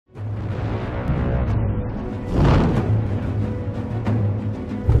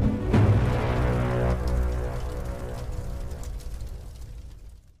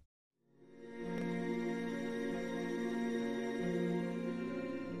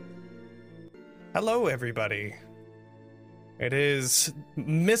Hello, everybody. It is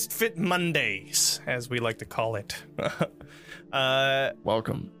Misfit Mondays, as we like to call it.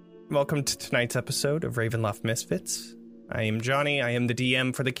 Welcome to tonight's episode of Ravenloft Misfits. I am Johnny. I am the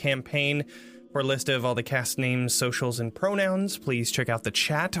DM for the campaign. For a list of all the cast names, socials, and pronouns, please check out the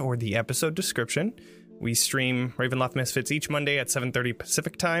chat or the episode description. We stream Ravenloft Misfits each Monday at 7:30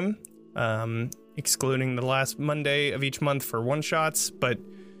 Pacific time, excluding the last Monday of each month for one-shots, but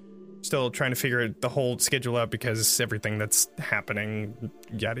still trying to figure the whole schedule out because everything that's happening,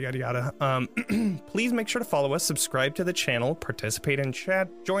 yada, yada, yada. Please make sure to follow us, subscribe to the channel, participate in chat,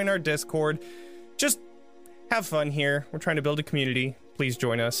 join our Discord. Just have fun here. We're trying to build a community. Please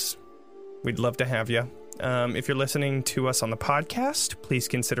join us. We'd love to have you. If you're listening to us on the podcast, please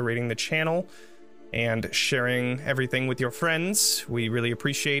consider rating the channel and sharing everything with your friends. We really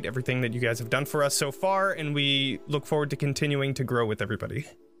appreciate everything that you guys have done for us so far, and we look forward to continuing to grow with everybody.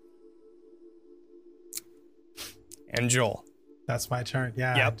 And Joel. That's my turn.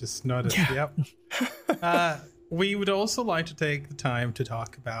 Yeah, yep. I just noticed. Yeah. Yep. We would also like to take the time to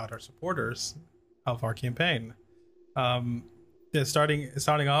talk about our supporters of our campaign.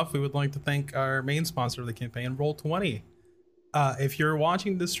 Starting off, we would like to thank our main sponsor of the campaign, Roll20. If you're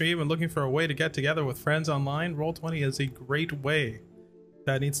watching this stream and looking for a way to get together with friends online, Roll20 is a great way.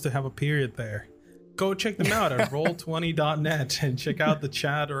 That needs to have a period there. Go check them out at roll20.net and check out the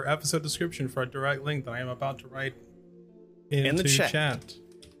chat or episode description for a direct link that I am about to write in the chat.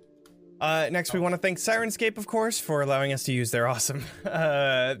 Next, we want to thank Sirenscape, of course, for allowing us to use their awesome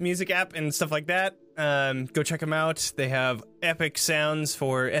music app and stuff like that. Go check them out. They have epic sounds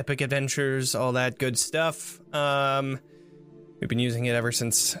for epic adventures, all that good stuff. We've been using it ever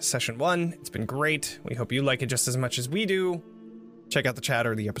since session 1. It's been great. We hope you like it just as much as we do. Check out the chat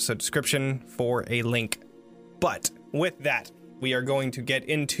or the episode description for a link. But with that, we are going to get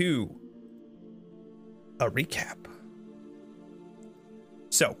into a recap.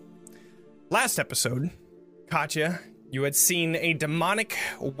 So, last episode, Katya, you had seen a demonic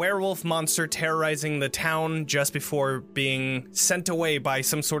werewolf monster terrorizing the town just before being sent away by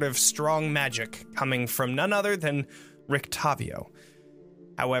some sort of strong magic coming from none other than Rictavio.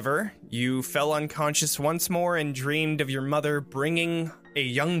 However, you fell unconscious once more and dreamed of your mother bringing a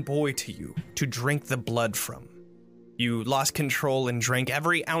young boy to you to drink the blood from. You lost control and drank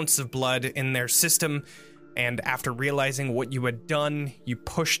every ounce of blood in their system, and after realizing what you had done, you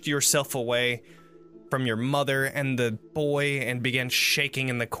pushed yourself away from your mother and the boy and began shaking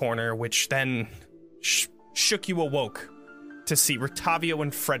in the corner, which then shook you awoke to see Rictavio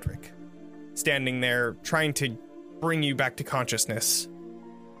and Frederick standing there trying to bring you back to consciousness.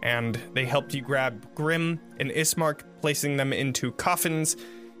 And they helped you grab Grim and Ismark, placing them into coffins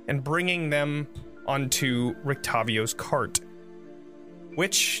and bringing them onto Rictavio's cart,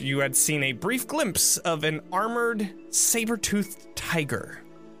 which you had seen a brief glimpse of an armored, saber-toothed tiger.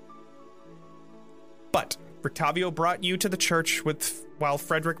 But Rictavio brought you to the church while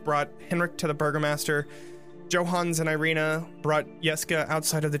Frederick brought Henrik to the Burgomaster. Johans and Irina brought Jeska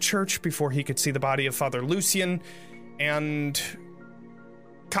outside of the church before he could see the body of Father Lucian, and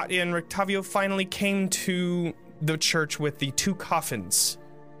Katya and Rictavio finally came to the church with the 2 coffins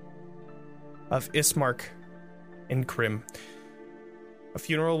of Ismark and Grim. A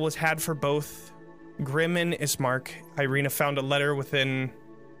funeral was had for both Grim and Ismark. Irina found a letter within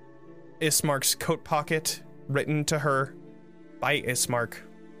Ismark's coat pocket, written to her by Ismark.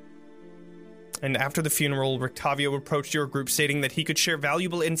 And after the funeral, Rictavio approached your group stating that he could share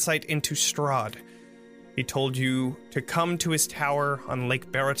valuable insight into Strahd. He told you to come to his tower on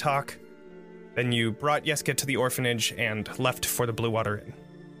Lake Baratok. Then you brought Jeska to the orphanage and left for the Blue Water Inn.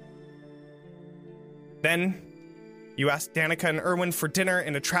 Then you asked Danica and Erwin for dinner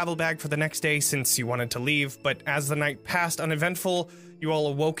and a travel bag for the next day since you wanted to leave, but as the night passed uneventful, you all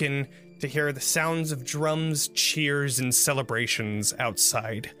awoken to hear the sounds of drums, cheers, and celebrations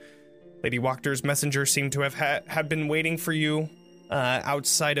outside. Lady Wachtter's messenger seemed to have had been waiting for you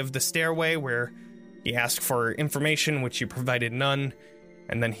outside of the stairway, where he asked for information, which you provided none,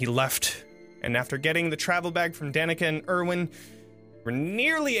 and then he left. And after getting the travel bag from Danica and Erwin, you were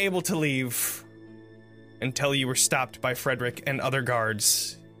nearly able to leave until you were stopped by Frederick and other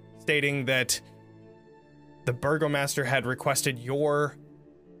guards, stating that the Burgomaster had requested your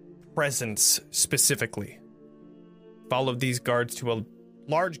presence specifically. Followed these guards to a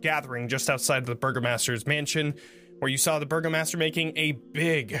large gathering just outside the Burgomaster's mansion, where you saw the Burgomaster making a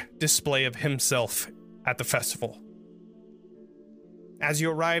big display of himself at the festival. As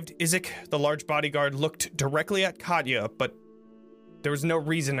you arrived, Izek, the large bodyguard, looked directly at Katya, but there was no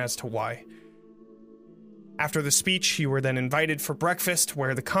reason as to why. After the speech, you were then invited for breakfast,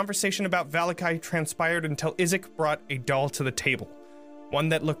 where the conversation about Valakai transpired until Izek brought a doll to the table, one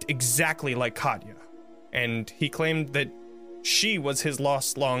that looked exactly like Katya, and he claimed that she was his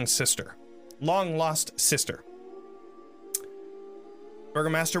long-lost sister.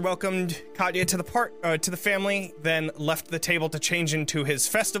 Burgomaster welcomed Katya to the family, then left the table to change into his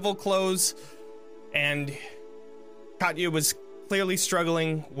festival clothes, and Katya was clearly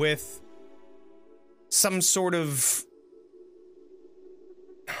struggling with some sort of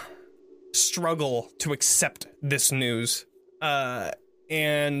struggle to accept this news.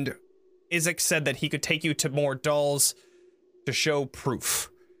 And Izek said that he could take you to more dolls to show proof.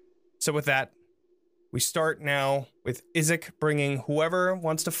 So with that, we start now with Izek bringing whoever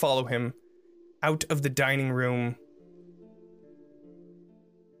wants to follow him out of the dining room.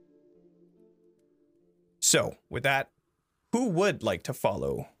 So with that, who would like to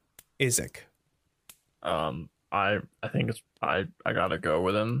follow Izek? I think it's I gotta go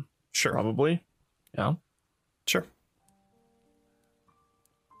with him. Sure. Probably. Yeah. Sure.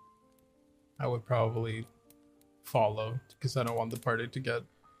 I would probably follow because I don't want the party to get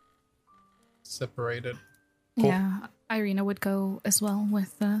separated. Cool. Yeah, Irina would go as well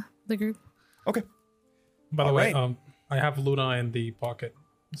with the group. Okay. By the All way, right. I have Luna in the pocket,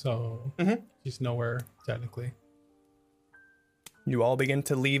 so she's nowhere technically. You all begin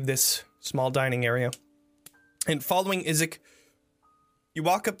to leave this small dining area. And following Izek, you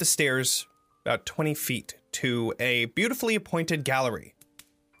walk up the stairs about 20 feet to a beautifully appointed gallery.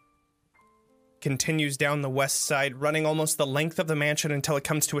 Continues down the west side, running almost the length of the mansion until it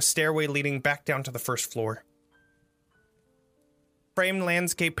comes to a stairway leading back down to the first floor. Framed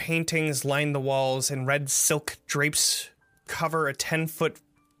landscape paintings line the walls, and red silk drapes cover a 10-foot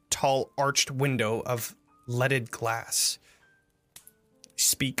tall arched window of leaded glass.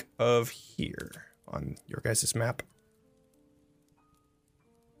 Speak of here on your guys' map.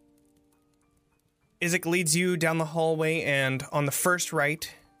 Izek leads you down the hallway, and on the first right,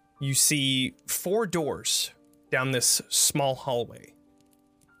 you see 4 doors down this small hallway.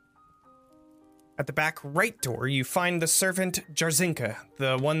 At the back right door, you find the servant Jarzinka,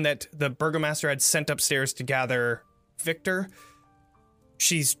 the one that the burgomaster had sent upstairs to gather Victor.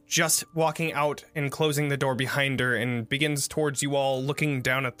 She's just walking out and closing the door behind her and begins towards you all, looking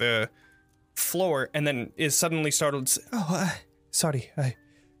down at the floor, and then is suddenly startled. Sorry,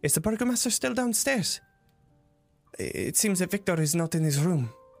 is the burgomaster still downstairs? It seems that Victor is not in his room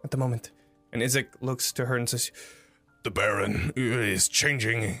at the moment. And Izek looks to her and says, The Baron is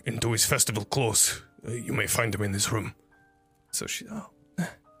changing into his festival clothes. You may find him in his room. so she, well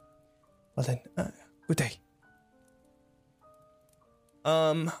then, good day.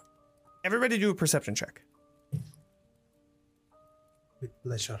 Everybody do a perception check. With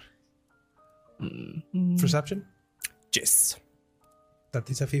pleasure. Perception? Yes. That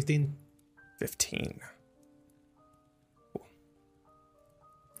is a 15. 15.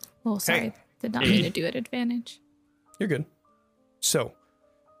 Oh, sorry. Hey. Did not mean to do it advantage. You're good. So,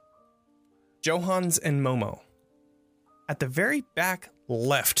 Johans and Momo. At the very back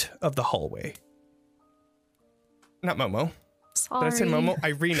left of the hallway. Not Momo. Sorry. Did I say Momo?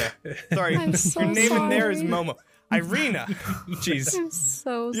 Irina. Sorry. I'm so Your name in there is sorry. Momo. Irina. Jeez. I'm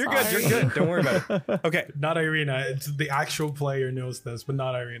so You're sorry. good. You're good. Don't worry about it. Okay. Not Irina. It's the actual player knows this, but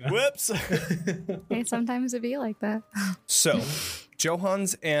not Irina. Whoops. Hey, sometimes it be like that. So,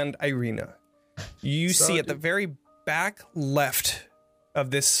 Johans and Irina, you see at the very back left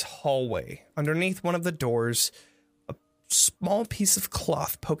of this hallway, underneath one of the doors, a small piece of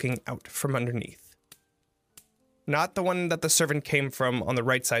cloth poking out from underneath. Not the one that the servant came from on the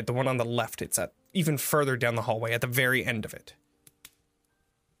right side, the one on the left. It's at even further down the hallway, at the very end of it.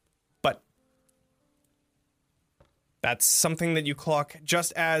 But that's something that you clock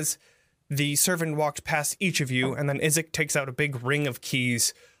just as the servant walked past each of you, and then Izek takes out a big ring of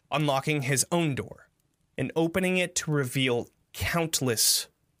keys, unlocking his own door and opening it to reveal countless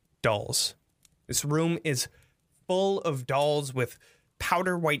dolls. This room is full of dolls with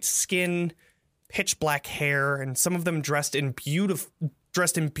powder white skin, pitch black hair, and some of them dressed in beautiful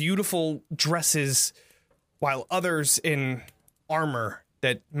dresses, while others in armor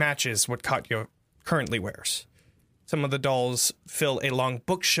that matches what Katya currently wears. Some of the dolls fill a long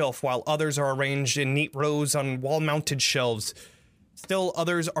bookshelf, while others are arranged in neat rows on wall-mounted shelves. Still,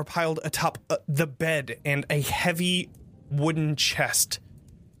 others are piled atop the bed and a heavy wooden chest.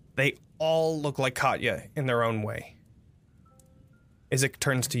 They all look like Katya in their own way. Izek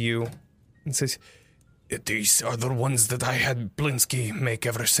turns to you and says, These are the ones that I had Blinsky make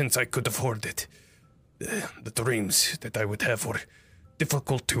ever since I could afford it. The dreams that I would have were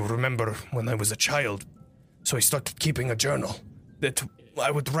difficult to remember when I was a child. So I started keeping a journal that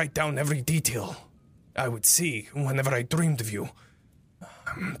I would write down every detail I would see whenever I dreamed of you.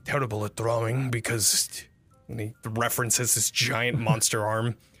 I'm terrible at drawing because he references this giant monster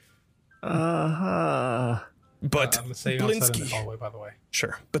arm. But I'm saving outside in the Blinsky, hallway, by the way.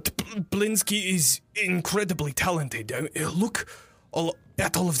 sure, but Blinsky is incredibly talented. Look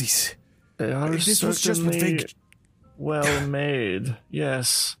at all of these. They are This was just with certainly vague. well made.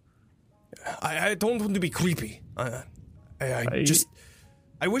 Yes. I don't want to be creepy. I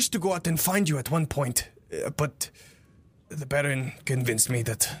wish to go out and find you at one point, but the Baron convinced me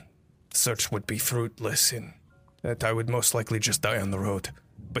that search would be fruitless and that I would most likely just die on the road.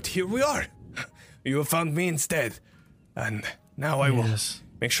 But here we are. You have found me instead, and now I will Yes.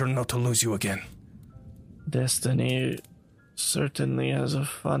 make sure not to lose you again. Destiny certainly has a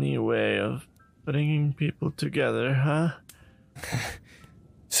funny way of bringing people together, huh?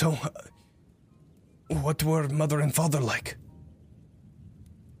 So, what were mother and father like?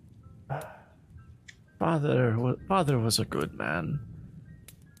 Father was a good man.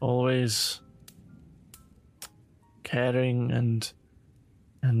 Always caring and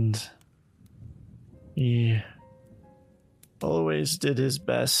he always did his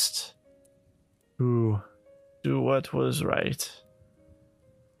best to do what was right.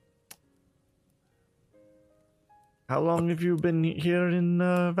 How long have you been here in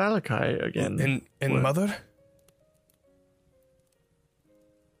Valakai again? And What? mother?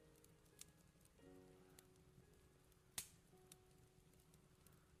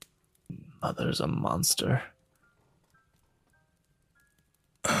 Mother's a monster.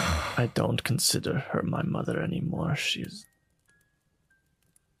 I don't consider her my mother anymore. She's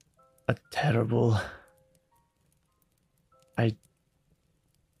a terrible.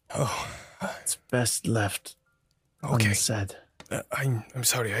 Oh, It's best left okay. unsaid. I'm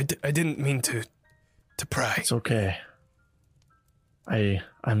sorry. I didn't mean to pry. It's okay.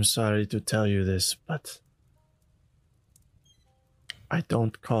 I'm sorry to tell you this, but I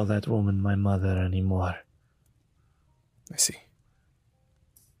don't call that woman my mother anymore. I see.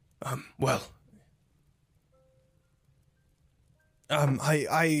 Well.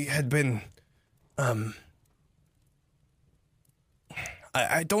 I had been,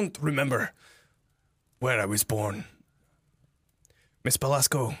 I don't remember where I was born. Miss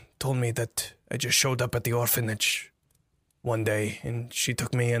Belasco told me that I just showed up at the orphanage one day, and she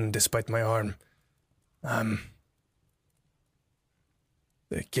took me in despite my arm. The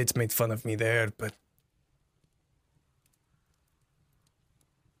kids made fun of me there, but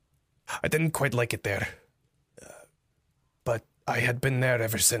I didn't quite like it there. But I had been there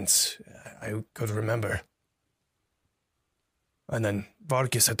ever since I could remember. And then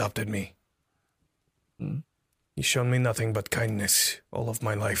Vargas adopted me. He's shown me nothing but kindness all of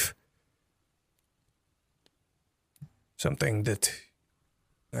my life. Something that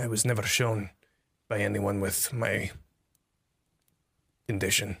I was never shown by anyone with my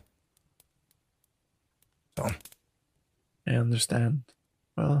condition. So, I understand.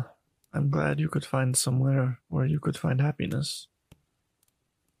 Well, I'm glad you could find somewhere where you could find happiness.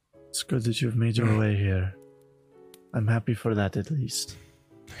 It's good that you've made your way here. I'm happy for that, at least.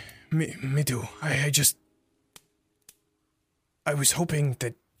 me too. I was hoping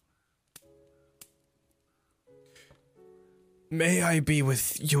that. May I be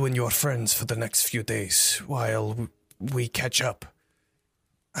with you and your friends for the next few days while we catch up?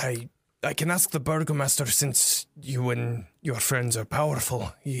 I can ask the Burgomaster, since you and your friends are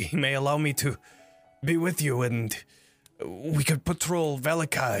powerful. He may allow me to be with you, and we could patrol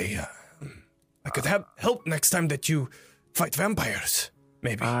Valakai. I could help next time that you fight vampires,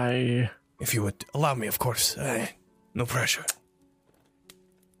 maybe. If you would allow me, of course. No pressure.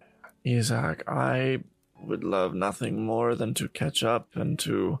 Isaac, I would love nothing more than to catch up and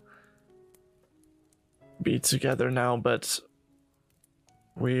to be together now, but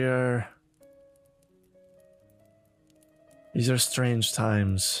these are strange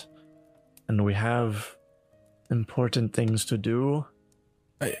times, and we have important things to do.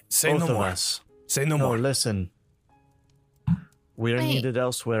 Say Both no of more. us. Say no No, more. listen. We are Wait. needed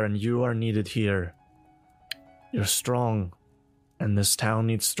elsewhere, and you are needed here. You're strong, and this town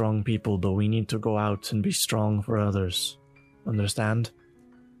needs strong people, but we need to go out and be strong for others. Understand?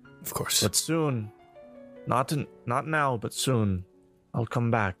 Of course. But soon, not now, but soon, I'll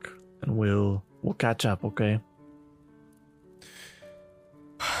come back, and we'll catch up, okay?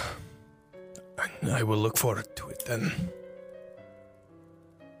 I will look forward to it then.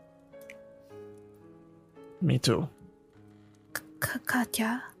 Me too.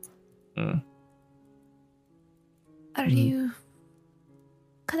 Katya, Mm. are you...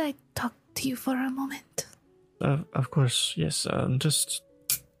 Could I talk to you for a moment? Of course, yes. Just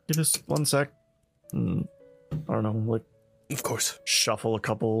give us 1 sec. I don't know, like Of course. shuffle a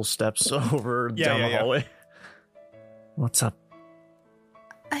couple steps over down the hallway. What's up?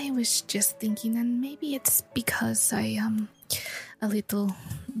 I was just thinking, and maybe it's because I am a little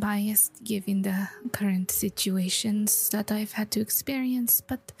biased given the current situations that I've had to experience,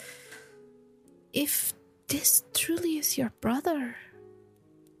 but if this truly is your brother,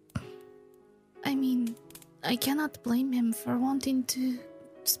 I mean, I cannot blame him for wanting to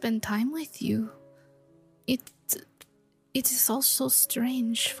spend time with you. It is also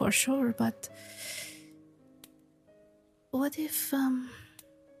strange for sure, but what if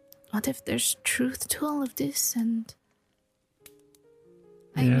there's truth to all of this? And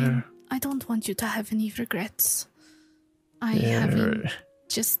I mean, I don't want you to have any regrets. Having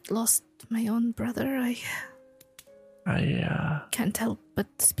just lost my own brother, I can't help but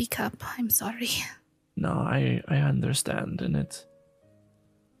speak up. I'm sorry. No, I understand, and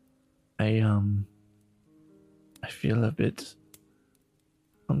I feel a bit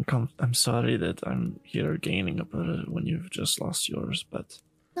I'm sorry that I'm here gaining a brother when you've just lost yours, but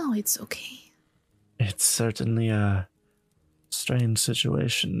No, it's okay. it's certainly a strange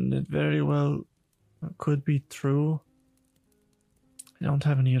situation. It very well could be true. I don't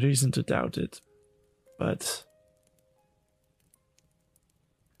have any reason to doubt it, but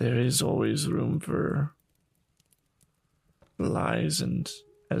there is always room for lies, and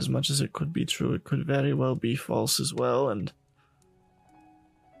as much as it could be true, it could very well be false as well, and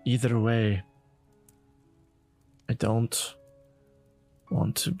either way, I don't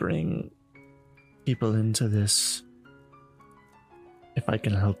want to bring people into this if I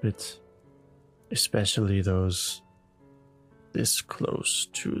can help it, especially those this close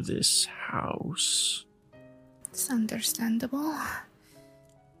to this house. It's understandable.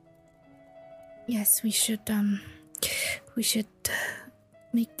 Yes, we should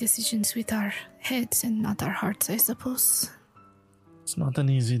make decisions with our heads and not our hearts, I suppose. It's not an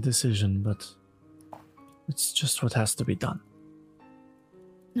easy decision, but it's just what has to be done.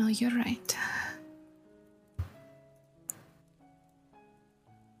 No, you're right.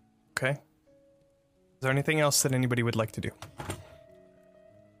 Okay. Is there anything else that anybody would like to do?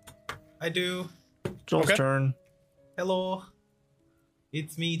 I do. Joel's Okay. turn. Hello,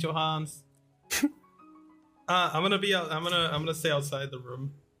 it's me, Johans. I'm gonna stay outside the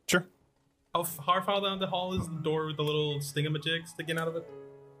room. Sure. How far down the hall is the door with the little stingamajig sticking out of it?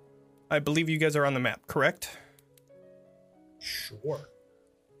 I believe you guys are on the map, correct? Sure.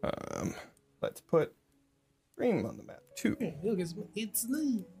 Let's put Dream on the map too. Look, it's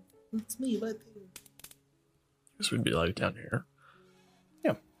me. It's me right there. This would be like down here.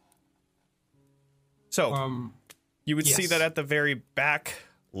 Yeah. So you would see yes. that at the very back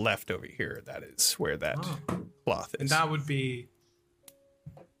left over here. That is where that cloth And is. that would be.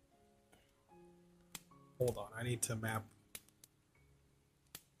 Hold on, I need to map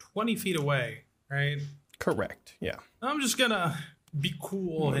 20 feet away, right? Correct. Yeah. I'm just gonna be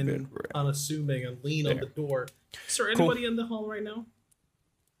cool Move it and right unassuming and lean on the door. Is there Cool. anybody in the hall right now?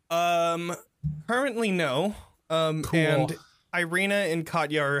 Currently no. Cool. And Irina and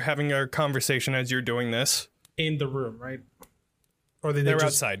Katya are having a conversation as you're doing this. In the room, right? Or they They're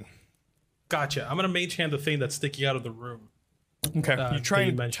just... outside. Gotcha. I'm gonna mage hand the thing that's sticking out of the room. Okay. You try that you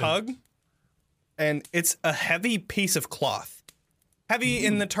and mentioned. tug, and it's a heavy piece of cloth. Heavy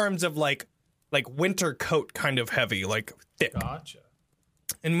in the terms of like winter coat kind of heavy, like thick. Gotcha.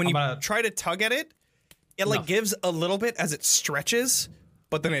 And when I'm you gonna- try to tug at it, it like No. gives a little bit as it stretches,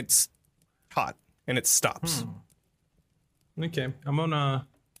 but then it's hot and it stops. Okay. I'm gonna.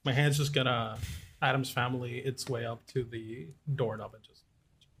 My hand's just gonna Adam's family its way up to the doorknob and just.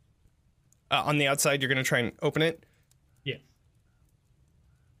 On the outside, you're gonna try and open it. Yeah.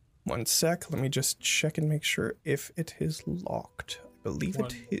 1 sec. Let me just check and make sure if it is locked. I believe One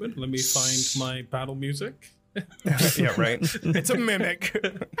it is. moment. Let me find my battle music. Yeah, right. It's a mimic.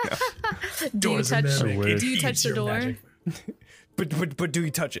 Do you touch? mimic. Do you touch the door? but do you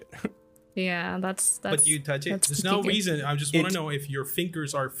touch it? Yeah, that's. But you touch it. that's There's the no kicker. reason. I just want It- to know if your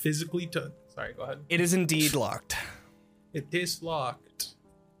fingers are physically. Sorry. Go ahead. It is indeed locked. It is locked.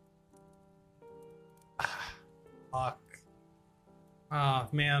 Fuck. Ah,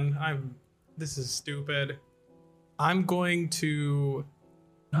 man, this is stupid. I'm going to.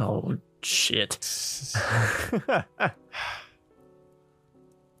 Oh, shit.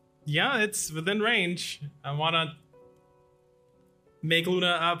 Yeah, it's within range. I want to make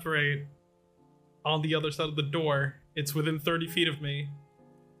Luna operate on the other side of the door. It's within 30 feet of me.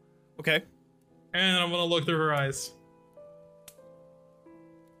 Okay. And I'm going to look through her eyes.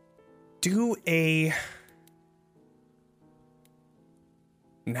 Do a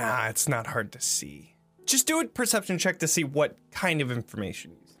Nah, it's not hard to see. Just do a perception check to see what kind of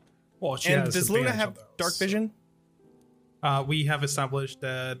information you see. Well, she And has does Luna advantage have of those. dark vision? We have established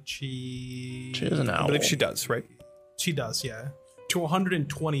that she She is an I owl. believe she does, right? She does, yeah. To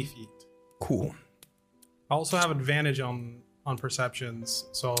 120 feet. Cool. I also have advantage on perceptions,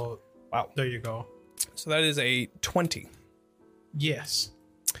 so Wow. there you go. So that is a 20. Yes.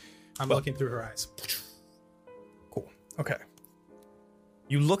 I'm Well- looking through her eyes. Cool. Okay.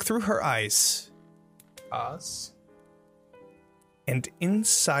 You look through her eyes, Us. and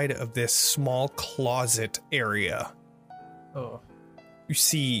inside of this small closet area, Oh. you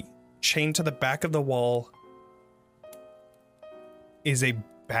see chained to the back of the wall is a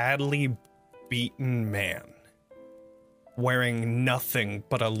badly beaten man wearing nothing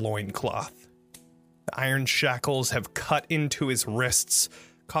but a loincloth. The iron shackles have cut into his wrists,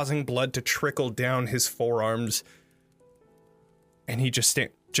 causing blood to trickle down his forearms. And he just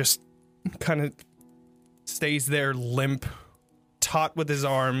kind of stays there limp, taut with his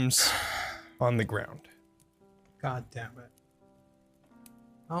arms on the ground. God damn it.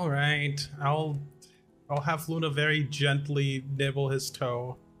 All right. I'll have Luna very gently nibble his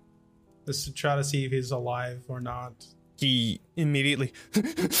toe just to try to see if he's alive or not. He immediately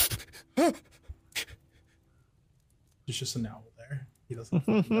There's just an owl there. He doesn't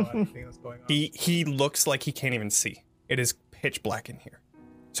fucking know anything that's going on. he looks like he can't even see. It is pitch black in here.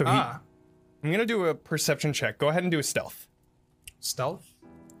 So I'm gonna do a perception check. Go ahead and do a stealth. Stealth?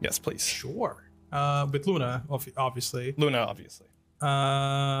 Yes, please. Sure. With Luna, obviously. Luna, obviously.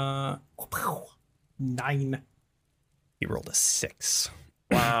 9. He rolled a 6.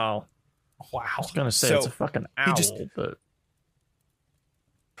 Wow. Wow. I was gonna say So, it's a fucking owl, just- but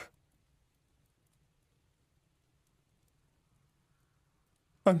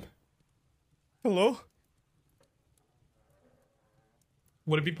Hello?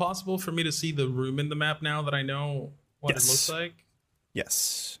 Would it be possible for me to see the room in the map now that I know what Yes. it looks like?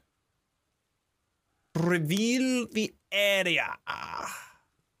 Yes. Reveal the area.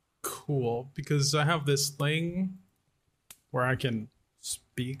 Cool, because I have this thing where I can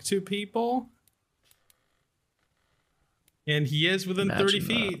speak to people. And he is within 30 Imagine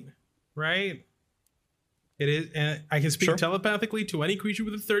feet, right? It is, and I can speak Sure. telepathically to any creature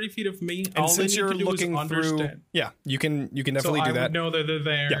within 30 feet of me. And All since they need you're to do looking is through, understand. yeah, you can So definitely I do that. would know that they're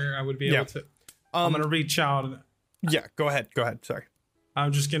there. Yeah. I would be Yeah. able to. I'm gonna reach out. And Yeah, go ahead. Sorry.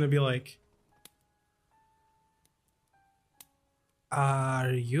 I'm just gonna be like,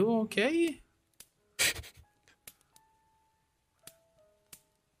 "Are you okay?"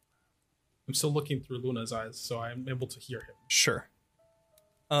 I'm still looking through Luna's eyes, so I'm able to hear him. Sure.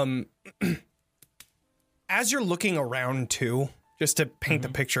 As you're looking around too, just to paint the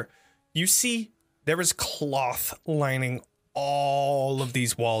picture, you see there is cloth lining all of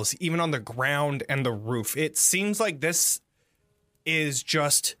these walls, even on the ground and the roof. It seems like this is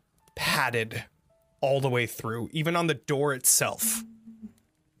just padded all the way through, even on the door itself.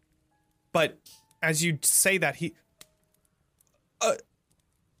 But as you say that,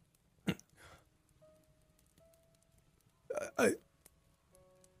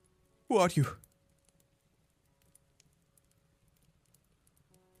 who are you?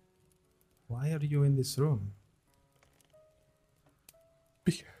 Why are you in this room?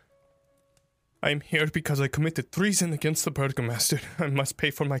 I am here because I committed treason against the Burgomaster. I must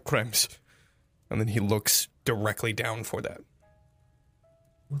pay for my crimes. And then he looks directly down for that.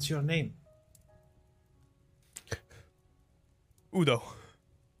 What's your name? Udo.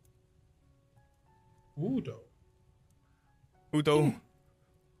 Udo. Udo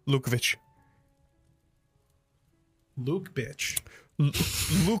Lukovic. Luke, bitch.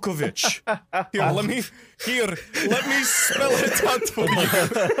 Lukovic. Here, let me spell it out for you.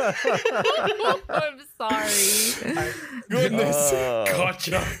 I'm sorry. Goodness.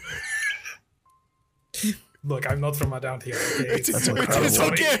 Gotcha. Look, I'm not from around here. Okay? It is incredible.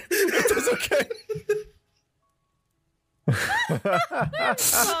 okay. It is okay.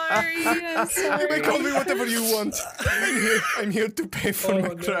 sorry. I'm You may sorry. call me whatever you want. I'm here to pay for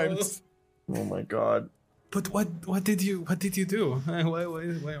my crimes. oh my god. But what did you do? Why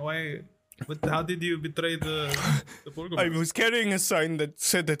how did you betray the I Burgomaster? was carrying a sign that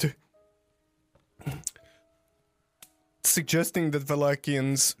said that suggesting that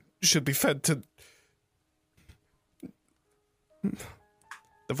Valakians should be fed to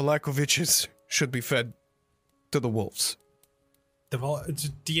the Valakoviches should be fed to the wolves.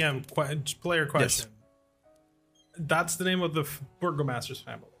 DM player question. That's the name of the Burgomaster's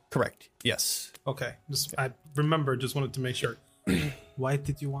family. Correct. Yes. Okay, I just wanted to make sure. Why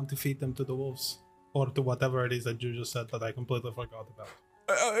did you want to feed them to the wolves? Or to whatever it is that you just said that I completely forgot about?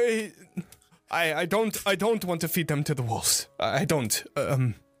 I don't want to feed them to the wolves. I don't.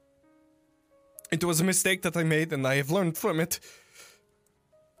 It was a mistake that I made, and I have learned from it.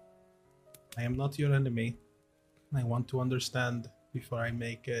 I am not your enemy. I want to understand before I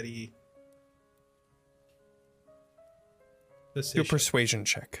make any decision. Your persuasion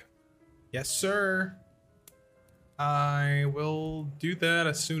check. Yes, sir. I will do that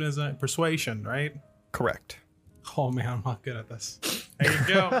as soon as I... Persuasion, right? Correct. Oh, man, I'm not good at this. There you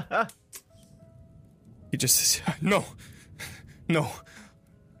go. He just says, no.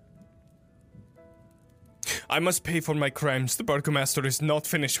 I must pay for my crimes. The Burgomaster is not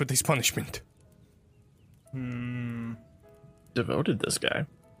finished with his punishment. Devoted, this guy.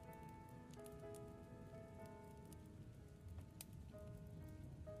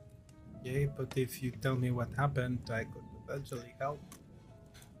 Yeah, but if you tell me what happened, I could eventually help.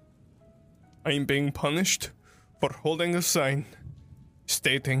 I am being punished for holding a sign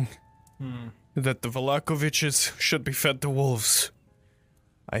stating that the Vlakoviches should be fed to wolves.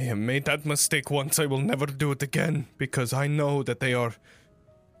 I have made that mistake once. I will never do it again because I know that they are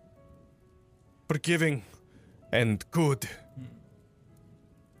forgiving and good.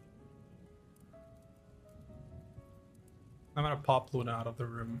 I'm gonna pop Luna out of the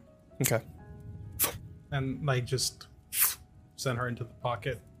room Okay. and like just send her into the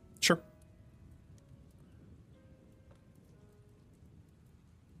pocket. Sure.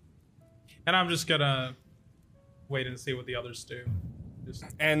 And I'm just gonna wait and see what the others do. Just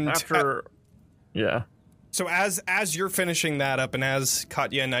And After, yeah. so as you're finishing that up, and as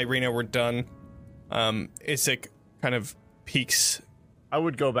Katya and Irina were done, Isaac kind of peeks. I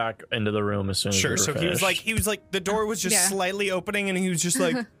would go back into the room as soon as we Sure. were So finished. he was like, the door was just Yeah. slightly opening, and he was just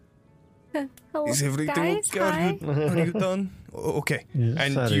like, Hello, "Is everything guys? okay? Hi. Are you done? Okay." Yeah,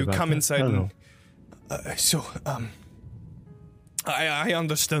 And sorry you about come that. inside Hello. and I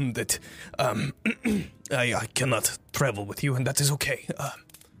understand that I cannot travel with you, and that is okay.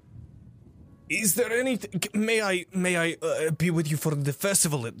 Is there anything? May I be with you for the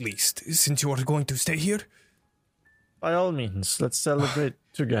festival at least, since you are going to stay here? By all means, let's celebrate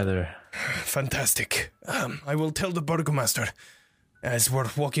together. Fantastic. I will tell the Burgomaster as we're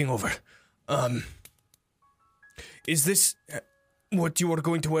walking over. Is this what you are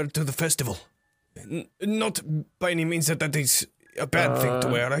going to wear to the festival? Not by any means that is a bad thing to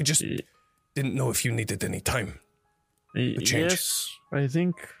wear. I just didn't know if you needed any time. change. Yes, I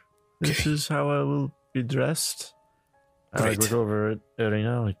think this is how I will be dressed. I Great. look over at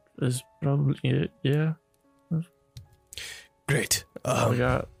Irina, like, this is probably it, yeah. Great. I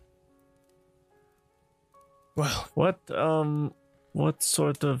got... Well, What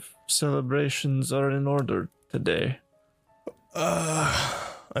sort of celebrations are in order today?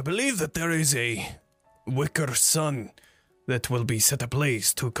 I believe that there is a wicker sun that will be set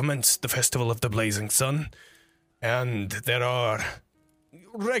ablaze to commence the Festival of the Blazing Sun. And there are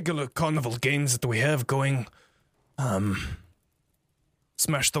regular carnival games that we have going.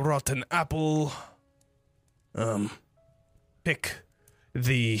 Smash the Rotten Apple. Pick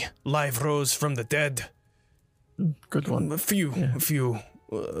the live rose from the dead. Good one. A few fan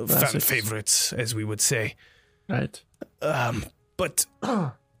Classics. favorites, as we would say. Right. But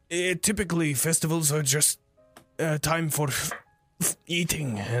typically festivals are just time for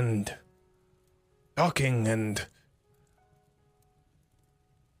eating and talking and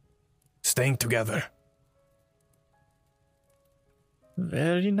staying together.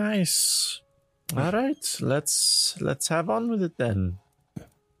 Very nice. All right, let's have on with it then.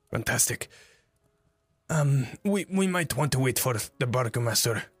 Fantastic. We might want to wait for the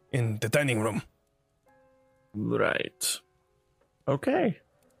Burgomaster in the dining room. Right. Okay.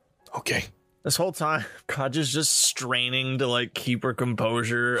 Okay. This whole time, Kaja's just straining to like keep her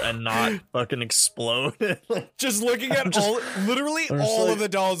composure and not fucking explode. Just looking at literally I'm just all like- of the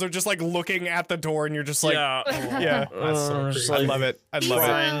dolls are just like looking at the door, and you're just like, yeah. yeah. That's so Just, creepy. I love it. I love it.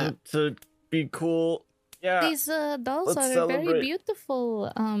 Trying to be cool. Yeah. These dolls let's are very celebrate.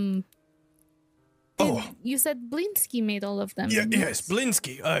 beautiful. Oh. You said Blinsky made all of them. Yeah, yes,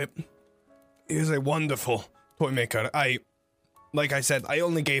 Blinsky. He is a wonderful toy maker. Like I said, I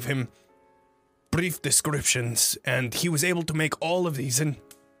only gave him brief descriptions, and he was able to make all of these in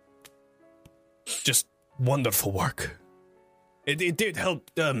just wonderful work. It did help,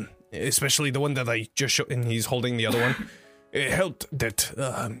 especially the one that I just showed, and he's holding the other one. It helped that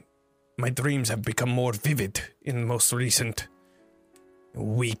my dreams have become more vivid in the most recent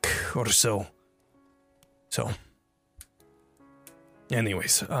week or so. So,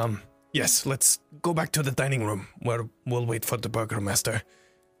 anyways, yes, let's go back to the dining room where we'll wait for the Burgomaster.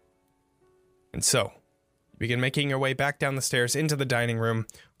 And so, begin making your way back down the stairs into the dining room,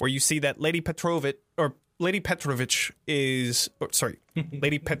 where you see that Lady Petrovna is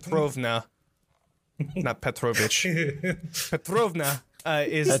not Petrovich. Petrovna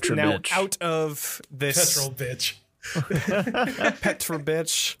is now Petrovich. out of this. Petrol bitch.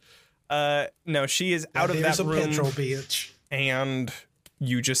 Petrovich. No, she is out of There's that a room, petrol bitch. and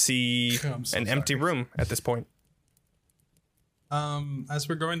you just see I'm so an empty sorry. room at this point. As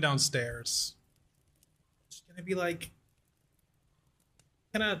we're going downstairs, it's gonna be like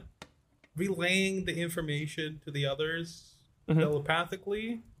kind of relaying the information to the others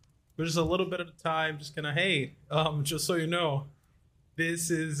telepathically. But just a little bit at a time, just gonna, hey, just so you know, this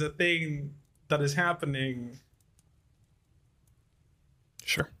is a thing that is happening.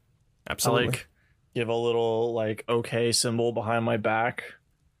 Sure. I Absolutely. like give a little like okay symbol behind my back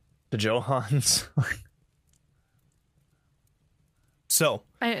to Johans. So,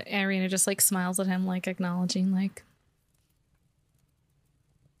 Irina just like smiles at him, like acknowledging, like,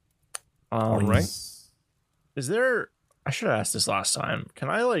 all right. Is there? I should have asked this last time. Can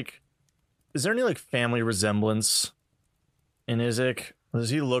I like? Is there any like family resemblance in Isaac? Does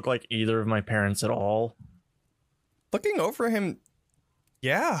he look like either of my parents at all? Looking over him,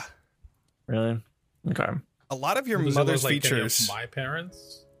 yeah. Really? Okay. A lot of your Does it mother's look like any of features. my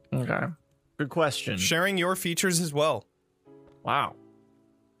parents. Okay. Good question. Sharing your features as well. Wow.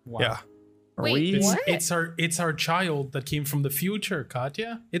 Wow. Yeah. Are Wait, we? what? It's our child that came from the future,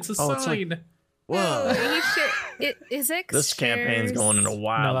 Katya. It's a Oh, it's like- sign. Whoa. Isaac This campaign's going in a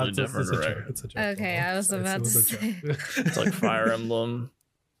wildly different a joke. direction. It's a joke. Okay, I was about to say. It's like Fire Emblem.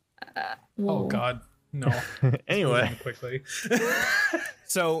 Oh God, no. Anyway, Move on quickly.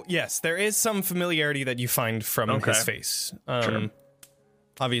 So, yes, there is some familiarity that you find from Okay. his face. Sure.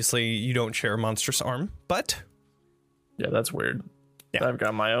 Obviously, you don't share a monstrous arm, but yeah, that's weird. Yeah. I've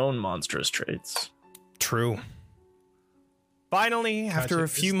got my own monstrous traits. true. Finally, after Gotcha. a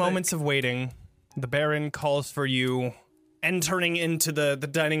few It's moments of waiting, the Baron calls for you, entering into the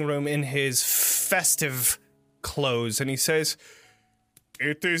dining room in his festive clothes, and he says,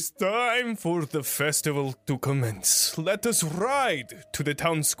 "It is time for the festival to commence. Let us ride to the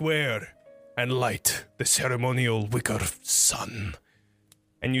town square and light the ceremonial wicker sun."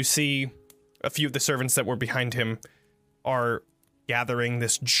 And you see a few of the servants that were behind him are gathering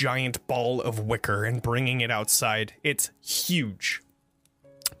this giant ball of wicker and bringing it outside. It's huge.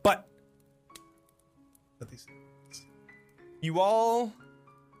 But you all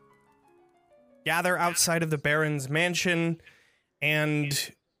gather outside of the Baron's mansion,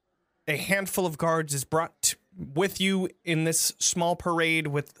 and a handful of guards is brought with you in this small parade,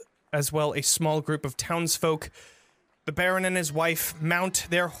 with as well a small group of townsfolk. The Baron and his wife mount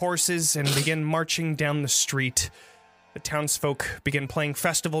their horses and begin marching down the street. The townsfolk begin playing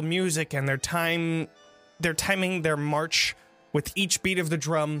festival music, and they're timing their march with each beat of the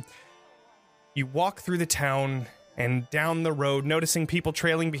drum. You walk through the town and down the road, noticing people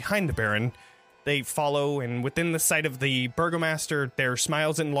trailing behind the Baron. They follow, and within the sight of the Burgomaster, their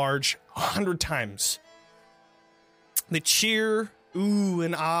smiles enlarge 100 times. They cheer, ooh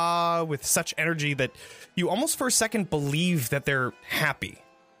and ah, with such energy that you almost for a second believe that they're happy.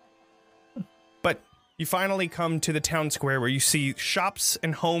 But you finally come to the town square, where you see shops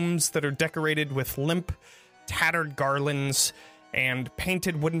and homes that are decorated with limp, tattered garlands and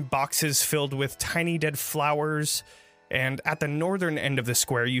painted wooden boxes filled with tiny dead flowers. And at the northern end of the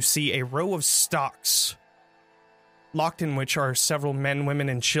square, you see a row of stocks, locked in which are several men, women,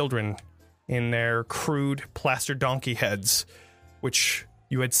 and children in their crude plaster donkey heads, which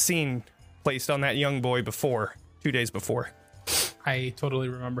you had seen placed on that young boy before, 2 days before. I totally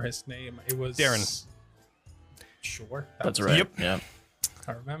remember his name. It was Darren. Sure, That's right. Yep. Yeah.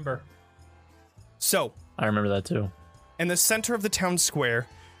 I remember. So, I remember that too. in the center of the town square,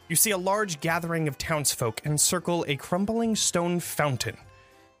 you see a large gathering of townsfolk encircle a crumbling stone fountain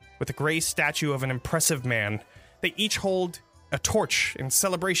with a gray statue of an impressive man. They each hold a torch in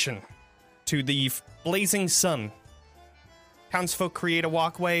celebration to the blazing sun. Townsfolk create a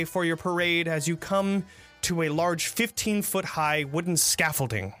walkway for your parade as you come to a large 15-foot-high wooden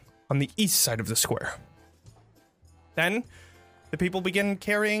scaffolding on the east side of the square. Then, the people begin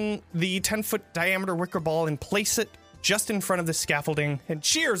carrying the 10-foot diameter wicker ball and place it just in front of the scaffolding, and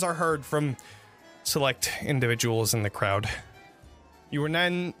cheers are heard from select individuals in the crowd. You are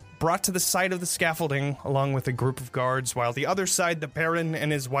then brought to the side of the scaffolding along with a group of guards, while the other side, the Baron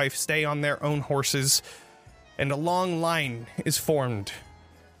and his wife stay on their own horses, and a long line is formed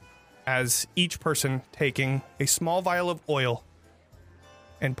as each person taking a small vial of oil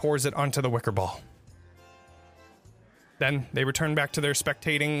and pours it onto the wicker ball. Then they return back to their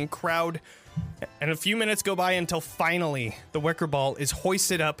spectating crowd, and a few minutes go by until finally the wicker ball is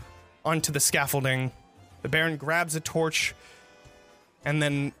hoisted up onto the scaffolding. The Baron grabs a torch, and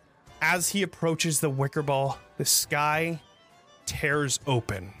then as he approaches the wicker ball, the sky tears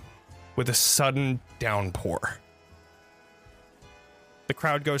open with a sudden downpour. The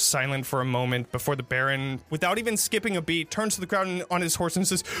crowd goes silent for a moment before the Baron, without even skipping a beat, turns to the crowd on his horse and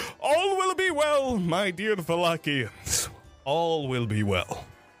says, "All will be well, my dear Valakians. All will be well."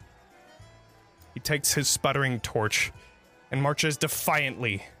 He takes his sputtering torch and marches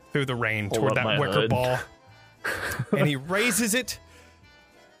defiantly through the rain toward that wicker ball. And he raises it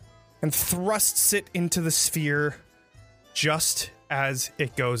and thrusts it into the sphere just as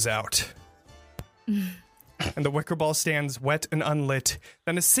it goes out. And the wicker ball stands wet and unlit.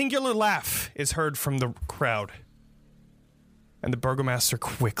 Then a singular laugh is heard from the crowd. And the burgomaster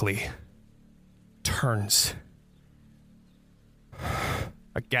quickly turns.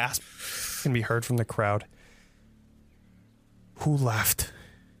 A gasp can be heard from the crowd. Who laughed?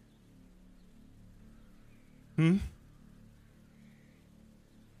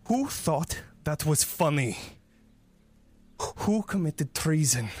 Who thought that was funny? Who committed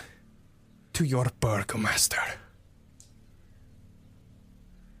treason to your burgomaster?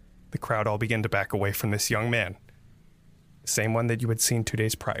 The crowd all began to back away from this young man. The same one that you had seen 2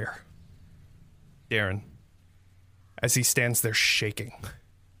 days prior. Darren, as he stands there shaking.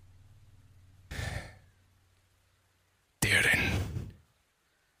 Darren.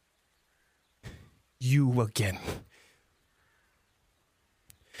 You again.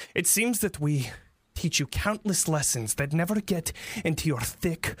 It seems that we teach you countless lessons that never get into your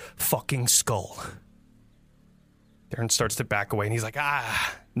thick fucking skull. Darren starts to back away and he's like,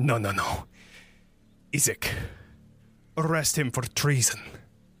 no. Isaac, arrest him for treason.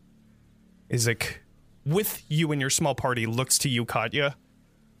 Isaac, with you and your small party, looks to you, Katya,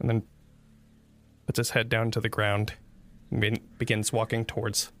 and then puts his head down to the ground and begins walking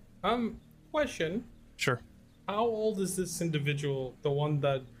towards. Question. Sure. How old is this individual, the one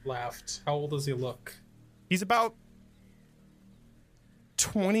that laughed? How old does he look? He's about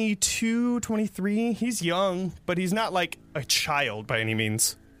 22, 23. He's young, but he's not like a child by any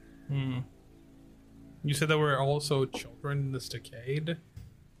means. You said there were also children in this decade? Say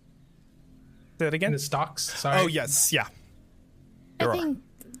that In again? the stocks? Sorry. Oh, yes, yeah. I There are. think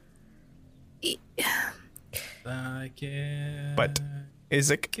I can... But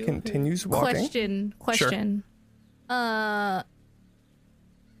Isaac continues walking. question. I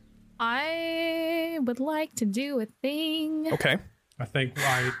would like to do a thing. Okay. I think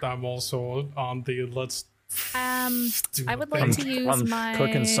I'm also on the let's... do I a would thing. like to use I'm my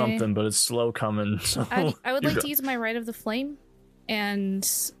cooking something, but it's slow coming. So I would you like go. to use my Rite of the Flame and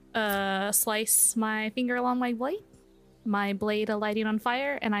slice my finger along my blade lighting on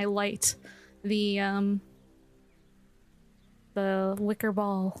fire, and I light the wicker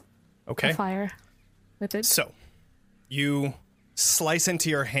ball Okay. on fire with it. So, you slice into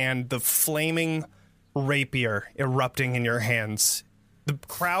your hand the flaming rapier erupting in your hands. The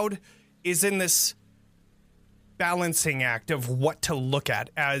crowd is in this balancing act of what to look at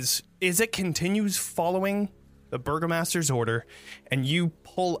as Isaac continues following the burgomaster's order, and you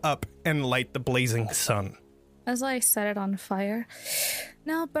pull up and light the blazing sun. As I set it on fire.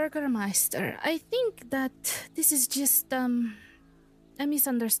 Now, Burgermeister, I think that this is just a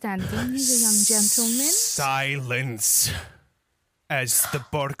misunderstanding. He's a young gentleman. Silence as the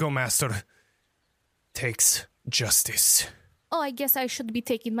burgomaster takes justice. Oh, I guess I should be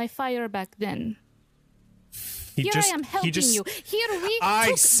taking my fire back then. He Here just, I am he helping just, you. Here we I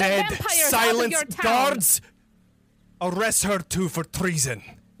took said the vampires silence, out of your town. guards. Arrest her too for treason.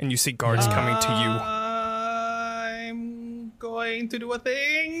 And you see guards coming to I'm going to do a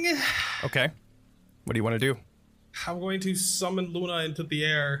thing. you. Okay. What do you want to do? I'm going to summon Luna into the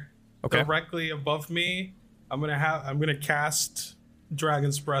air Okay. directly above me. I'm gonna cast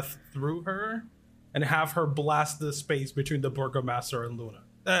Dragon's Breath through her and have her blast the space between the Burgomaster and Luna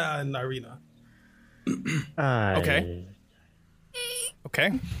and Irina. Okay.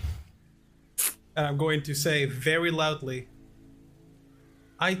 Okay. And I'm going to say very loudly,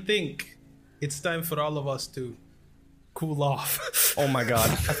 I think it's time for all of us to cool off. Oh my god.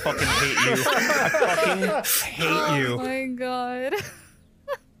 I fucking hate you. I fucking hate you. Oh my god.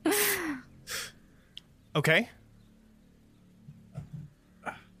 Okay.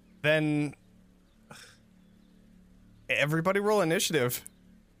 Then everybody roll initiative.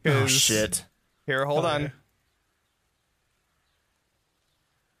 Oh 'Cause- shit! Here, hold on. Okay.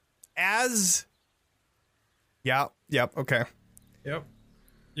 As yep, okay. Yep.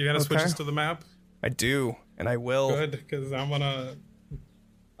 You gonna switch Okay. us to the map? I do. And I will. Good, because I'm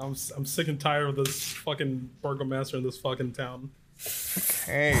sick and tired of this fucking burgomaster in this fucking town.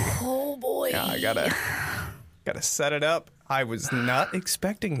 Hey. Oh boy. Yeah, I gotta set it up. I was not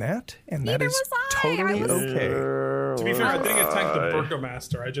expecting that, and that Neither is was I. totally I was- okay. To be fair, I didn't attack the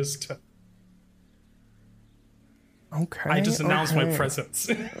burgomaster. I just Okay. announced my presence.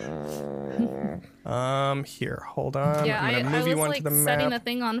 Here, hold on. Yeah, I'm gonna I move you was onto like the setting the map.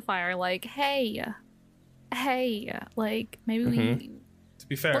 thing on fire, like, hey, like maybe we To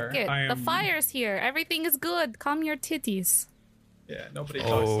be fair, book it. I am. The fire's here. Everything is good. Calm your titties. Yeah, nobody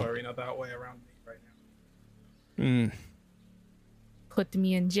talks to Arena that way around me right now. Put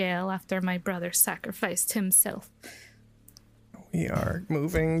me in jail after my brother sacrificed himself. We are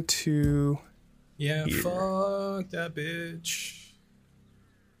moving to. Yeah, Here. fuck that bitch.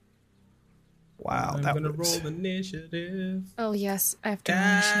 Wow, I'm that gonna was. roll initiative. Oh yes, I have to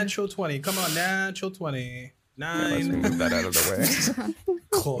mention. Natural 20. Come on, natural 20. Let's 9. move that out of the way. We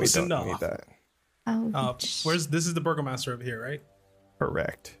Close don't enough. need that. Oh, This is the burgomaster over here, right?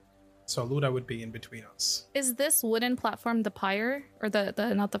 Correct. So Luda would be in between us. is this wooden platform the pyre or the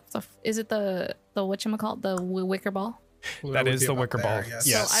not the is it the whatchamacallit, the wicker ball? Luda That would is be the about wicker there, ball. yes.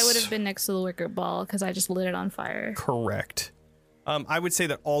 Yes. So I would have been next to the wicker ball because I just lit it on fire. Correct. I would say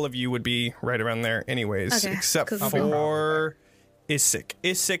that all of you would be right around there, anyways, Okay, except 'cause for Isik.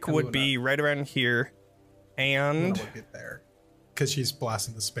 Isik And would Luna. be right around here, and Luda would be there. Because she's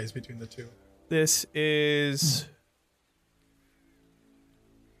blasting the space between the two. this is.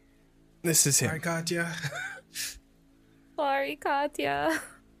 This is him. I got ya. Sorry, Katya.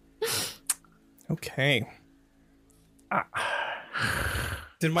 Okay.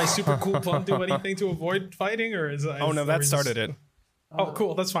 Did my super cool pun do anything to avoid fighting, or is? Oh no, that started it. Oh,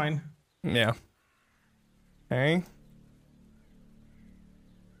 cool. That's fine. Yeah. Okay.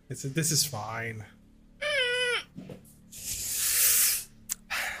 This is fine.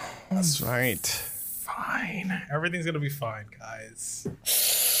 That's right. Fine. Everything's gonna be fine, guys.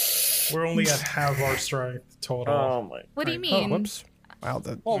 We're only at half our strength total. Oh my. What do you Oh, mean? whoops. Wow,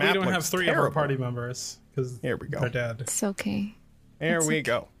 the Well, we map don't have looks 3 of our terrible. party members because Here we go. they're dead. It's okay. There we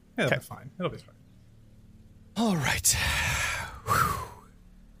go. Yeah, Okay. it'll be fine. It'll be fine. All right. Whew.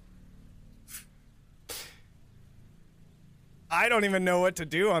 I don't even know what to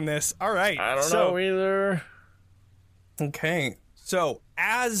do on this. All right. I don't so, know either. Okay. So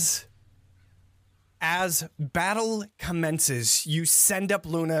as battle commences, you send up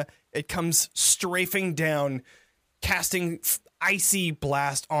Luna. It comes strafing down, casting icy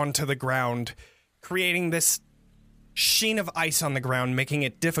blast onto the ground, creating this sheen of ice on the ground, making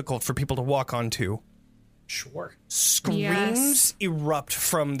it difficult for people to walk onto. Sure. Screams Yes. erupt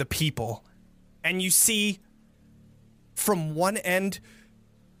from the people, and you see from one end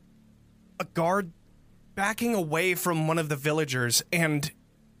a guard backing away from one of the villagers, and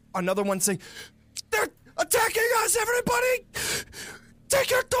another one saying, "They're attacking us, everybody! Take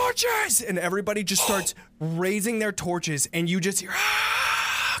your torches!" And everybody just starts raising their torches, and you just hear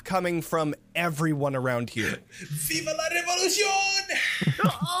coming from everyone around here. Viva la revolution!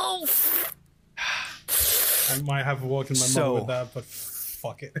 Oh, I might have woken my So- mother with that, but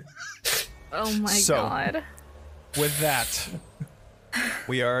fuck it. oh my So- god. With that,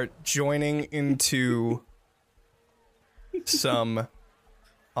 we are joining into some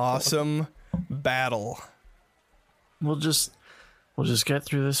awesome battle. We'll just get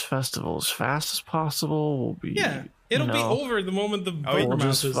through this festival as fast as possible. We'll be Yeah, it'll be over the moment the Oh, we'll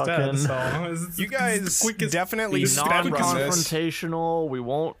burgomaster is just dead. fucking- So it's You guys the quickest, definitely Be step quickest- on this. non-confrontational. We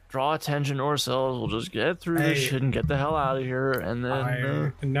won't draw attention to ourselves. We'll just get through this Hey. shit and get the hell out of here. And then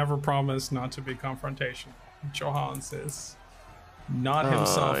I can never promise not to be confrontational. Johans is not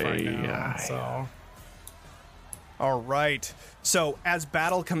himself right now. yeah. So All right. So as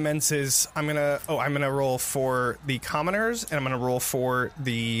battle commences, I'm gonna roll for the commoners, and I'm gonna roll for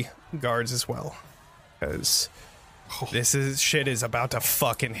the guards as well, because shit is about to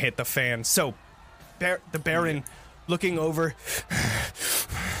fucking hit the fan. So, the Baron looking over,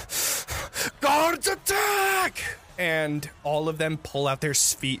 guards attack, and all of them pull out their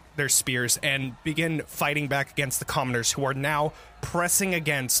spears and begin fighting back against the commoners, who are now pressing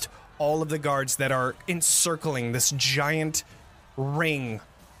against all of the guards that are encircling this giant ring.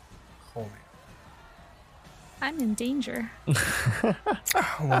 holy. I'm in danger.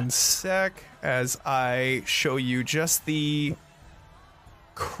 One sec, as I show you just the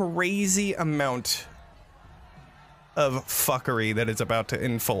crazy amount of fuckery that is about to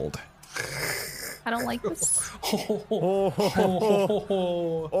unfold. I don't like this.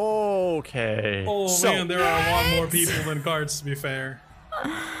 okay. Oh So- man, there are a lot more people than guards, to be fair.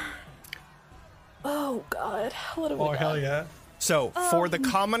 Oh God, what have we Oh done? hell yeah! So, for the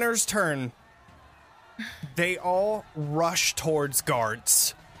commoner's turn, they all rush towards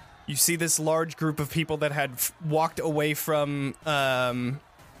guards. You see this large group of people that had walked away from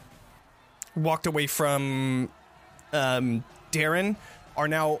Darren are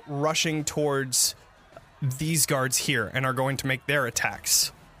now rushing towards these guards here and are going to make their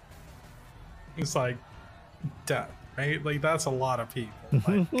attacks. It's like death, right? Like that's a lot of people.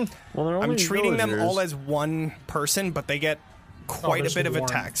 Like, Well, they're only I'm treating them villagers. all as one person, but they get quite a there's bit of swarm.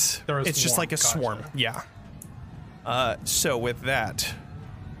 attacks. There is It's just swarm, like a swarm. gotcha. Yeah. So with that,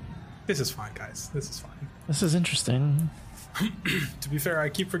 this is fine, guys. This is fine. This is interesting. To be fair, I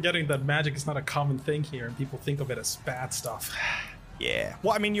keep forgetting that magic is not a common thing here, and people think of it as bad stuff. yeah.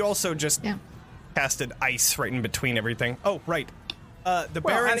 Well, I mean, you also just Yeah. casted ice right in between everything. Oh, right. The Well,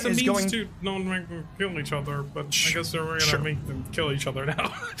 Baron as a is means going. to not make them kill each other, but I guess they're gonna Sure. make them kill each other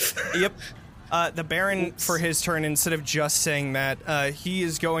now. Yep. The Baron, for his turn, instead of just saying that, he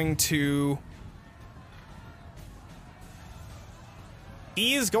is going to.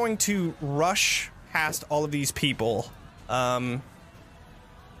 He is going to rush past all of these people.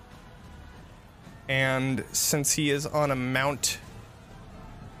 And since he is on a mount,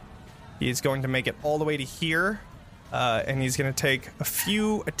 he is going to make it all the way to here. And he's going to take a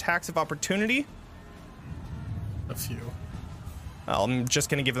few attacks of opportunity. A few. I'm just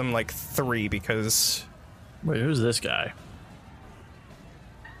going to give them like 3 because. Wait, who's this guy?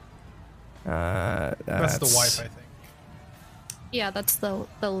 That's the wife, I think. Yeah, that's the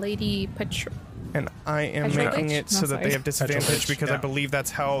lady Petro. And I am Petrol making bitch? it so No, that they sorry. have disadvantage Petrol bitch, because I yeah. believe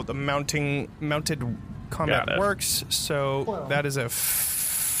that's how the mounted combat Got it. works. So Well. that is a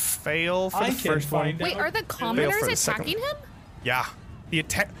fail for I the can first one. find Wait, out. are the commoners for the second attacking him? Yeah, the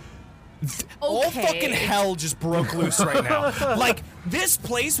attack. All Okay. fucking hell just broke loose right now. Like, this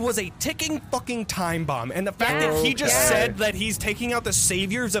place was a ticking fucking time bomb. And the fact that he just Okay. said that he's taking out the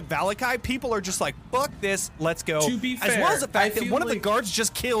saviors of Valakai, people are just like, fuck this, let's go. To be as well as the fair, I fact that feel one of the like- guards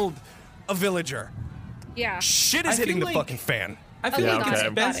just killed a villager. Yeah. Shit I is hitting feel the like- fucking fan. I feel Yeah, like okay. it's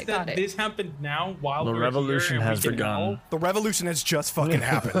Got best it, got that it. this happened now while The we're revolution here and has we can begun. all- The revolution has just fucking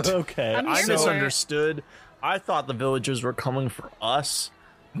happened. Okay, I'm I here for it. misunderstood. I thought the villagers were coming for us.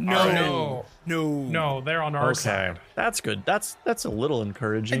 No, No. no, they're on our Okay, side. that's good. That's a little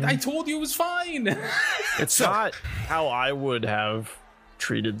encouraging. I told you it was fine. It's not how I would have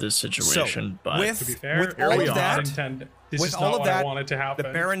treated this situation, but with- To be fair, With all early of on, that- this With is all not of what that, I wanted to happen.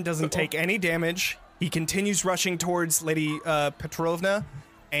 the Baron doesn't take any damage. He continues rushing towards Lady Petrovna,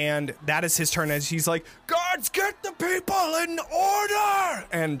 and that is his turn as he's like, "Guards, get the people in order!"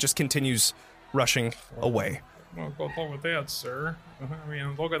 and just continues rushing away. Well, go along with that, sir. I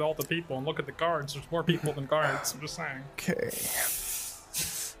mean, look at all the people and look at the guards. There's more people than guards. I'm just saying. Okay.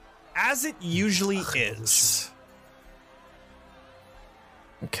 As it usually is.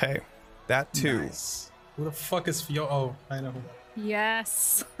 Okay. That too. Nice. Who the fuck is Fio? Oh, I know who.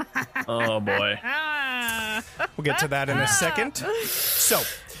 Yes. oh boy. We'll get to that in a second. So,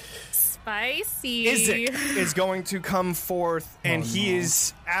 Spicy. Izek is going to come forth, and he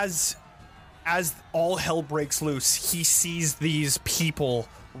is as all hell breaks loose. He sees these people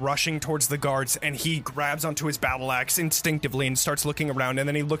rushing towards the guards, and he grabs onto his battle axe instinctively and starts looking around. And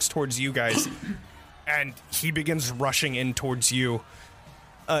then he looks towards you guys, and he begins rushing in towards you.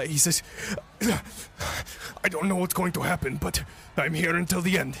 He says, "I don't know what's going to happen, but I'm here until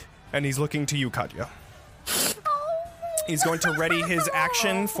the end." And he's looking to you, Katya. He's going to ready his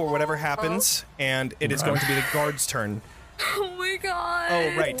action for whatever happens, and it is going to be the guard's turn. Oh my god.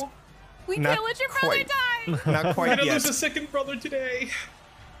 Oh, right. We Not can't let your brother quite. die. Not We're quite gonna yet. lose a second brother today.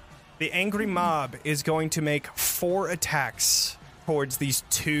 The angry mob is going to make 4 attacks towards these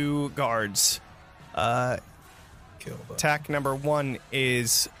 2 guards. Kill them. Attack number 1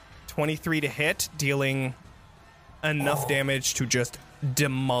 is 23 to hit, dealing enough damage to just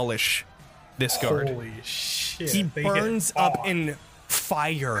demolish this guard. Holy shit. He they hit burns up hard. in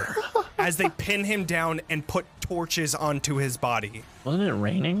fire as they pin him down and put torches onto his body. Wasn't it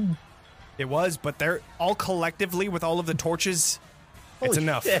raining? It was, but they're all collectively with all of the torches. It's Holy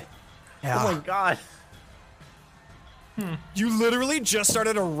enough. shit. Yeah. Oh my god. You literally just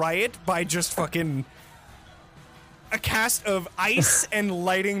started a riot by just fucking a cast of ice and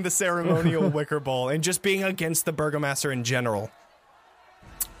lighting the ceremonial wicker ball and just being against the Burgomaster in general.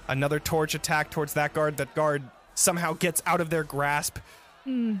 Another torch attack towards that guard. That guard somehow gets out of their grasp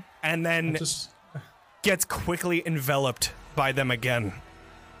and then Just, gets quickly enveloped by them again.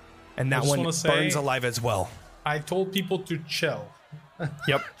 And that just one wanna say- burns alive as well. I told people to chill.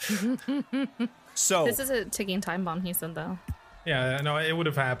 Yep. So This is a ticking time bomb, he said, though. Yeah, no, it would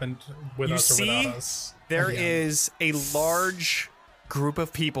have happened with You us or see, without us. there Yeah. is a large group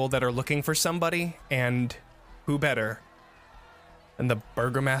of people that are looking for somebody, and who better than the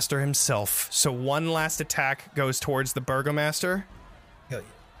Burgomaster himself? So one last attack goes towards the Burgomaster. Hell yeah.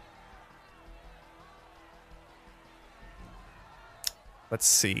 Let's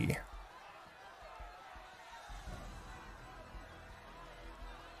see.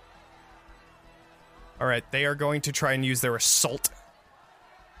 All right, they are going to try and use their assault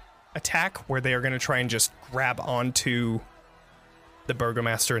attack, where they are going to try and just grab onto the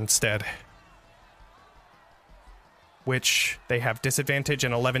Burgomaster instead. Which they have disadvantage,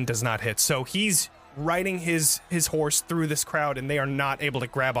 and 11 does not hit. So he's riding his horse through this crowd, and they are not able to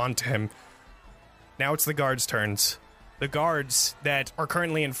grab onto him. Now it's the guards' turns. The guards that are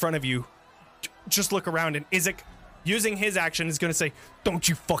currently in front of you just look around, and Izek, using his action, is going to say, "Don't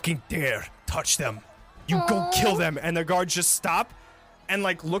you fucking dare touch them. You go kill them." And the guards just stop and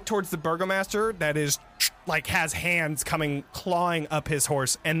like look towards the Burgomaster that is like has hands coming clawing up his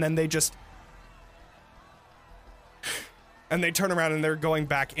horse, and then they just and they turn around and they're going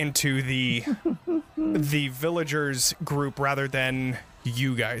back into the the villagers group rather than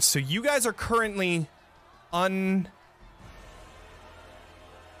you guys. So you guys are currently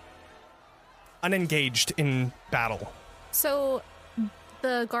unengaged in battle. So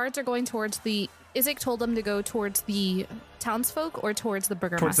the guards are going towards the. Isaac told them to go towards the townsfolk or towards the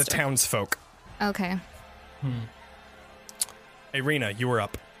Burgomaster? Towards the townsfolk. Okay. Irina, you were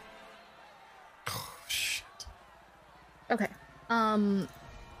up. Okay.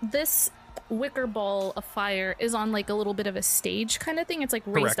 This wicker ball of fire is on like a little bit of a stage kind of thing. It's like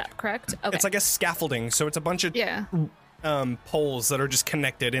raised Correct. up, correct? Okay. It's like a scaffolding, so it's a bunch of yeah. poles that are just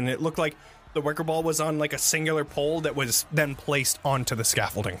connected, and it looked like the wicker ball was on like a singular pole that was then placed onto the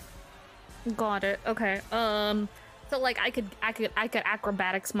scaffolding. Got it. Okay. So like I could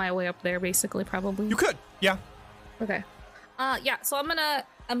acrobatics my way up there, basically, probably. You could, yeah. Okay. Yeah. So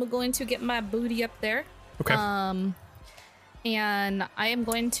I'm going to get my booty up there. Okay. And I am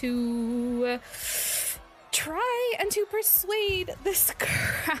going to try and to persuade this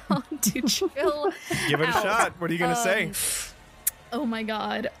crowd to chill. Give it a out. shot. What are you gonna say? Oh my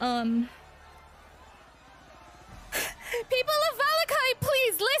god. People of Valakai,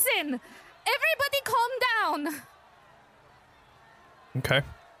 please listen. Everybody calm down. Okay.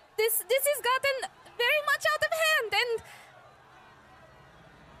 This has gotten very much out of hand,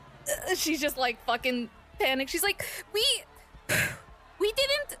 and she's just like fucking panicked. She's like, we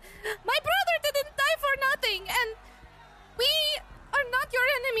didn't. My brother didn't die for nothing, and we are not your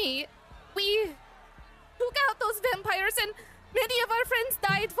enemy. We took out those vampires, and many of our friends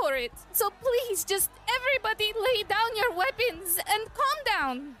died for it. So please, just everybody lay down your weapons and calm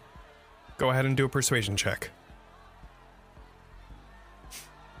down. Go ahead and do a persuasion check.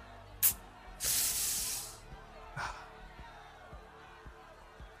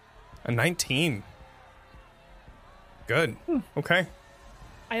 A 19. Good. Okay.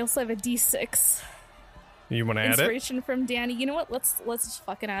 I also have a D6. You want to add it? Inspiration from Danny. You know what? Let's just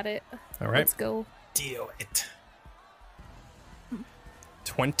fucking add it. All right. Let's go. Do it.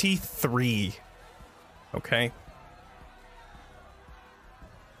 23. Okay.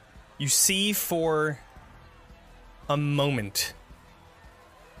 You see for a moment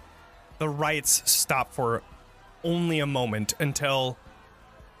the riots stop for only a moment until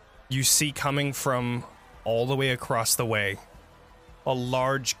you see coming from all the way across the way a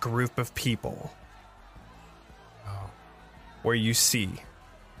large group of people. Where you see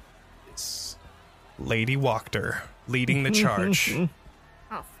Lady Wachter leading the charge.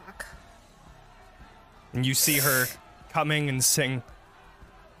 Oh, fuck. And you see her coming and sing,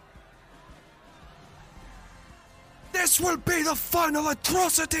 "This will be the final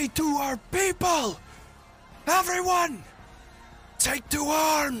atrocity to our people! Everyone, take to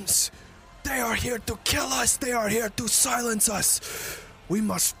arms! They are here to kill us, they are here to silence us! We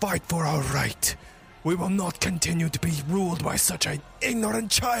must fight for our right! We will not continue to be ruled by such an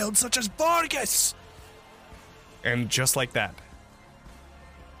ignorant child such as Vargas!" And just like that,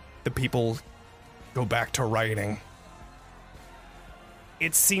 the people go back to rioting.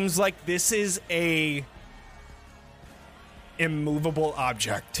 It seems like this is a immovable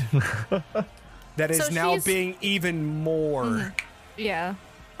object that is So now she's- being even more Yeah.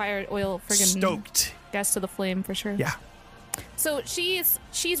 Fire, oil, friggin' stoked. gas to the flame for sure. Yeah, So she's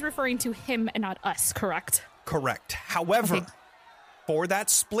referring to him and not us, correct? correct. However, Okay. for that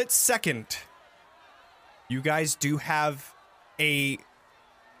split second, you guys do have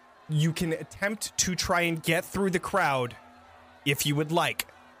you can attempt to try and get through the crowd if you would like.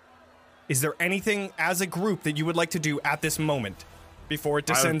 Is there anything as a group that you would like to do at this moment before it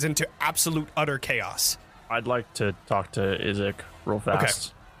descends into absolute utter chaos? I'd like to talk to Izek real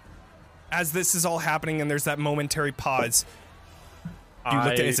fast. As this is all happening and there's that momentary pause, you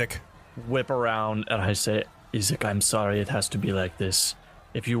look to Izek. Whip around and I say, Izek, I'm sorry it has to be like this.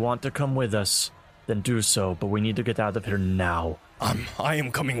 If you want to come with us, then do so, but we need to get out of here now. I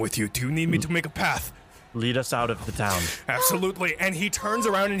am coming with you. Do you need me to make a path? Lead us out of the town. Absolutely. And he turns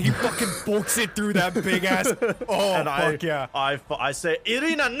around and he fucking bolts it through that big ass. Oh, And fuck yeah. I say,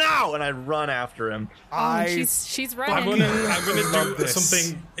 Irina, now! And I run after him. She's I'm running. gonna do this.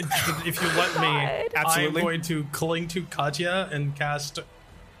 something. If you let me, Absolutely. I'm going to cling to Katya and cast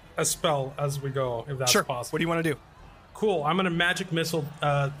a spell as we go, if that's Sure. possible. What do you want to do? Cool. I'm gonna magic missile,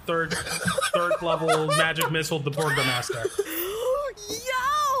 third level magic missile the Burgomaster.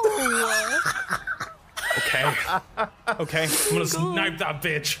 Okay. Okay. I'm gonna snipe that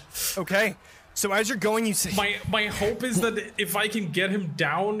bitch. Okay. So as you're going, you say, My hope is that if I can get him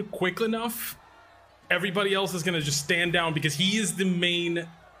down quick enough, everybody else is gonna just stand down because he is the main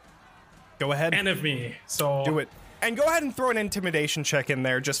go ahead. enemy. So Do it. And go ahead and throw an intimidation check in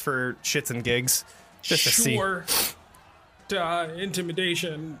there just for shits and gigs. Just to see. Sure.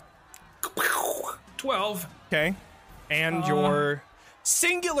 Intimidation. 12. Okay. And your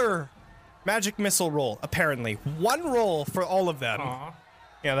singular magic missile roll, apparently. One roll for all of them. Aw.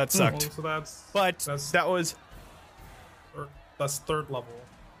 Yeah, that sucked. So that's But that was, that's third level.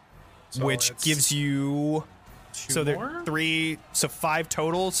 So which it's gives you, two so there more? 3, so 5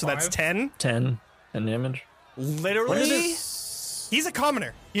 total, so that's 5? 10. 10 and damage. Literally, he's a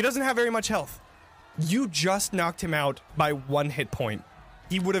commoner. He doesn't have very much health. You just knocked him out by 1 hit point.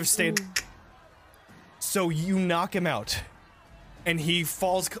 He would have stayed. So you knock him out, and he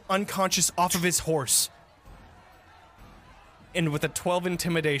falls unconscious off of his horse. And with a 12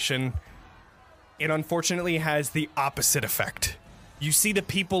 intimidation, it unfortunately has the opposite effect. You see the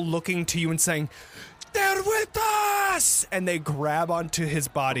people looking to you and saying, "They're with us!" And they grab onto his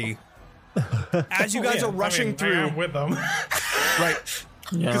body. As you guys are rushing through, I am with them. right?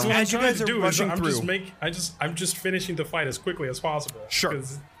 Yeah. What I'm As you trying guys to are do is rushing I'm just finishing the fight as quickly as possible. Sure.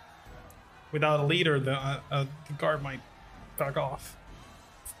 'Cause without a leader, the guard might back off.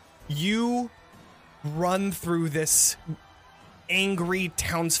 You run through this angry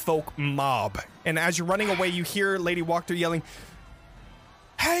townsfolk mob, and as you're running away, you hear Lady Wachter yelling,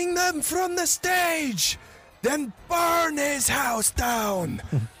 "Hang them from the stage, then burn his house down.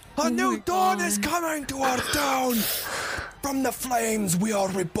 A new dawn is coming to our town. From the flames we are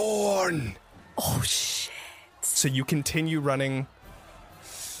reborn." Oh shit! So you continue running,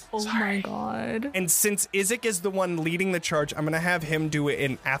 Oh my god! and since Izek is the one leading the charge, I'm gonna have him do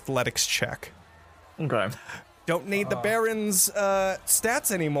an athletics check. Okay. Don't need the Baron's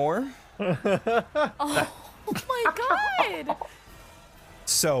stats anymore. Oh my god!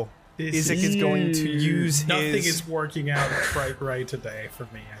 So, This Izek is going to use Nothing his... is working out right today for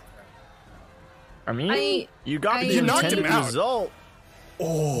me. I mean, you got I- the You knocked him intended out. result.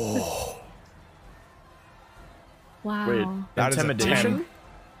 Wow. Wait, That is a intimidation? 10.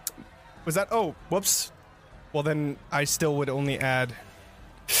 Was that... Oh, whoops. Well, then I still would only add...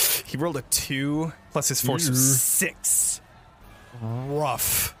 He rolled a 2 plus his force was 6.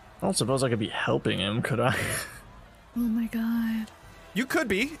 Rough. I don't suppose I could be helping him, could I? Oh my god. You could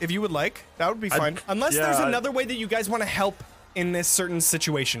be, if you would like. That would be fine. Unless yeah, there's I- another way that you guys want to help in this certain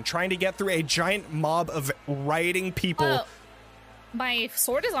situation. Trying to get through a giant mob of rioting people. Well, my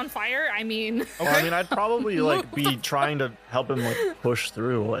sword is on fire. I mean, Well, I mean, I'd probably like be trying to help him like push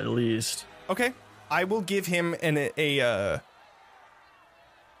through at least. Okay. I will give him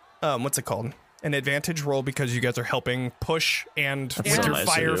what's it called? An advantage roll because you guys are helping push and with so your nice of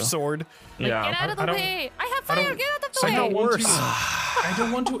fire you. sword. Yeah. get out of I the don't- way! I have I fire. don't- Get out of the I way! don't want to. worse. I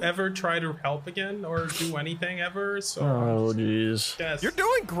don't want to ever try to help again or do anything ever. So Oh, jeez. yes, You're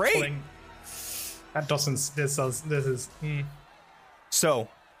doing great. pulling- That doesn't. This is. So,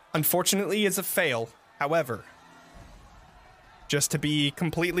 unfortunately, it's a fail. However, just to be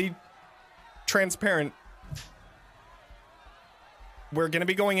completely transparent, we're going to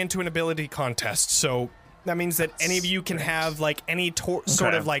be going into an ability contest. So that means that any of you can have like any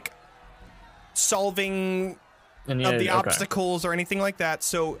sort of like solving And of the okay. obstacles or anything like that.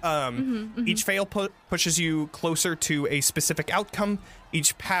 So each fail pushes you closer to a specific outcome.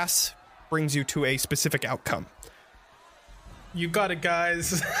 Each pass brings you to a specific outcome. You got it,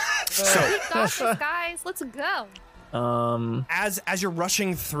 guys. So We got this, guys. Let's go. as you're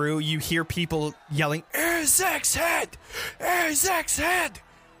rushing through, you hear people yelling, "Izek's head! Izek's head!"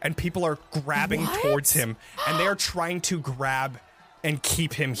 And people are grabbing What? towards him, and they are trying to grab and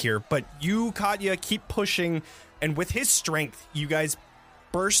keep him here. But you, Katya, keep pushing, and with his strength, you guys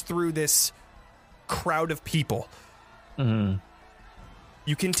burst through this crowd of people. Mm-hmm.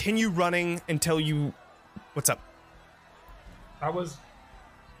 You continue running until you... What's up? I was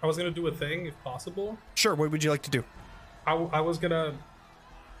gonna do a thing if possible. Sure, what would you like to do? I was gonna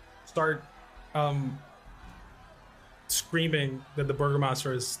start screaming that the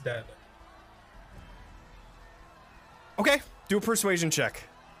Burgomaster is dead. Okay, do a persuasion check.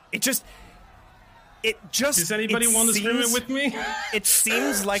 It just... Does anybody want to scream it with me? It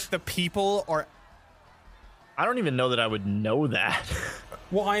seems like the people are... I don't even know that I would know that.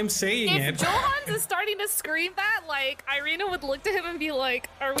 Well, I'm saying If it. Johans is starting to scream that, like, Irina would look to him and be like,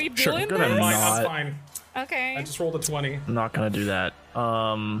 are we doing gonna this? Fine, not. that's fine. Okay. I just rolled a 20. I'm not gonna do that.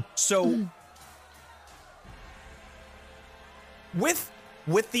 So,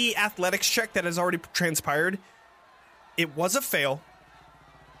 with the athletics check that has already transpired, it was a fail.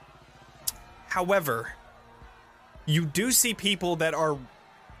 However, you do see people that are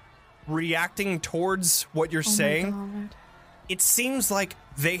reacting towards what you're saying. It seems like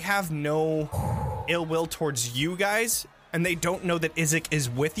they have no ill will towards you guys, and they don't know that Izek is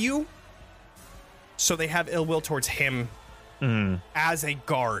with you. So they have ill will towards him as a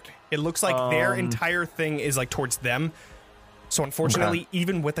guard. It looks like their entire thing is like towards them. So unfortunately,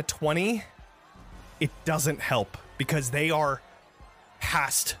 even with a 20, it doesn't help because they are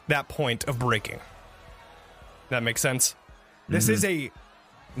past that point of breaking. That makes sense? This is a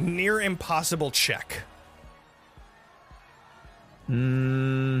near impossible check.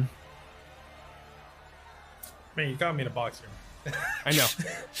 Man, you got me in a box here. I know.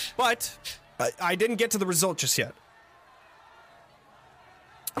 But I didn't get to the result just yet.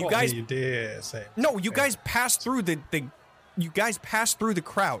 You guys, you did say. no, you guys passed through you guys passed through the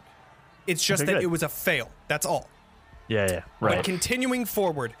crowd. It's just Okay, that good. it was a fail. That's all. Yeah, But right. continuing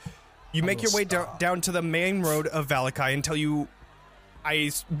forward, you make your way down to the main road of Valakai until you...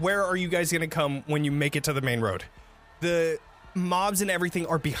 where are you guys going to come when you make it to the main road? The mobs and everything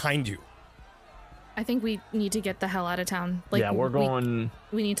are behind you. I think we need to get the hell out of town. Like, Yeah, we're going.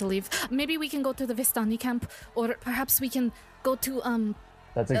 We need to leave. Maybe we can go to the Vistani camp, or perhaps we can go to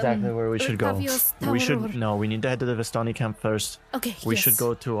That's exactly where we should go. Octavio's We tower should or- no. We need to head to the Vistani camp first. Okay. We yes. should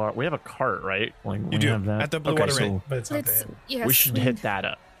go to our. We have a cart, right? Like we do, have that at the Blue okay, Water so Inn. But it's not Let's. dead. Yes. we should hit that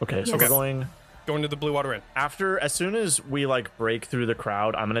up. Okay, so Yes. we're going Going to the Blue Water Inn. as soon as we like break through the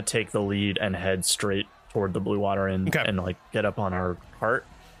crowd. I'm gonna take the lead and head straight toward the Blue Water Inn Okay. and like get up on our cart.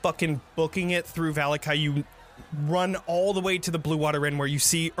 Fucking booking it through Valakai. You run all the way to the Blue Water Inn where you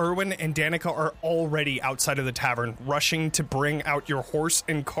see Erwin and Danica are already outside of the tavern, rushing to bring out your horse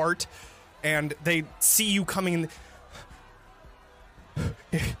and cart. And they see you coming.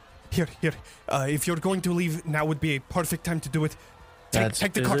 Here. If you're going to leave, now would be a perfect time to do it.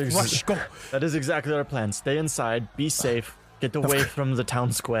 Take the cart, rush, go. That is exactly our plan. Stay inside, be safe, get away from the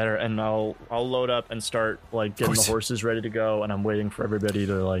town square, and I'll load up and start like getting the course. horses ready to go. And I'm waiting for everybody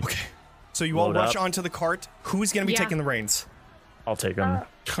to like. Okay. So you all Load rush up. onto the cart. Who's going to be Yeah. taking the reins? I'll take them.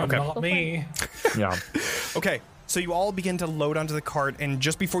 Okay. Not me. Yeah. Okay. So you all begin to load onto the cart, and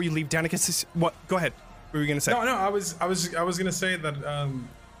just before you leave, Danica says, "What? Go ahead. What were you going to say?" No, I was gonna say that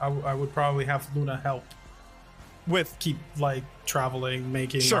I would probably have Luna help With keep like traveling,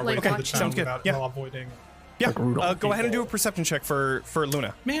 making Sure, our way okay, through the town sounds good, without yeah. while avoiding. yeah. Rudolph Go ahead and do a people. perception check for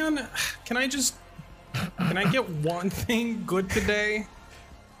Luna. Man, can I get one thing good today?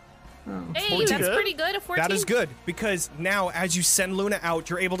 Hey, 14. that's pretty good. A 14. That is good because now, as you send Luna out,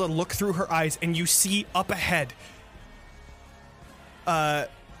 you're able to look through her eyes and you see up ahead.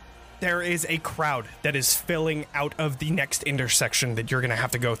 There is a crowd that is filling out of the next intersection that you're going to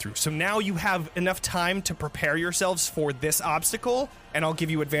have to go through. So now you have enough time to prepare yourselves for this obstacle, and I'll give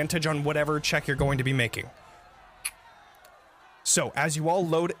you advantage on whatever check you're going to be making. So, as you all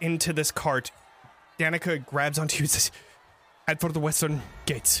load into this cart, Danica grabs onto you and says, "Head for the western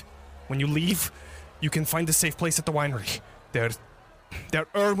gates. When you leave, you can find a safe place at the winery. They're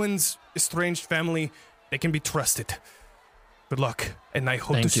Erwin's estranged family. They can be trusted. Good luck, and I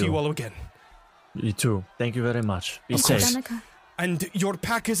hope to Thank see you. you all again. You too. Thank you very much. Be Of course. safe. Danica. And your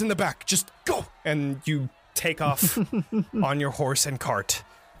pack is in the back. Just go!" And you take off on your horse and cart.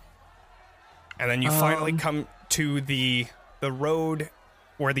 And then you finally come to the road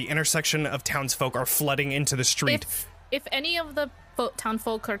where the intersection of townsfolk are flooding into the street. If any of the town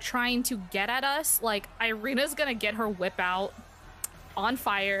folk are trying to get at us, like, Irina's gonna get her whip out on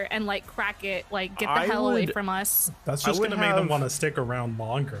fire and like crack it, like get the I hell away would- from us. That's I just would gonna make them have- want to stick around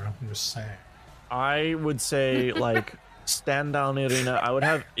longer. I'm just saying. I would say like stand down, Irina. I would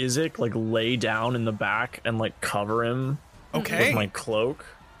have Izek like lay down in the back and like cover him Okay. with my cloak.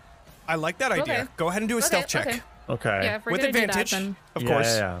 I like that idea. Okay. Go ahead and do a stealth check. Okay. Okay. Yeah, if we're With gonna advantage, do that, then of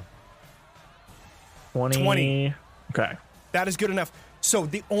course. Yeah. 20. 20. Okay. That is good enough. So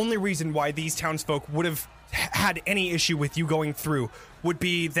the only reason why these townsfolk would have had any issue with you going through would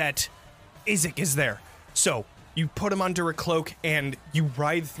be that Izek is there. So you put him under a cloak and you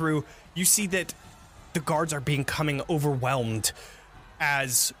ride through. You see that the guards are becoming overwhelmed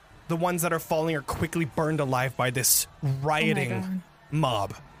as the ones that are falling are quickly burned alive by this rioting God.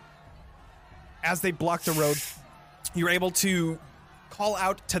 mob. As they block the road, you're able to call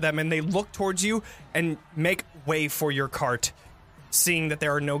out to them and they look towards you and make way for your cart, seeing that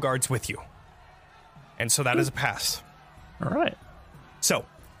there are no guards with you. And so that is a pass. All right. So,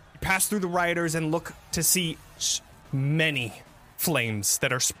 you pass through the rioters and look to see many flames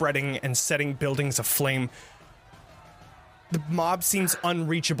that are spreading and setting buildings aflame. The mob seems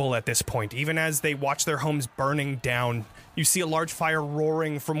unreachable at this point, even as they watch their homes burning down. You see a large fire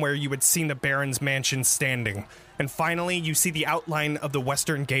roaring from where you had seen the Baron's mansion standing. And finally, you see the outline of the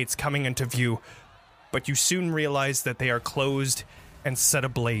western gates coming into view. But you soon realize that they are closed and set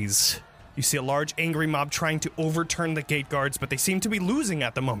ablaze. You see a large angry mob trying to overturn the gate guards, but they seem to be losing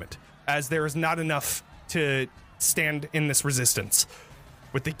at the moment, as there is not enough to stand in this resistance.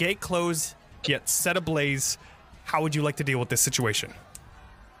 With the gate closed, yet set ablaze, how would you like to deal with this situation?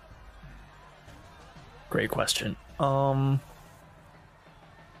 Great question. I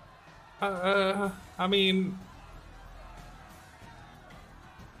mean,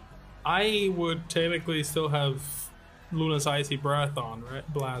 I would technically still have Luna's icy breath on,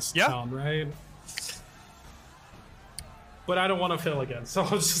 right? Blast Yeah. on, right? But I don't want to fail again, so I'll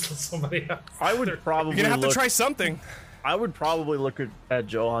just let somebody else. I would probably You're gonna have look, to try something. I would probably look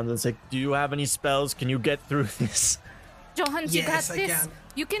at Johan and say, "Do you have any spells? Can you get through this?" Johan, you got Yes, I this. can.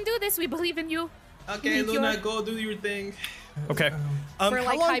 You can do this. We believe in you. Okay, You're- Luna, go do your thing. Okay. We're, How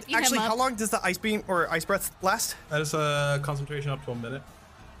like, long, hyping him actually, up. how long does the ice beam or ice breath last? That is a concentration up to a minute.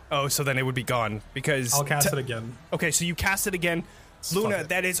 Oh, so then it would be gone because I'll cast it again. Okay, so you cast it again. Luna, it.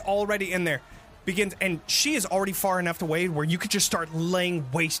 that is already in there. Begins, and she is already far enough away where you could just start laying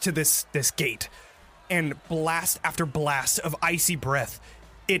waste to this gate. And blast after blast of icy breath.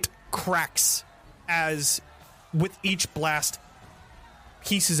 It cracks as with each blast,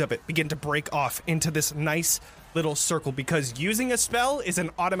 pieces of it begin to break off into this nice little circle because using a spell is an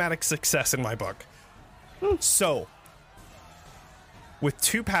automatic success in my book. So, with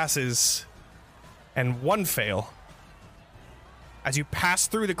 2 passes and 1 fail, as you pass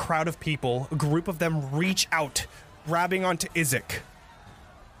through the crowd of people, a group of them reach out, grabbing onto Izek,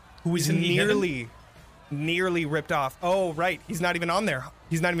 who is Isn't he nearly ripped off. Oh, right. He's not even on there.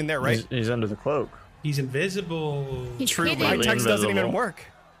 He's not even there, right? He's under the cloak. He's invisible. He's True, hidden. my text doesn't even invisible. work.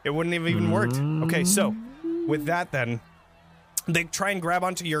 It wouldn't have even worked. Okay, so with that then, they try and grab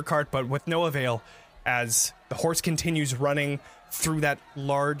onto your cart, but with no avail, as the horse continues running through that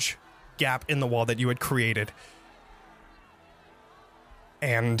large gap in the wall that you had created.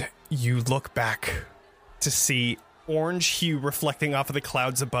 And you look back to see orange hue reflecting off of the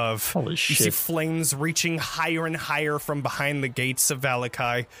clouds above. Holy You see shit. flames reaching higher and higher from behind the gates of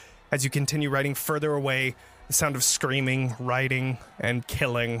Valakai. As you continue riding further away, the sound of screaming, riding, and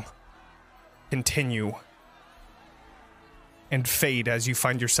killing continue and fade as you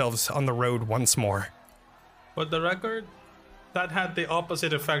find yourselves on the road once more. But the record, that had the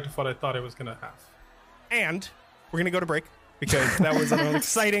opposite effect of what I thought it was gonna have. And we're going to go to break because that was an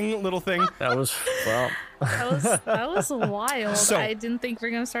exciting little thing. That was well. That was wild. So- I didn't think we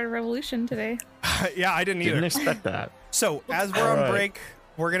were gonna start a revolution today. Yeah, I didn't either. Didn't expect that. So, as we're on Alright. break,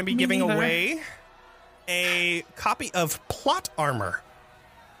 we're going to be giving neither. away a copy of Plot Armor.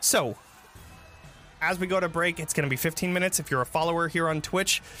 So, as we go to break, it's going to be 15 minutes. If you're a follower here on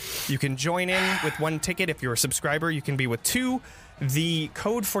Twitch, you can join in with 1 ticket. If you're a subscriber, you can be with 2. The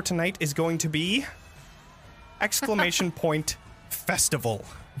code for tonight is going to be !festival.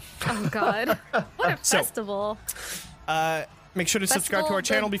 Oh God! What a So- festival! Make sure to subscribe to Festival, our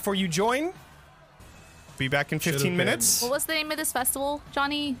channel the- before you join. Be back in 15 Should've been. minutes. What was the name of this festival,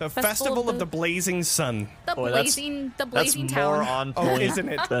 Johnny? The Festival of the Blazing Sun. the Boy, that's- blazing That's blazing more town. on Oh, point isn't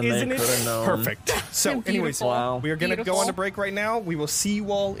it? than Isn't they it? could have known. Perfect. So, anyways, Beautiful. Wow. we are going to go Beautiful. on a break right now. We will see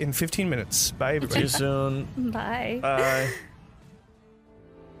you all in 15 minutes. Bye, See everybody. you soon. Bye. Bye.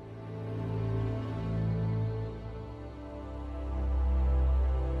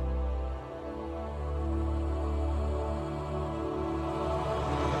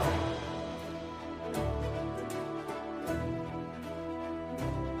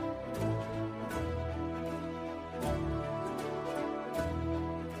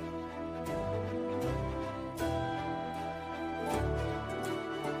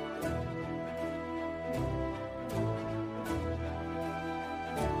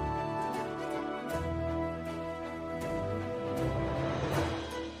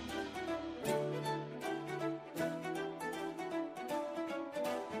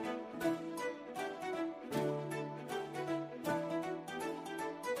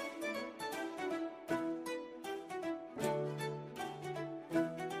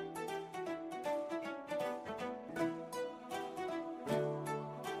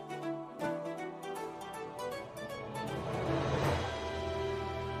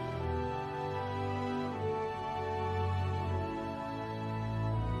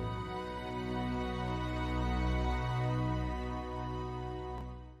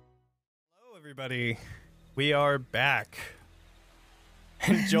 everybody. We are back.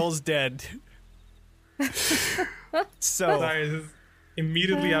 And Joel's dead. So, Sorry, this is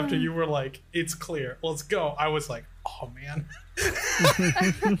immediately after you were like, it's clear, let's go. I was like, oh man.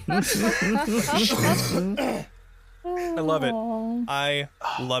 I love it. I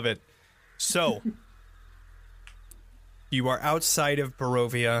love it. So, you are outside of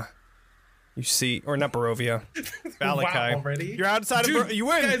Barovia. You see, or not Barovia, Valakai. Wow, already? You're outside Dude, of Barovia. You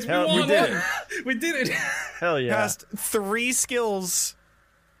win. Guys, Hell, we you won. did it. We did it. Hell yeah. Passed 3 skills.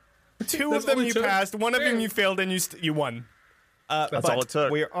 2 That's of them all it you took? passed. 1 of them Damn. you failed, and you won. That's but all it took.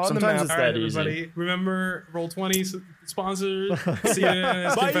 We're on Sometimes the map. it's All that right, easy. everybody. Remember, Roll20 sponsor. See you in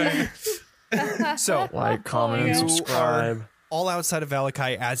the Bye. campaign. So, Like, comment, and You subscribe. are all outside of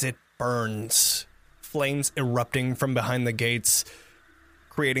Valakai as it burns. Flames erupting from behind the gates,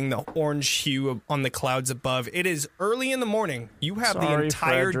 creating the orange hue on the clouds above. It is early in the morning. You have the Sorry,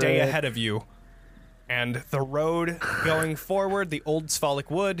 entire day Frederick. ahead of you. And the road going forward, the old Sphalic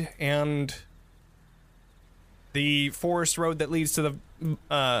Wood, and the forest road that leads to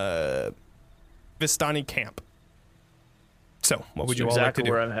the Vistani camp. So, what would you all like to exactly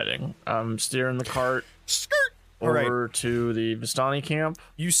do? where I'm heading. I'm steering the cart Skirt! All right. over to the Vistani camp.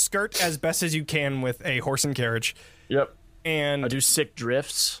 You skirt as best as you can with a horse and carriage. Yep. And I do sick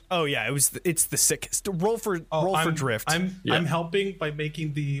drifts. oh yeah, it's the sickest. Roll for drift. Yeah. I'm helping by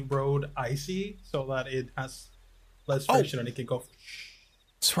making the road icy so that it has less Oh. friction and it can go.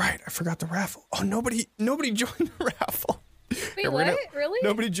 That's right. I forgot the raffle. Oh, nobody joined the raffle. Wait, We're what? gonna- Really?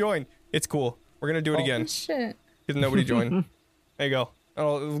 Nobody joined. It's cool. We're gonna do it again Shit. because nobody joined. There you go.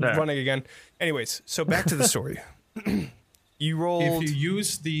 Oh, There. running again. Anyways, so back to the story. You rolled. If you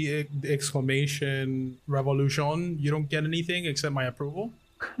use the exclamation revolution, you don't get anything except my approval.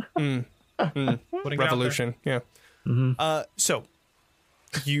 Putting it out there. Revolution. Yeah. So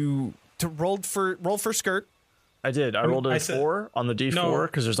you roll for skirt. I did. I rolled I a said- 4 on the D4 No.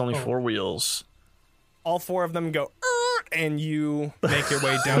 because there's only Oh. 4 wheels. All 4 of them go, and you make your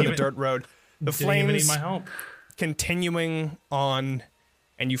way down the Even- dirt road. The Didn't even need flames my help. continuing on,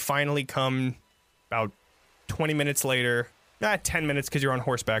 and you finally come about 20 minutes later. 10 minutes because you're on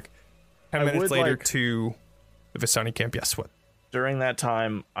horseback. 10 I minutes would later like- to the Vistani camp. Yes, what? During that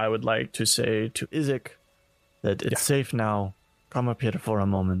time, I would like to say to Izek that it's safe now. Come up here for a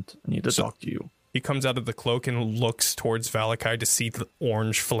moment. I need to talk to you. He comes out of the cloak and looks towards Valakai to see the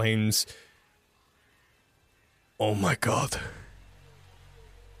orange flames. Oh my god.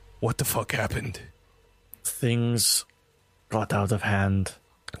 What the fuck happened? Things got out of hand.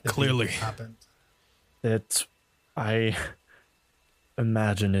 Clearly. Happened. That I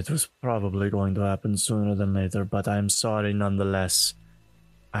imagine it was probably going to happen sooner than later, but I'm sorry nonetheless.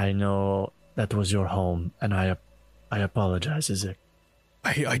 I know that was your home, and I apologize, Izek.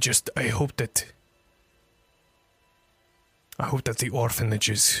 I hope that the orphanage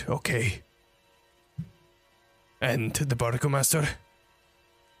is okay. And the Burgomaster,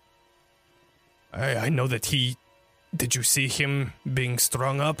 I know that did you see him being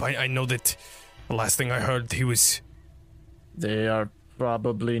strung up? I know that the last thing I heard he was, They are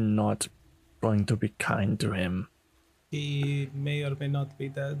probably not going to be kind to him. He may or may not be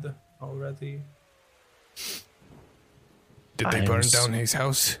dead already. did they I'm burn s- down his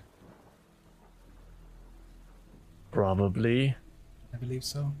house? Probably. I believe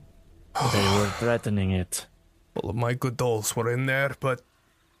so. They were threatening it. Well, my good dolls were in there, but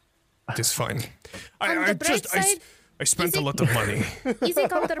it's fine. On the bright side, I spent a Izzy- lot of money. Izzy,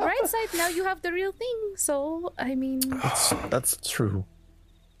 on the bright side, now you have the real thing. So, I mean, That's true.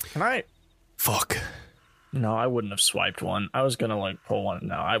 Can I? Fuck. No, I wouldn't have swiped one. I was gonna pull one.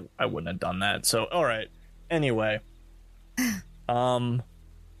 No, I wouldn't have done that. So, all right. Anyway,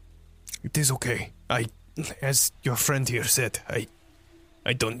 It is okay. As your friend here said,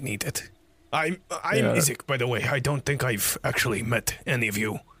 I don't need it. I'm Yeah. Izek, by the way. I don't think I've actually met any of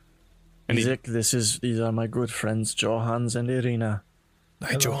you. Any- Izek, these are my good friends, Johans and Irina. Hi,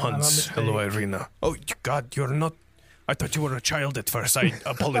 Hello, Johans. I'm a Hello, mistake. Irina. Oh, God, you're not. I thought you were a child at first. I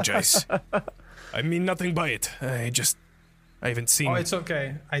apologize. I mean nothing by it. I haven't seen. Oh, it's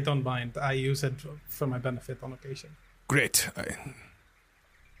okay. I don't mind. I use it for my benefit on occasion. Great.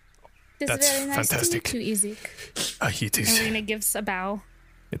 it's That's very nice fantastic. to meet you, Izzy. It is. Irina gives a bow.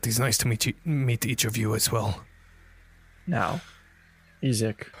 It is nice to meet each of you as well. Now,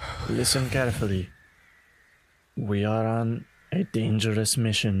 Izek, listen carefully. We are on a dangerous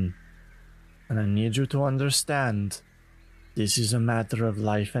mission, and I need you to understand this is a matter of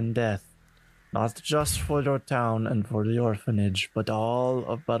life and death, not just for your town and for the orphanage, but all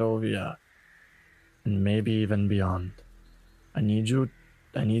of Barovia, and maybe even beyond. I need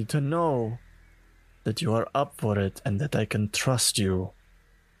to know that you are up for it and that I can trust you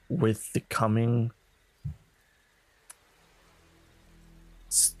with the coming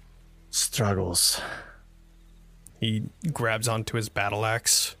struggles. He grabs onto his battle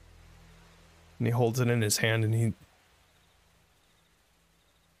axe and he holds it in his hand and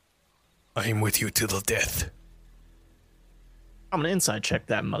I'm with you to the death. I'm gonna inside check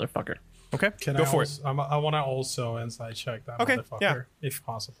that motherfucker. Okay, go for it. I want to also inside check that motherfucker, if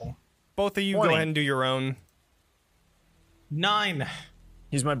possible. Both of you 20. go ahead and do your own. 9.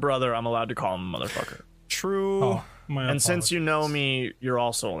 He's my brother. I'm allowed to call him a motherfucker. True. Oh, my And since apologies. you know me, you're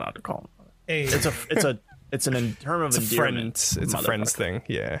also allowed to call him. 8. It's an term of It's a endearment. friend. It's a friend's motherfucker. thing.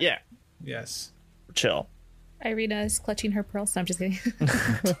 Yeah. Yeah, Yes. chill. Irina is clutching her pearls. No, I'm just kidding.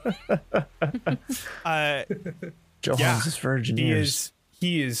 Johannes is virgin years.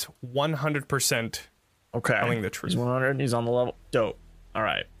 He is 100% Okay. telling the truth. He's 100. He's on the level. Dope. All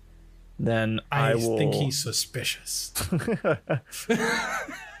right. Then I will. think he's suspicious.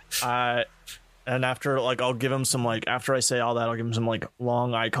 And after, like, I'll give him some, like, after I say all that, I'll give him some, like,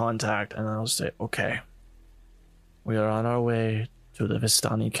 long eye contact, and then I'll say, okay, we are on our way to the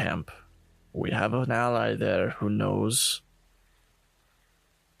Vistani camp. We have an ally there who knows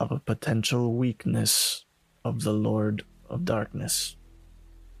of a potential weakness of the Lord of Darkness.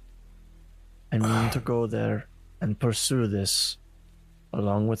 I mean to go there and pursue this,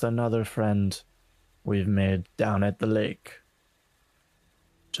 along with another friend we've made down at the lake.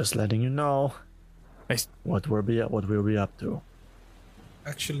 Just letting you know Nice. what we'll be up to.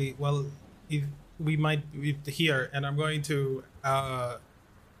 Actually, well, if we might be here, and I'm going to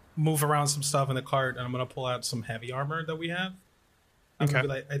move around some stuff in the cart, and I'm going to pull out some heavy armor that we have. I'm Okay. gonna be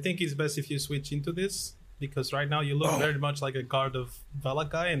like, I think it's best if you switch into this, because right now you look very much like a guard of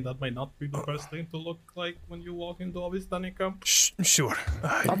Valakai, and that might not be the best thing to look like when you walk into a Vistani camp. Sure.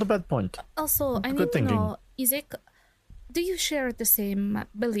 Not a bad point. Also, I Good need to thinking. know, Izek, do you share the same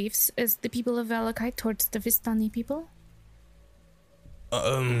beliefs as the people of Valakai towards the Vistani people?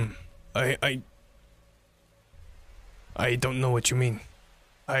 I don't know what you mean.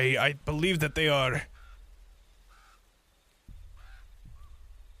 I believe that they are.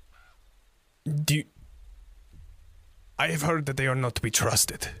 I have heard that they are not to be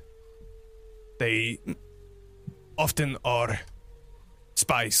trusted. They often are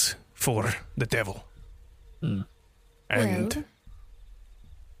spies for the devil. And Well.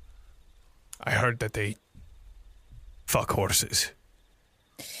 I heard that they fuck horses.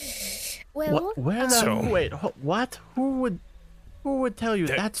 Well, What? Where the? So- Wait. What? Who would tell you?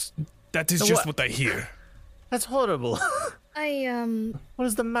 That- That is So just what- what I hear. That's horrible. What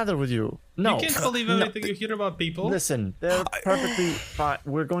is the matter with you? No. You can't believe everything you hear about people. Listen, they're perfectly fine.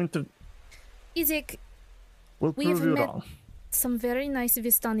 We're going to. Izek, We'll We've prove you met- wrong. some very nice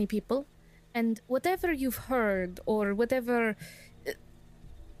Vistani people, and whatever you've heard or whatever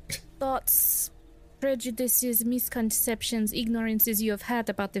thoughts, prejudices, misconceptions, ignorances you have had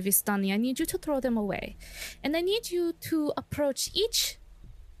about the Vistani, I need you to throw them away. And I need you to approach each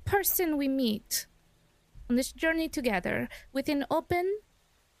person we meet on this journey together with an open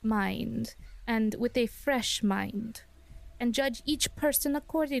mind and with a fresh mind. And judge each person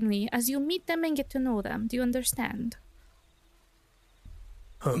accordingly as you meet them and get to know them. Do you understand?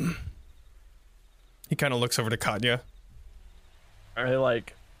 He kind of looks over to Katya.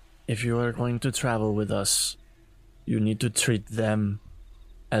 If you are going to travel with us, you need to treat them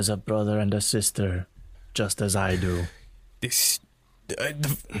as a brother and a sister, just as I do. This.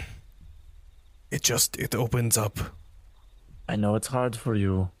 It opens up. I know it's hard for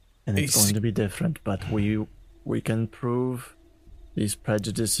you, and it's It's- going to be different, but we can prove these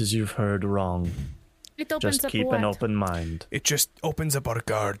prejudices you've heard wrong. It opens Just up keep what? an open mind. It just opens up our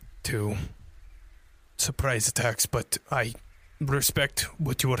guard to surprise attacks, but I respect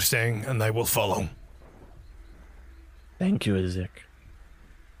what you are saying and I will follow. Thank you, Izek.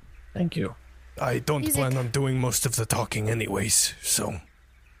 Thank you. I don't Isaac. plan on doing most of the talking anyways, so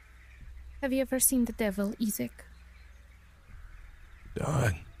Have you ever seen the devil, Izek?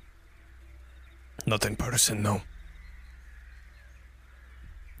 not in person, no.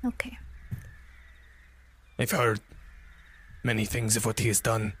 Okay. I've heard many things of what he has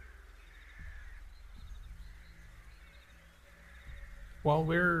done. While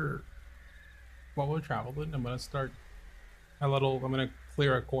we're traveling, I'm gonna start I'm gonna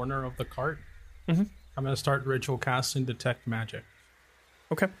clear a corner of the cart. Mhm. I'm gonna start ritual casting detect magic.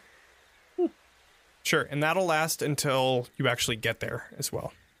 Okay. Sure, and that'll last until you actually get there as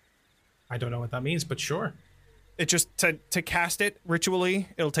well. I don't know what that means, but sure. It just to cast it ritually,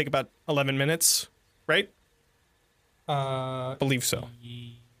 it'll take about 11 minutes, right? Believe so.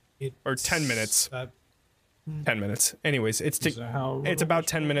 or 10 minutes. 10 minutes. Anyways, it's how it's about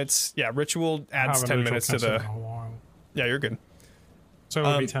 10 minutes. Yeah, ritual adds 10 minutes to the. Yeah, you're good. So it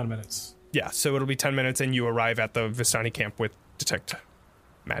would be 10 minutes. Yeah, so it'll be 10 minutes, and you arrive at the Vistani camp with detect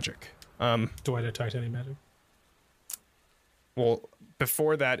magic. Do I detect any magic? Well,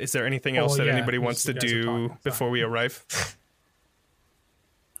 before that, is there anything else that anybody wants to do before we arrive?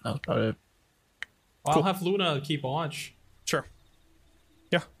 That's about it. I'll have Luna keep watch. Sure.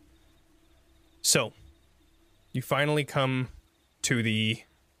 Yeah. So, you finally come to the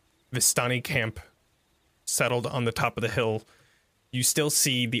Vistani camp settled on the top of the hill. You still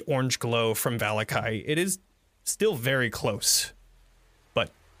see the orange glow from Valakai. It is still very close.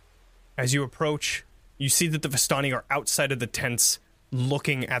 But as you approach, you see that the Vistani are outside of the tents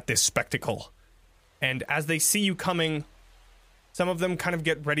looking at this spectacle. And as they see you coming, some of them kind of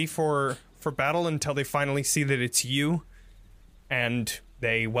get ready for battle until they finally see that it's you. And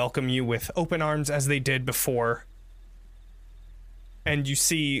they welcome you with open arms as they did before. And you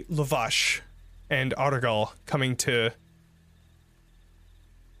see Lavash and Argal coming to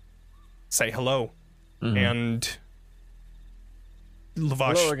say hello. Mm-hmm. And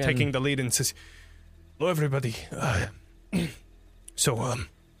Lavash taking the lead and says, "Hello, everybody. So,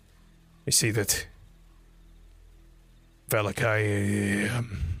 I see that Valakai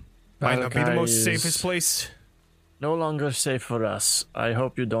might not be the most safest place. No longer safe for us. I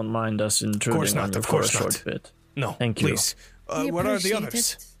hope you don't mind us intruding on you for a short bit. No, thank you. Please. What are the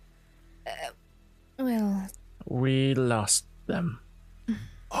others? Well, we lost them.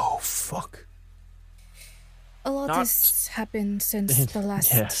 Oh, fuck. A lot has happened since the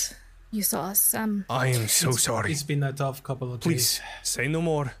last you saw us. I am so sorry. It's been a tough couple of Please, days. say no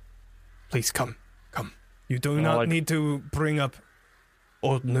more. Please, come. You do not need to bring up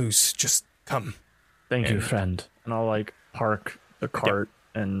old news. Just come. Thank you, friend. And I'll, park the cart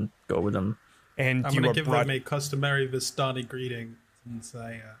and go with them. And I'm you going are to give them a customary Vistani greeting since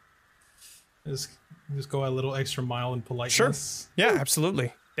I just go a little extra mile in politeness. Sure. Yeah,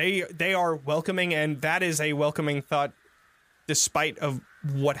 absolutely. They are welcoming, and that is a welcoming thought despite of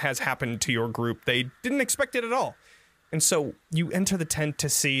what has happened to your group. They didn't expect it at all. And so you enter the tent to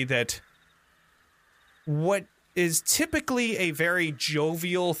see that what is typically a very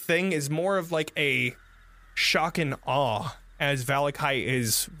jovial thing is more of like a shock and awe as Valakai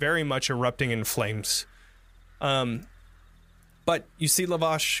is very much erupting in flames. But you see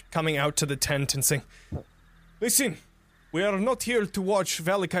Lavash coming out to the tent and saying, "Listen, we are not here to watch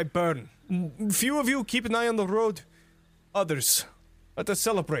Valakai burn. Few of you keep an eye on the road. Others, let us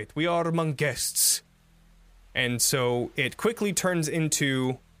celebrate. We are among guests." And so it quickly turns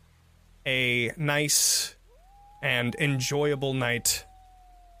into a nice and enjoyable night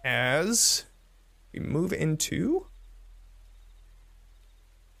as we move into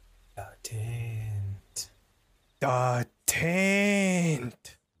the tent. The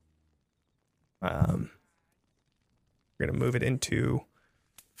tent. We're gonna move it into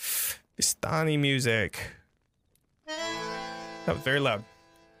Vistani music. That was very loud.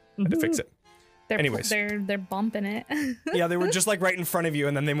 I had to fix it. Anyways, they're bumping it. Yeah, they were just right in front of you,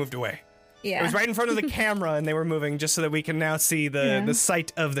 and then they moved away. Yeah, it was right in front of the camera, and they were moving just so that we can now see the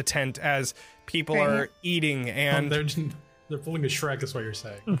sight of the tent as people are eating and they're pulling a Shrek. Is what you're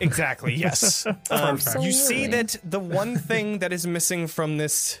saying? Exactly. Yes. You see that the one thing that is missing from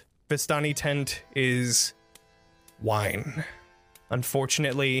this Vistani tent is wine.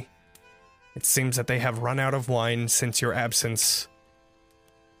 Unfortunately, it seems that they have run out of wine since your absence.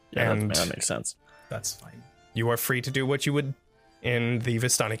 Yeah, and that makes sense. That's fine. You are free to do what you would in the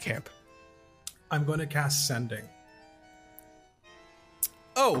Vistani camp. I'm going to cast Sending.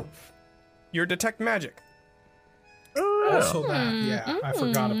 Oh, your detect magic. Also that, I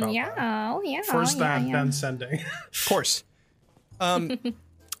forgot about that. First that, then Sending. Of course.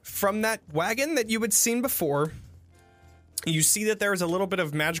 From that wagon that you had seen before, you see that there is a little bit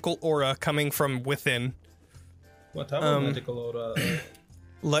of magical aura coming from within. What type of magical aura?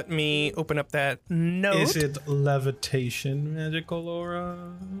 Let me open up that note. Is it levitation magical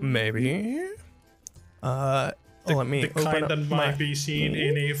aura? Maybe. Let me the open kind up that my... might be seen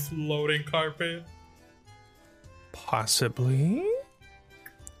in a floating carpet. Possibly.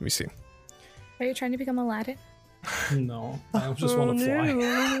 Let me see. Are you trying to become Aladdin? No, I just want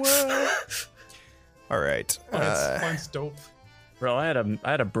to fly. All right. Mine's dope. Bro, I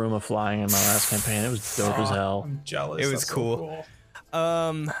had a broom of flying in my last campaign. It was dope as hell. I'm jealous. It was That's cool. So cool.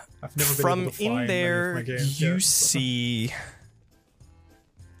 I've never been from able to fly in there, my games you yet, see.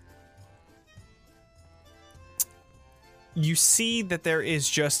 You see that there is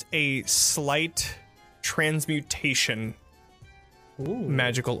just a slight transmutation Ooh.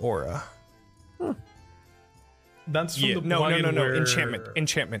 magical aura. That's from the No. where...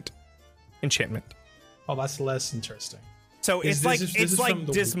 Enchantment. Oh, that's less interesting. So Is it's this- like this it's is like from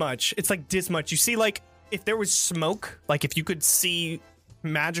the- Dismuch. It's like Dismuch. You see, like if there was smoke, like if you could see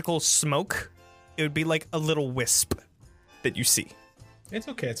magical smoke, it would be like a little wisp that you see. It's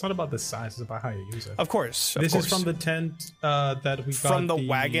okay. It's not about the size. It's about how you use it. Of course. This is from the tent that we got. from the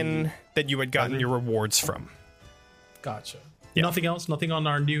wagon that you had gotten your rewards from. Gotcha. Yeah. Nothing else? Nothing on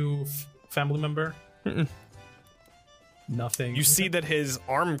our new family member? Nothing. You see that his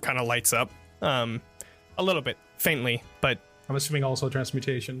arm kind of lights up, a little bit faintly, but I'm assuming also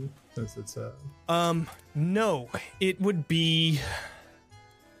transmutation, since it's no, it would be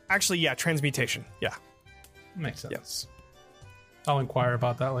actually transmutation. Yeah. makes sense. I'll inquire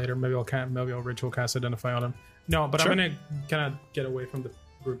about that later. Maybe I'll ritual cast identify on him. No, but Sure. I'm gonna kind of get away from the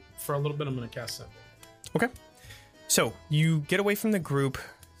group for a little bit. I'm gonna cast Send. Okay. So you get away from the group,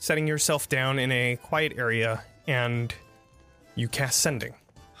 setting yourself down in a quiet area, and you cast Sending.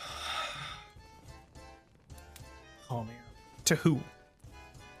 Oh man, To who?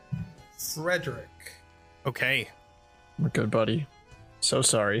 Frederick. Okay. We're good, buddy. So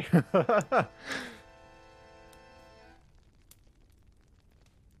sorry.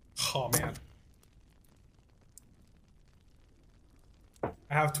 Oh man.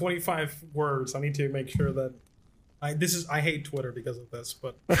 I have 25 words. I need to make sure that I hate Twitter because of this,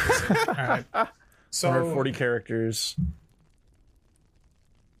 but all right. So 140 characters.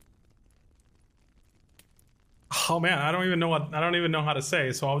 oh man, I don't even know how to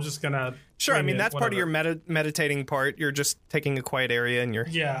say, so I'm just gonna Sure. I wing mean, it, that's part of your whatever. meditating part. You're just taking a quiet area and you're.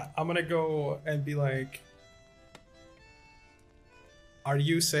 Yeah, I'm gonna go and be like, are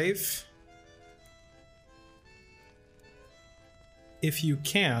you safe? If you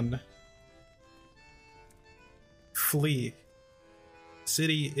can, flee.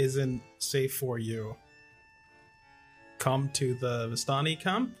 City isn't safe for you. Come to the Vistani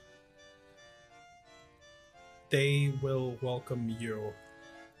camp. They will welcome you.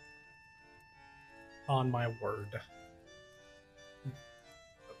 On my word.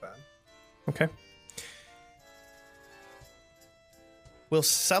 Not bad. Okay. Will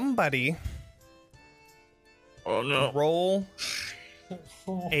somebody Oh no. roll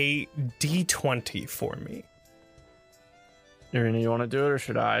a d20 for me? Irina, you want to do it or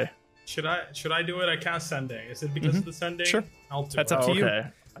should I? Should I do it? I cast sending. Is it because of the sending? Sure. I'll do That's it. up to you. Okay.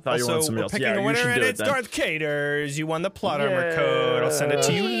 I thought you wanted Also, somebody we're else. picking Yeah, a you winner, should and do it it's then. Darth Caters. You won the plot armor code. I'll send it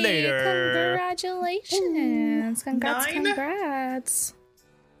to you Hey, later. Congratulations. Congrats, 9? congrats.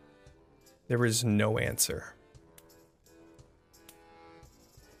 There is no answer.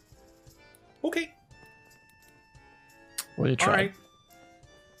 Okay. Well, you All try. right.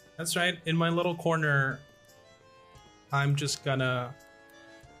 That's right. In my little corner, I'm just gonna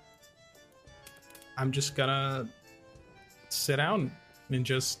sit down and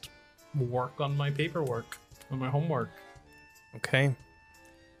just work on my paperwork, on my homework. Okay.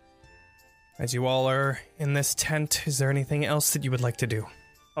 As you all are in this tent, is there anything else that you would like to do?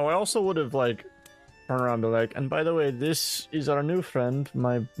 Oh, I also would have turned around to and by the way, this is our new friend,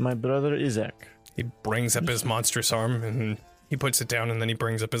 my brother Izek. He brings up his monstrous arm and he puts it down, and then he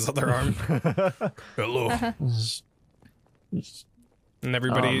brings up his other arm. Hello. And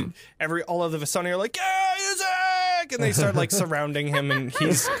everybody, all of the Vistani are like, yeah, Isaac! And they start surrounding him, and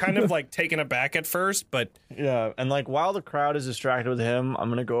he's kind of taken aback at first, but Yeah, and while the crowd is distracted with him, I'm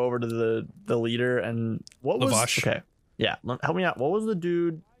gonna go over to the leader and what was Lavash. okay. Yeah, help me out. What was the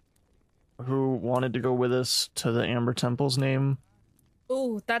dude who wanted to go with us to the Amber Temple's name?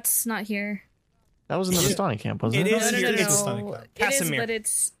 Ooh, that's not here. That was in the Vistani camp, wasn't it? It is No, here. no, no, It's no. Casimir. It is, Casimir. but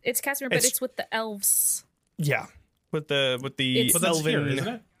it's Casimir, but it's with the elves. yeah, with the It's- But that's elven. here, isn't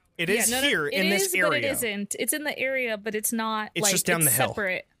it? It is Yeah, no, here it in this is, area. but it isn't. It's in the area, but it's not. It's just down the hill.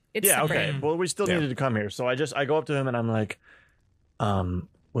 Separate. It's Yeah, separate. okay. Well, we still Yeah. needed to come here, so I go up to him and I'm like,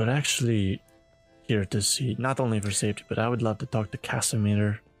 we're actually here to see, not only for safety, but I would love to talk to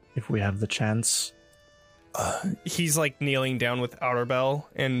Casimir if we have the chance. He's kneeling down with Outerbell,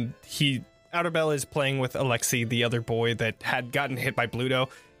 and Outerbell is playing with Alexei, the other boy that had gotten hit by Bluto.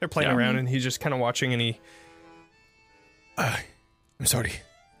 They're playing Yeah. around, and he's just kind of watching, and he. I'm sorry.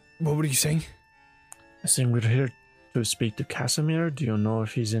 What were you saying? I think we're here to speak to Casimir. Do you know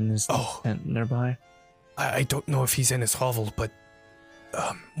if he's in his Oh. tent nearby? I don't know if he's in his hovel, but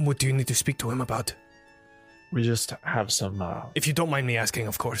what do you need to speak to him about? We just have some. If you don't mind me asking,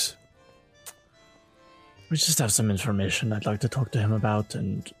 of course. We just have some information I'd like to talk to him about,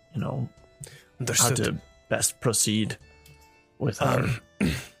 and how Understood. to best proceed with our.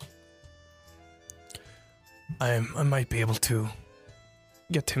 I might be able to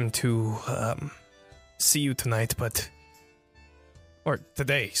get him to see you tonight, or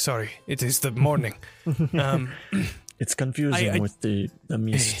today. Sorry, it is the morning. It's confusing I- with the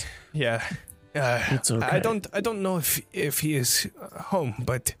mist. Yeah. It's okay. I don't know if he is home,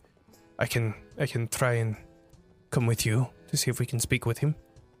 but I can try and come with you to see if we can speak with him.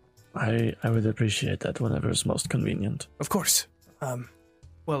 I would appreciate that. Whatever is most convenient. Of course.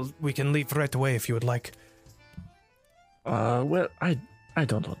 Well, we can leave right away if you would like. Well, I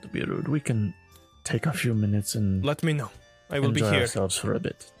don't want to be rude. We can take a few minutes and Let me know. I will be enjoy here. ourselves for a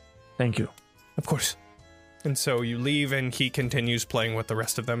bit. Thank you. Of course. And so you leave, and he continues playing with the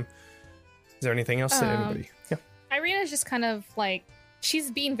rest of them. Is there anything else that anybody? Yeah. Irina's just kind of like,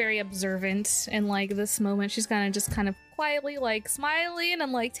 she's being very observant in like this moment. She's kind of quietly like smiling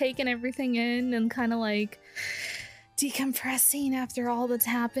and like taking everything in and kind of like decompressing after all that's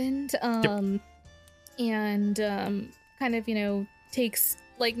happened. And kind of, takes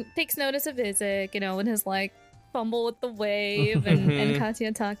notice of Isaac, and his like fumble with the wave and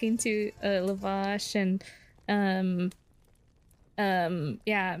Katya talking to Lavash and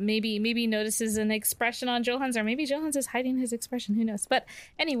maybe notices an expression on Johans, or maybe Johans is hiding his expression, who knows. But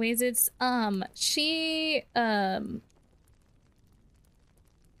anyways, it's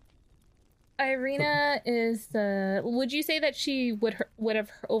Irina is would you say that she would have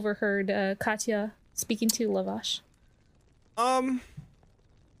overheard Katya speaking to Lavash?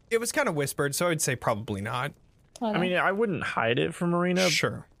 It was kind of whispered, so I would say probably not. I mean, I wouldn't hide it from Marina.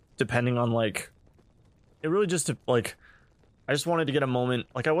 Sure. Depending on like, it really just like, I just wanted to get a moment.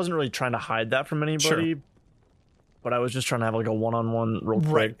 Like, I wasn't really trying to hide that from anybody, but I was just trying to have like a one-on-one real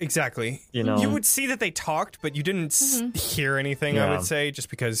quick. Right, exactly. You would see that they talked, but you didn't hear anything, I Yeah. would say, just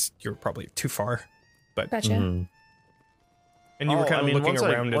because you're probably too far. But Gotcha. Mhm. And you were kind of looking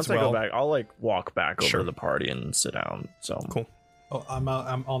around once as well. I go back, I'll like walk back over Sure. to the party and sit down. So Cool. Oh, I'm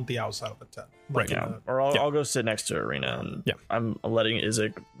on the outside of the tent. Right. in Yeah, the- or Yeah. I'll go sit next to Arena and Yeah. I'm letting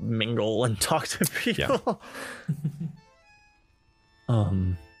Isaac mingle and talk to people.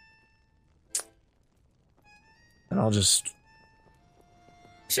 And I'll just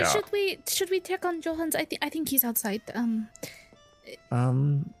Should we check on Johans? I think he's outside.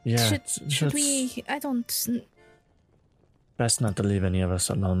 yeah. Should we? I don't. Best not to leave any of us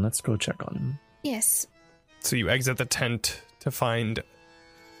alone. Let's go check on him. Yes. So you exit the tent to find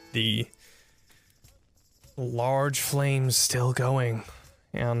the large flames still going.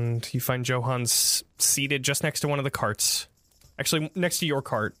 And you find Johans seated just next to one of the carts. Actually, next to your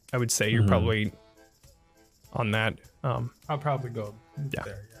cart, I would say. You're probably on that. I'll probably go Yeah.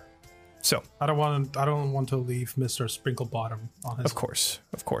 there. Yeah. So, I don't want to leave Mr. Sprinklebottom on his. of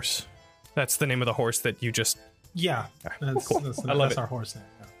course. That's the name of the horse that you just... Yeah. That's, Cool. that's, I love that's it. our horse name.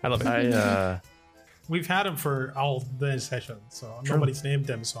 Yeah. I love it. I We've had him for all the sessions, so nobody's named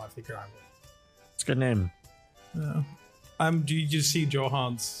him, so I figure I it's a good name. will. Yeah. You just see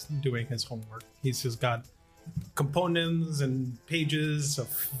Johans doing his homework. He's just got components and pages of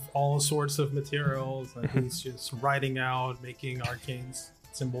all sorts of materials, and he's just writing out, making arcane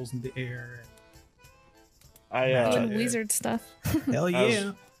symbols in the air. Doing wizard stuff. Hell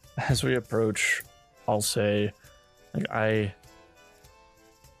yeah! As we approach, I'll say, like,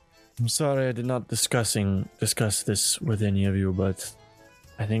 I'm sorry I did not discuss this with any of you, but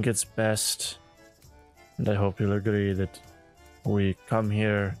I think it's best, and I hope you'll agree, that we come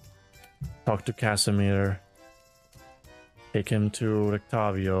here, talk to Casimir, take him to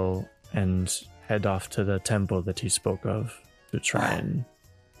Rectavio, and head off to the temple that he spoke of to try and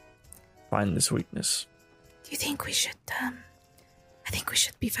find this weakness. Do you think we should? I think we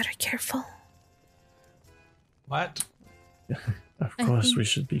should be very careful. What? Of course, we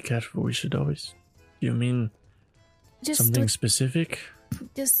should be careful. We should always. You mean Just something with- specific?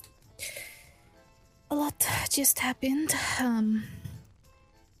 just a lot just happened.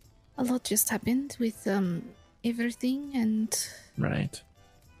 A lot just happened with everything, and Right.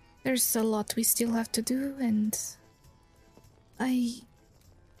 there's a lot we still have to do, and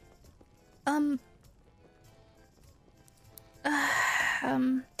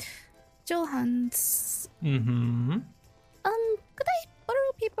Johans, Mm-hmm. could I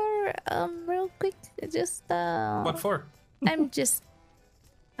borrow paper real quick? Just What for? I'm just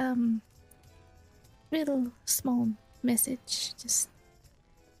little small message.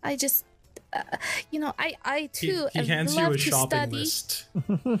 I too He hands you love a to shopping study. list.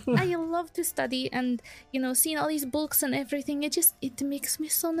 I love to study, and seeing all these books and everything, it makes me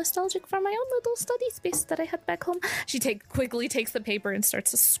so nostalgic for my own little study space that I had back home. She quickly takes the paper and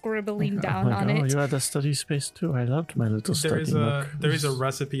starts scribbling down on it. You had a study space too. I loved my little study nook. There is a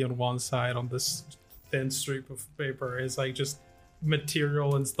recipe on one side on this thin strip of paper. It's like just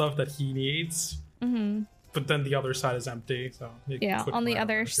material and stuff that he needs. Mm-hmm. But then the other side is empty, so you Yeah, could on the write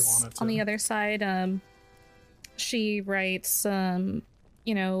other if you wanted on to. the other side, she writes,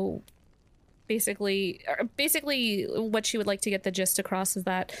 you know, basically what she would like to get the gist across is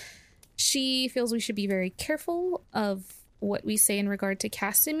that she feels we should be very careful of what we say in regard to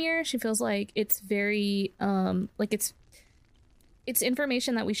Casimir. She feels like it's very like it's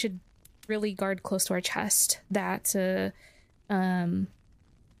information that we should really guard close to our chest, that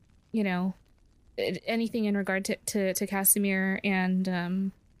you know, anything in regard to Casimir,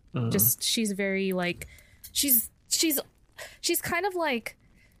 and just she's very like she's kind of like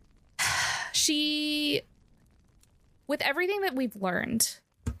she, with everything that we've learned,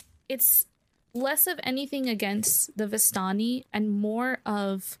 it's less of anything against the Vistani and more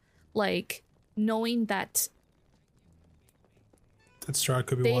of like knowing that Strahd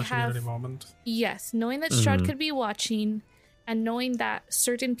could be they watching have- at any moment. yes, knowing that Strahd could be watching, and knowing that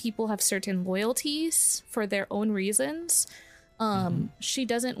certain people have certain loyalties for their own reasons. She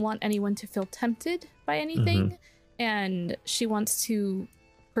doesn't want anyone to feel tempted by anything, and she wants to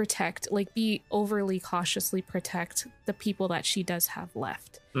protect, like, be overly cautiously protect the people that she does have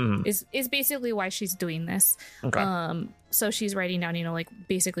left. Is basically why she's doing this. Okay. So she's writing down, you know, like,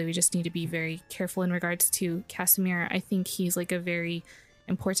 basically we just need to be very careful in regards to Casimir. I think he's like a very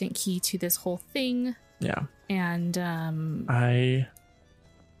important key to this whole thing, Yeah. and I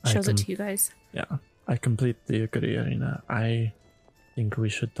shows com- it to you guys. Yeah. I completely agree, Arena. I think we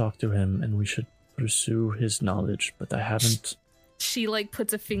should talk to him and we should pursue his knowledge, but I haven't. She like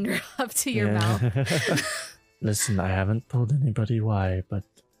puts a finger up to your mouth. Listen, I haven't told anybody why, but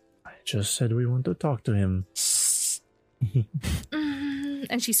I just said we want to talk to him.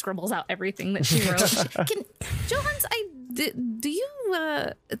 And she scribbles out everything that she wrote. Can Johans, do you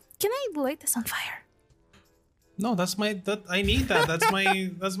can I light this on fire? No, I need that. That's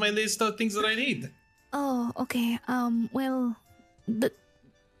my list of things that I need. Oh, okay. Well,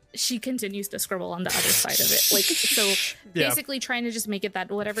 she continues to scribble on the other side of it, like, so Yeah. basically trying to just make it that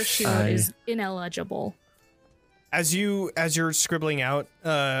whatever she wrote is ineligible. As you're scribbling out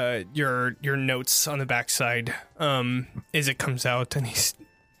your notes on the backside, Isaac comes out and he's,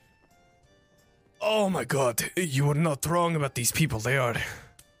 "Oh my god, you were not wrong about these people. They are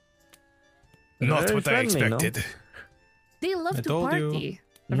not Very what I friendly, no? expected." They love I to told you. party,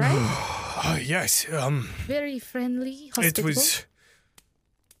 right? Yes, Very friendly, it hospitable. was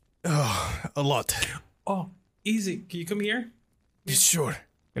a lot. Oh, easy. Can you come here? Sure.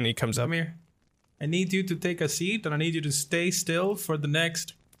 And he comes up. Come here. I need you to take a seat, and I need you to stay still for the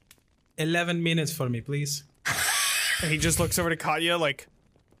next 11 minutes for me, please. And he just looks over to Katya like,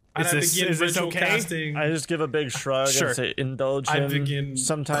 And I Is begin this ritual okay? casting. I just give a big shrug Sure. and say, indulge I him. begin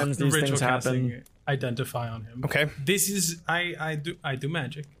Sometimes these ritual things happen. casting Identify on him. okay. This is I do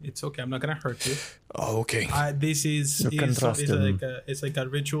magic. It's okay. I'm not gonna hurt you. Oh, okay. This is You can trust him. it's like a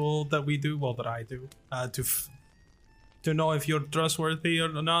ritual that we do. Well, that I do to know if you're trustworthy or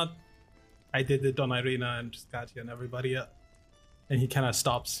not. I did it on Irina and Katya and everybody. And he kind of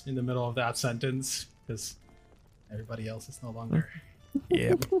stops in the middle of that sentence because everybody else is no longer.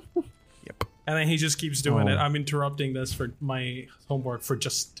 Yep. And then he just keeps doing Oh. it. I'm interrupting this for my homework for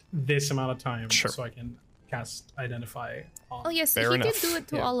just this amount of time, Sure. so I can cast Identify. On. Oh yes, Fair he enough. did do it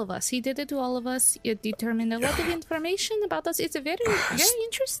to Yeah. all of us. He did it to all of us. It determined a lot of information about us. It's a very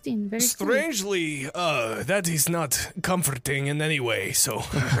interesting. Very cool. Strangely, that is not comforting in any way, so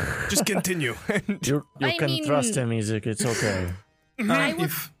just continue. You I can mean- trust him, Isaac. It's okay. I would-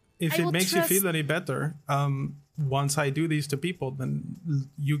 If I it will makes trust- you feel any better, once I do these to people, then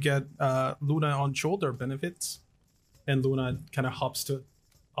you get Luna on shoulder benefits, and Luna kind of hops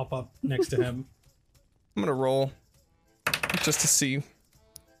up next to him. I'm gonna roll just to see.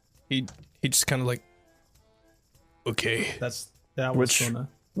 He just kind of like, okay. That was Which- Luna.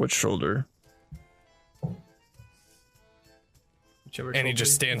 Which shoulder? Whichever And he shoulder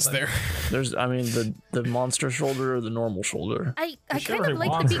just you stands like. there. There's, I mean, the monster shoulder or the normal shoulder? I Whichever kind of he like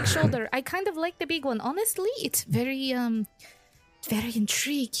the wants. big shoulder. I kind of like the big one. Honestly, it's very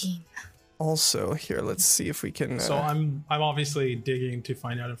intriguing. Also, here, let's see if we can. So I'm obviously digging to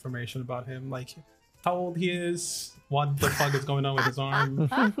find out information about him, like how old he is, what the fuck is going on with his arm,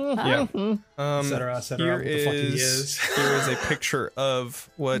 yeah. etc., etc. What the fuck he is. Here is a picture of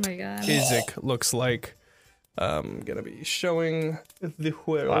what Oh my God. Isaac looks like. Gonna be showing the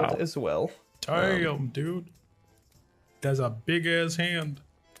world Wow. as well. Damn, dude. That's a big ass hand.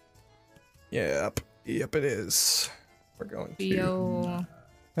 Yep, it is. We're going to Yo,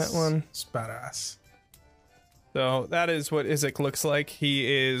 that one. It's badass. So that is what Isaac looks like. He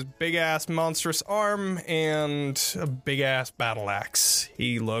is big ass monstrous arm and a big ass battle axe.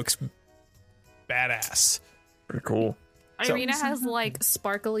 He looks badass. Pretty cool. Irina has like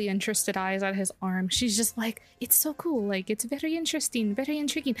sparkly interested eyes at his arm. She's just like, it's so cool. Like, it's very interesting, very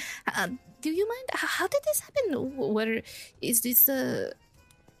intriguing. Do you mind? How did this happen? What is this?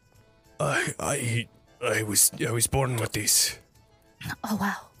 I was born with this. Oh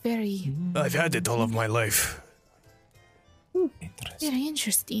wow, very I've had it all of my life. very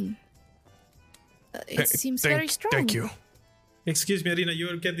interesting. It seems very strong. Thank you. Excuse me, Irina,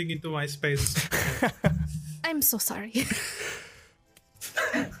 you're getting into my space. I'm so sorry.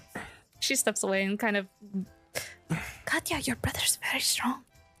 She steps away and kind of. Katya, your brother's very strong.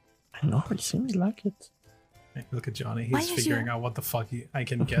 I know, it seems like it. Look at Johnny. Why He's is figuring your- out what the fuck I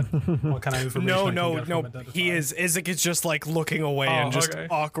can get. What kind of information I can No. get from Identify. He is. Isaac is just like looking away and just okay.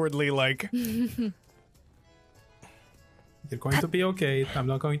 awkwardly like. You're going to be okay. I'm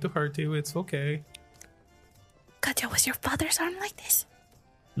not going to hurt you. It's okay. Katya, was your father's arm like this?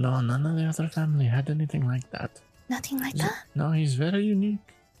 No, none of the other family had anything like that. Nothing like that. No, he's very unique.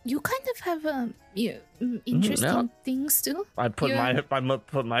 You kind of have interesting no. things too. I put Yeah.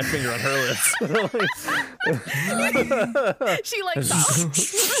 put my finger on her lips. She like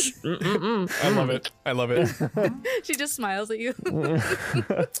stops. I love it. I love it. She just smiles at you.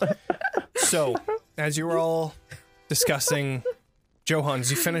 So, as you were all discussing, Johans,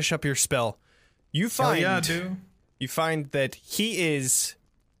 you finish up your spell. You Hell find yeah, dude. you find that he is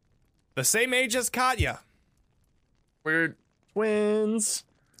the same age as Katya. We're twins.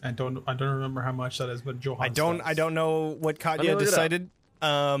 I don't remember how much that is, but Johan. I don't know what Katya look it up. decided.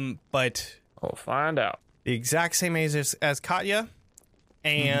 But We'll find out. the exact same age as Katya,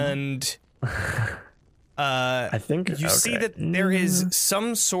 and I think you see that there is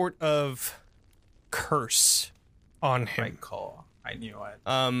some sort of curse on him. Right call. I knew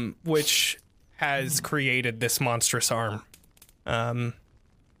it. Which has created this monstrous arm. I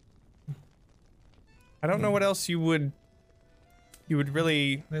don't know what else you would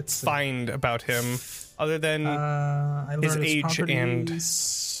really Let's see. find about him other than I his learned age and- and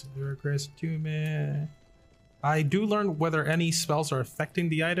I do learn whether any spells are affecting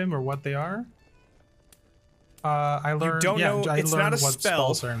the item or what they are. I learned. don't know- I it's learned not a what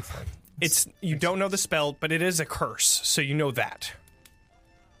spell. spells are inflicted. you don't know the spell, but it is a curse, so you know that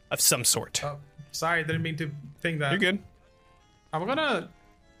of some sort. Oh, sorry, didn't mean to think that. You're good. I'm gonna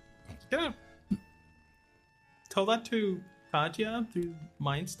tell that to Katya through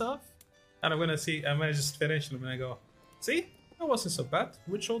mind stuff, and I'm gonna just finish, and I'm gonna go. See, that wasn't so bad.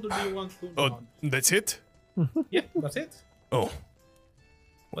 Which shoulder do you want Luna Oh, on? that's it. Yeah, that's it. Oh,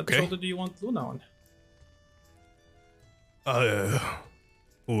 What Okay. shoulder do you want Luna on?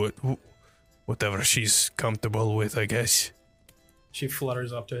 Whatever she's comfortable with, I guess. She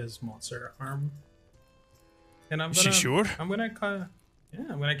flutters up to his monster arm, and I'm Is gonna. she sure? I'm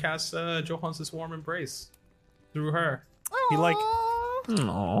gonna cast Johan's warm embrace through her. he like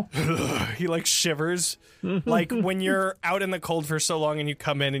No. he like shivers, like when you're out in the cold for so long and you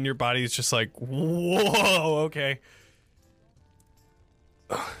come in and your body is just like, whoa, okay.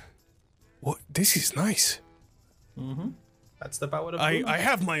 What? This is nice. That's the power of I Luna.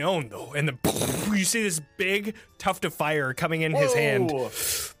 have my own though, and you see this big tuft of fire coming in his hand.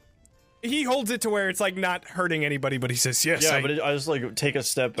 He holds it to where it's like not hurting anybody, but he says, "Yes, Yeah, I, but I just like take a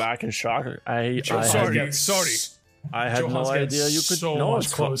step back in shock. I sorry, had, sorry." I had Johan's no getting idea you could so know much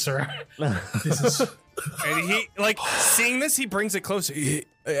it's closer. This is And he like seeing this, he brings it closer.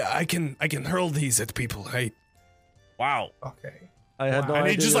 I can hurl these at people. Wow. okay. I had no And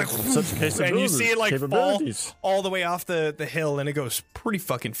idea. he just like, such and you see it like fall capabilities. all the way off the hill, and it goes pretty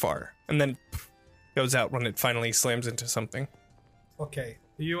fucking far, and then goes out when it finally slams into something. Okay,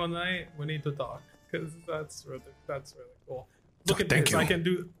 you and we need to talk because that's really cool. Look at Thank this. you.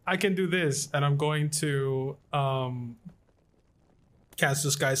 I can do this, and I'm going to cast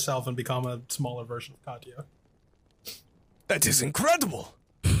disguise self and become a smaller version of Katya. That is incredible.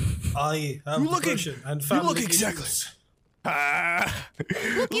 I have look the ex- version and you family look exactly- issues. Ah, Look,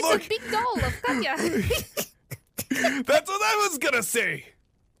 it's look, a big doll of Katya. that's what I was gonna say.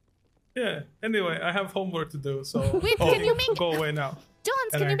 Yeah. Anyway, I have homework to do, so Wait, can you make go away now.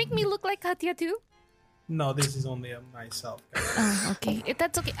 Johns? Can you make me look like Katya too? No, this is only myself. Oh, okay.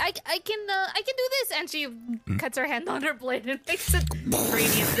 That's okay. I can do this. And she cuts her hand on her blade and makes it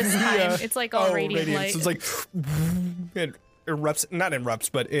radiant this time. It's like all radiant light. So it's like it not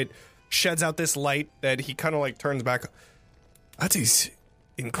erupts, but it sheds out this light that he kind of like turns back. That is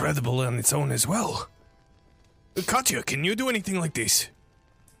incredible on its own as well. Katya, can you do anything like this?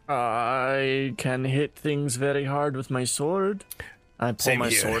 I can hit things very hard with my sword. I pull Same my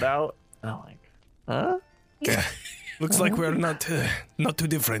here. sword out. I'm like, huh? Yeah. Looks like we're not too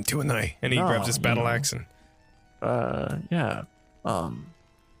different, you and I. And he No, grabs his battle no. axe and Yeah.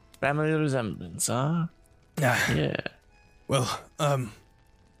 Family resemblance, huh? Yeah. Well,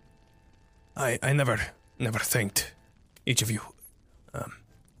 I never thanked each of you.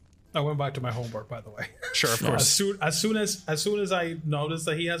 I went back to my homework, by the way. sure, of Yeah. course. As soon as I noticed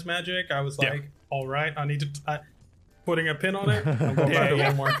that he has magic, I was Yeah. like, all right, I need to putting a pin on it. I'm going back to yeah.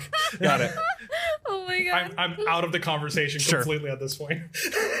 homework. Got it. Oh my god. I'm out of the conversation Sure. completely at this point.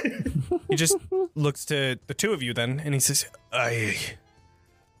 He just looks to the two of you then, and he says, I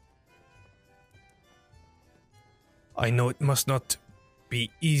know it must not be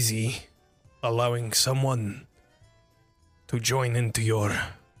easy allowing someone to join into your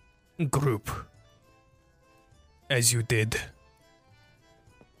group as you did.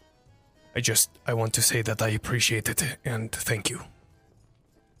 I want to say that I appreciate it and thank you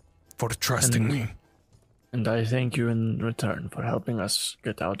for trusting And- me. And I thank you in return for helping us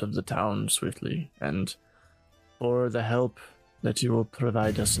get out of the town swiftly and for the help that you will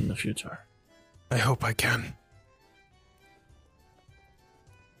provide us in the future. I hope I can.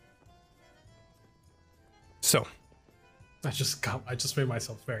 so. I just made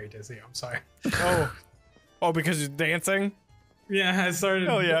myself very dizzy. I'm sorry. Oh, because you're dancing? Yeah, I started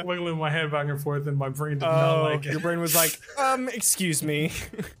Oh, yeah. wiggling my head back and forth, and my brain did not like it. Your brain was like, excuse me.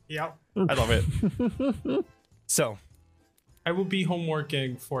 Yep. I love it. So, I will be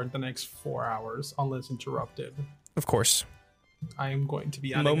homeworking for the next 4 hours unless interrupted. of course, I am going to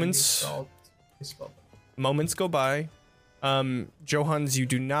be adding Moments. a new spell. moments go by. Johans, you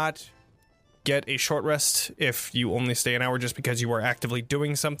do not get a short rest if you only stay an hour just because you are actively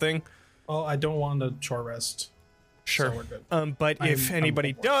doing something. Well, I don't want a short rest. Sure. So we're good. But if I'm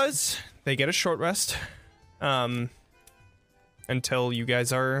anybody homework. does, they get a short rest. Until you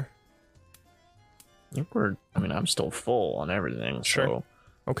guys are I'm still full on everything, Sure. so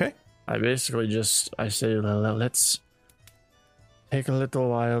okay. I basically I say, let's take a little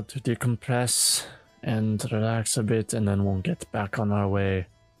while to decompress and relax a bit, and then we'll get back on our way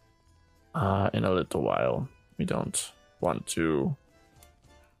in a little while. We don't want to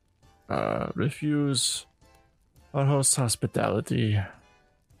refuse our host's hospitality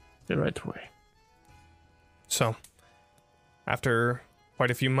the right away. So, after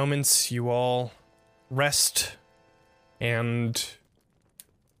quite a few moments, you all rest and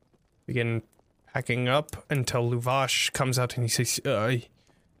begin packing up until Luvash comes out and he says,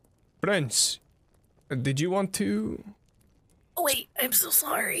 Prince, did you want to... Oh, wait, I'm so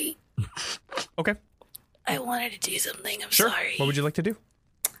sorry. Okay, I wanted to do something. I'm sure. sorry. What would you like to do?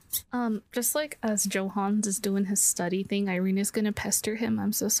 Just like as Johans is doing his study thing, Irina's gonna pester him.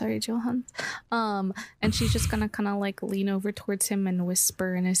 I'm so sorry, Johans. And she's just gonna kind of like lean over towards him and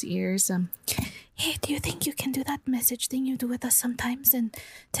whisper in his ears, hey, do you think you can do that message thing you do with us sometimes and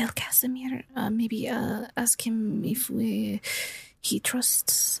tell Casimir, maybe ask him if he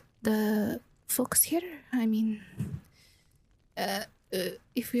trusts the folks here? I mean,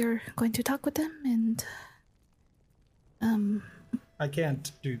 if we're going to talk with them and I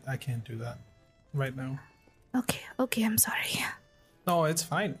can't do that right now. okay, I'm sorry. No, it's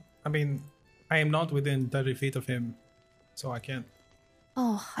fine. I mean, I am not within 30 feet of him, so I can't.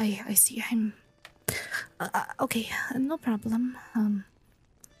 Oh, I see. I'm okay. No problem.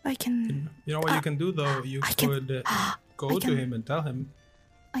 I can You know what you can do though? You I can- could go I to can- him and tell him.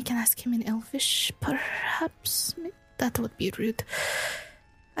 ask him in Elvish, perhaps. That would be rude.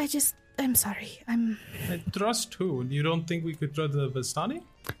 I'm sorry. I trust who? You don't think we could trust the Vistani?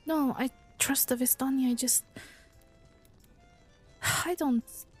 No, I trust the Vistani.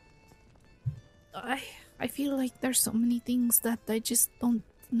 I feel like there's so many things that I just don't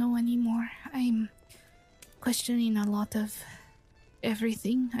know anymore. I'm questioning a lot of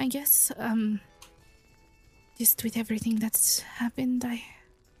everything, I guess. Just with everything that's happened,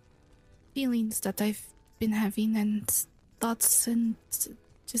 feelings that I've been having and thoughts, and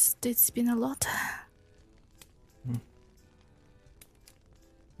just it's been a lot.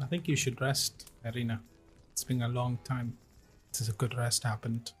 I think you should rest, Irina. It's been a long time since a good rest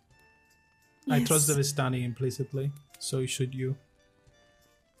happened. I trust the Yes. Vistani implicitly, so should you.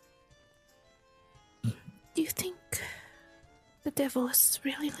 Do you think the devil is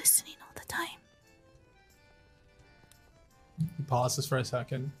really listening all the time? He pauses for a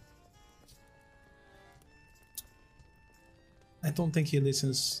second. I don't think he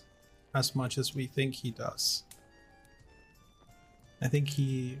listens as much as we think he does. I think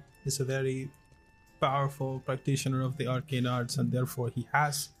he is a very powerful practitioner of the arcane arts, and therefore he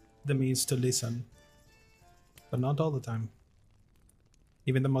has the means to listen, but not all the time.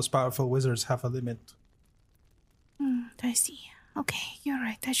 Even the most powerful wizards have a limit. I see. Okay, you're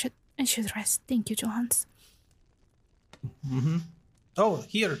right. I should rest. Thank you, Johans. Mm-hmm. Oh,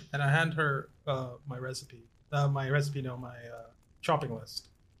 here, and I hand her my shopping list.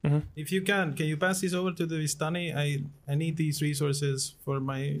 Mm-hmm. If you can you pass these over to the Vistani? I need these resources for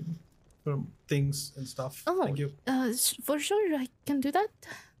things and stuff. Oh, Thank you. For sure, I can do that.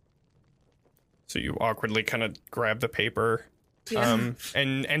 So you awkwardly kind of grab the paper and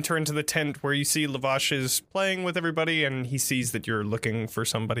enter into the tent where you see Lavash is playing with everybody, and he sees that you're looking for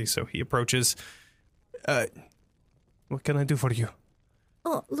somebody, so he approaches. What can I do for you?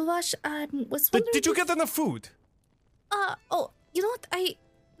 Oh, Lavash, was wondering. Did you get enough food? You know what? I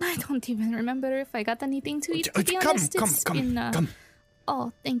don't even remember if I got anything to eat. To be Come. honest,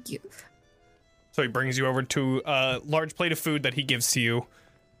 Oh, thank you. So he brings you over to a large plate of food that he gives to you.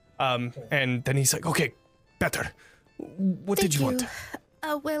 And then he's like, okay, better. What did you want?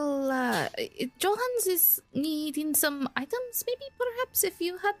 Johans is needing some items. Maybe perhaps if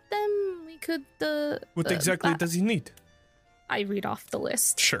you had them, we could. What exactly does he need? I read off the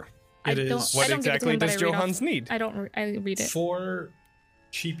list. Sure. It is. What exactly does Johans need? I read it. 4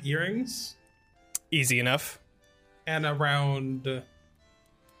 cheap earrings. Easy enough. And around,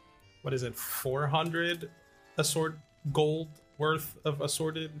 400 gold worth of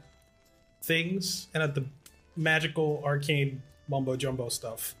assorted things, and at the magical arcane mumbo jumbo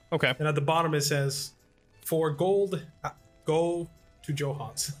stuff. Okay. And at the bottom it says, for gold, go to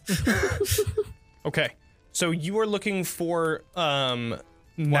Johans. Okay. So you are looking for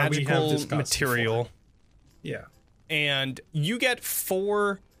magical material. Before. Yeah. And you get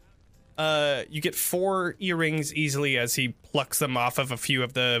 4 earrings easily as he plucks them off of a few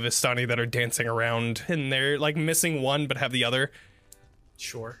of the Vistani that are dancing around, and they're like missing one but have the other.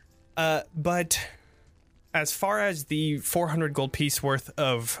 Sure. But as far as the 400 gold piece worth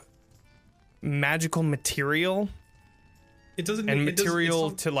of magical material it doesn't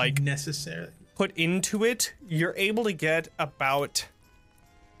to like necessarily put into it, you're able to get about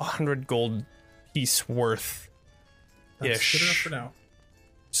 100 gold piece worth That's ish. good enough for now.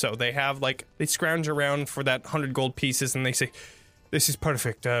 So they have they scrounge around for that 100 gold pieces, and they say, this is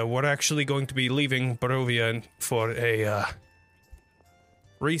perfect. We're actually going to be leaving Barovia for a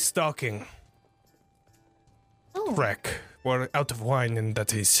restocking trek. We're out of wine, and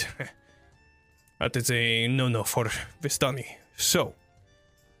that is a no-no for Vistani. So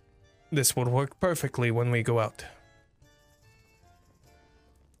this will work perfectly when we go out.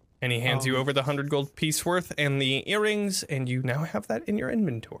 And he hands you over the 100 gold piece worth and the earrings, and you now have that in your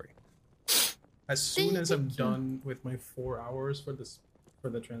inventory. As soon as I'm done with my 4 hours for the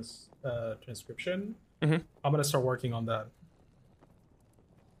transcription, I'm gonna start working on that.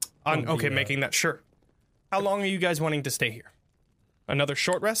 Making that, sure. How long are you guys wanting to stay here? Another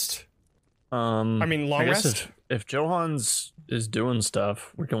short rest? Long rest? If Johans is doing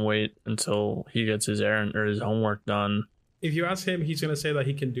stuff, we can wait until he gets his errand or his homework done. If you ask him, he's gonna say that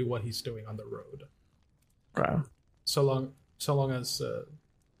he can do what he's doing on the road. Okay. So long as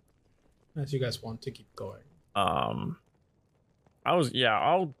you guys want to keep going. I'll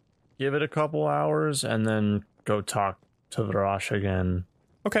give it a couple hours and then go talk to Varash again.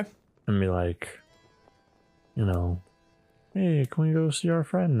 Okay. And be like, hey, can we go see our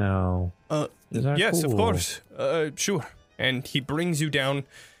friend now? Is that yes, cool? Of course. Sure. And he brings you down.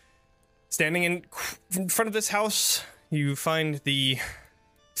 Standing in front of this house, you find the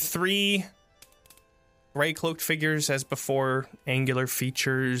 3 gray cloaked figures as before, angular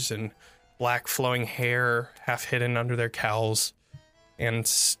features and black flowing hair half hidden under their cowls. And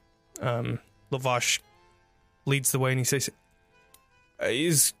Lavash leads the way, and he says,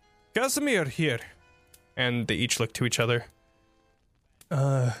 is Casimir here? And they each look to each other.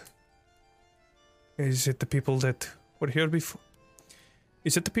 Is it the people that were here before?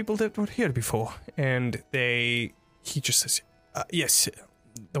 And he just says, yes,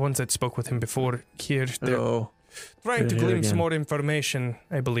 the ones that spoke with him before here. They're trying to glean some more information,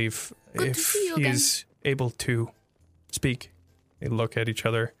 I believe, if he is able to speak. They look at each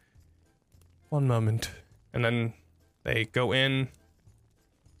other. One moment. And then they go in,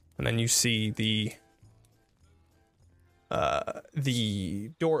 and then you see the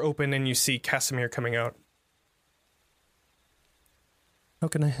door open, and you see Casimir coming out. How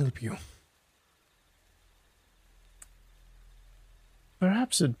can I help you?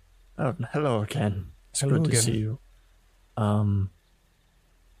 Perhaps it... Oh, hello again. It's Hello good to again. see you.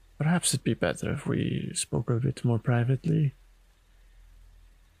 Perhaps it'd be better if we spoke a bit more privately.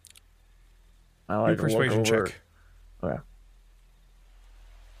 I Do a like to look persuasion over... check. Okay.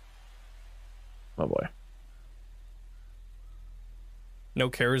 my boy. No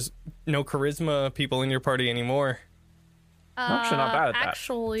charisma people in your party anymore. I'm actually not bad at that.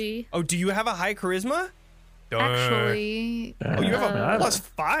 Actually, Oh, do you have a high charisma? actually, Oh, you have I a have plus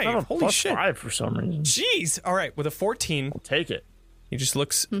I 5. have a Holy plus shit. 5 for some reason. Jeez. All right, with a 14, I'll take it. he just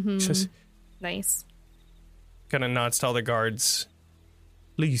looks, just nice. kind of nods to all the guards.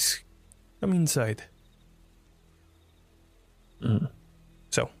 Please, come inside.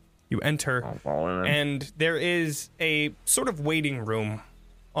 So, you enter, I'll follow him in. and there is a sort of waiting room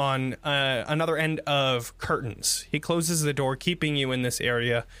on another end of curtains. He closes the door, keeping you in this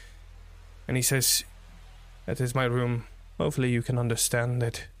area, and he says, "That is my room. Hopefully you can understand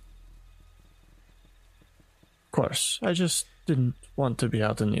it." Of course. I just didn't want to be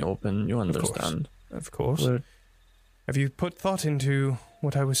out in the open. You course. understand. Of course. We're- Have you put thought into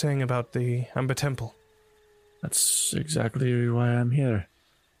what I was saying about the Amber Temple? That's exactly why I'm here.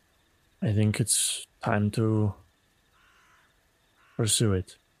 I think it's time to pursue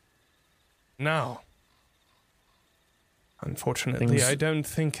it. Now, unfortunately, Things- I don't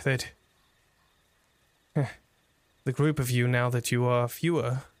think that the group of you, now that you are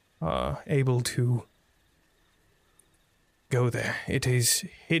fewer, are able to go there. It is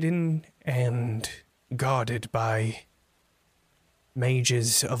hidden and guarded by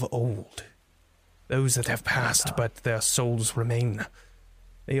mages of old. Those that have passed, but their souls remain.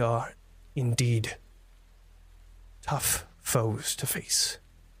 They are indeed tough foes to face.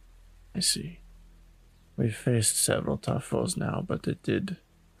 I see. We've faced several tough foes now, but it did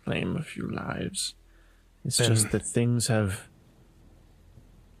claim a few lives. It's Then- just that things have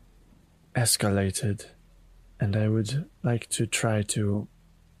escalated, and I would like to try to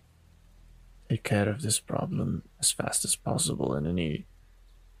take care of this problem as fast as possible, and any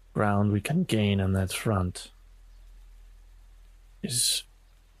ground we can gain on that front is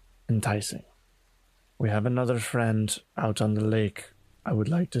enticing. We have another friend out on the lake I would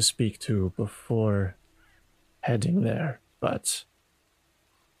like to speak to before heading there, but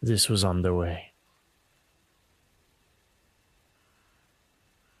this was on the way.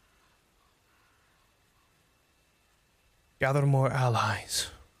 Gather more allies.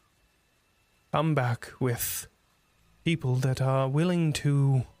 Come back with people that are willing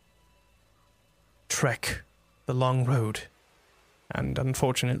to trek the long road. And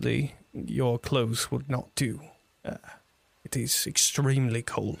unfortunately, your clothes would not do. It is extremely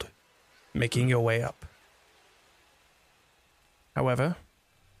cold, making your way up. However,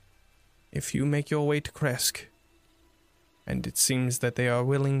 if you make your way to Kresk, and it seems that they are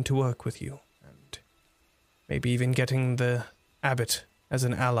willing to work with you, and maybe even getting the abbot as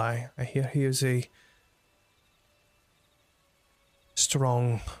an ally. I hear he is a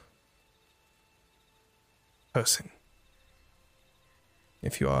strong person.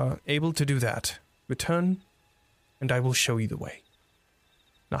 If you are able to do that, return, and I will show you the way.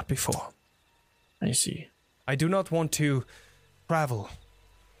 Not before. I see. I do not want to travel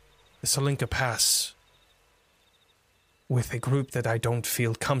the Salinka Pass with a group that I don't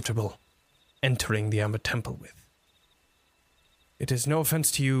feel comfortable entering the Amber Temple with. It is no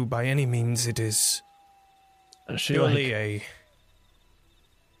offense to you by any means. It is She purely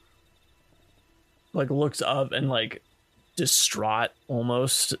looks up and distraught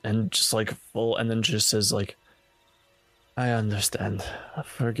almost, and just full, and then just says I understand.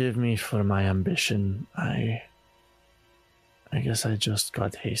 Forgive me for my ambition. I guess I just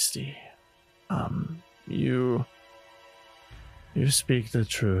got hasty. You speak the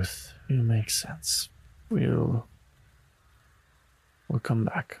truth. You make sense. We'll come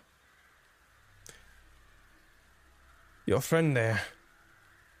back. Your friend there,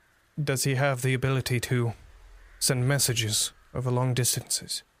 does he have the ability to send messages over long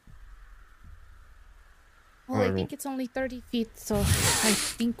distances? Well, I think it's only 30 feet, so I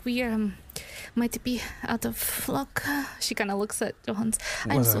think we might be out of luck. She kind of looks at Johans.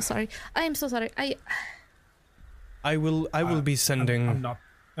 I'm so sorry. I am so sorry. I will be sending...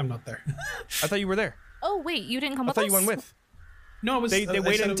 I'm not there. I thought you were there. Oh wait, you didn't come I with thought us? you went with. No, it was. They I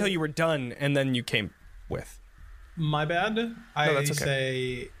waited said until you were done, and then you came with. My bad. I that's okay.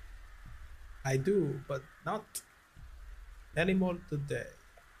 say I do, but not anymore today.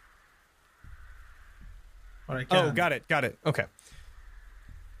 Or I can. Oh, got it. Okay.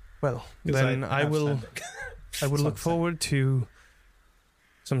 Well, 'Cause then I have will. standing. I will So look I'm saying. forward to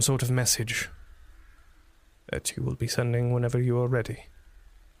some sort of message that you will be sending whenever you are ready.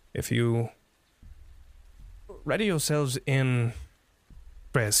 If you ready yourselves in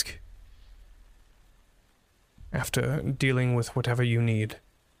Kresk after dealing with whatever you need,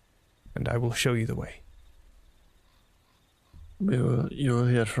 and I will show you the way. You will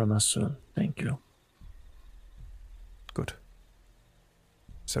hear from us soon. Thank you.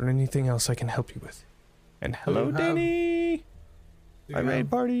 Is there anything else I can help you with? And hello, have- Danny! Do you My maid have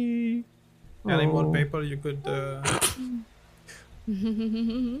party! any more Oh. paper you could?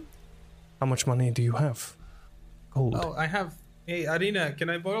 How much money do you have? Gold. Oh, I have. Hey, Arena, can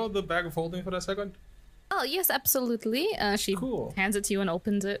I borrow the bag of holding for a second? Oh yes, absolutely. She Cool. hands it to you and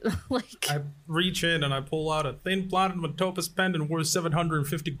opens it. Like I reach in and I pull out a thin platinum topaz pendant worth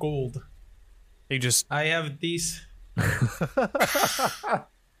 750 gold. He just, I have these.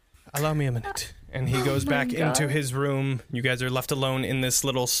 allow me a minute. And he goes back into his room. You guys are left alone in this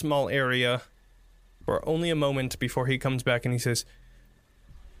little small area for only a moment before he comes back and he says,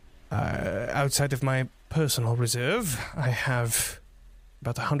 outside of my personal reserve, I have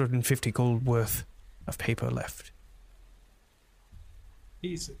about 150 gold worth of paper left.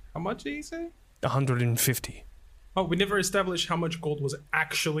 How much did he say? 150. Oh, we never established how much gold was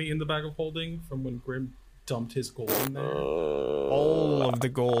actually in the bag of holding from when Grim dumped his gold in there. All of the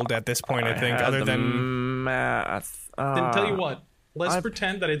gold at this point, I think, had other the than... math. Then tell you what, let's I-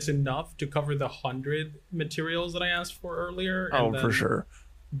 pretend that it's enough to cover the 100 materials that I asked for earlier. And Oh, then for sure.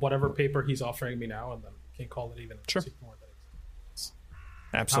 Whatever paper he's offering me now, and then can call it even. Sure. Just ignore that.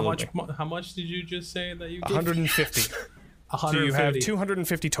 Absolutely. How much did you just say that you gave? 150. So 150. you have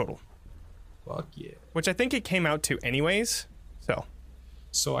 250 total, Fuck yeah. which I think it came out to anyways. So,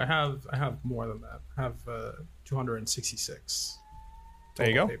 So I have more than that. I have 266. There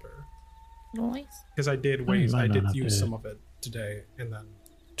you go. Paper. noise. Because I did might I not did have use to- some of it today, and then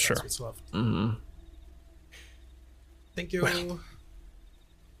Sure. that's what's left. Mm. Thank you.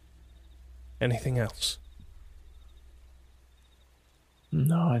 anything else?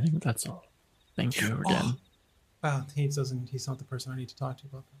 No, I think that's all. Thank you again. Well, he's not the person I need to talk to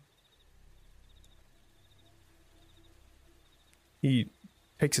about that. He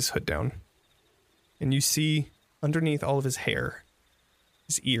takes his hood down, and you see underneath all of his hair,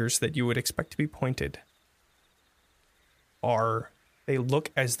 his ears that you would expect to be pointed they look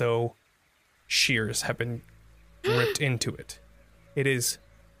as though shears have been ripped into it. It is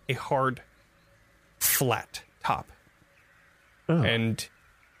a hard, flat top. Oh. And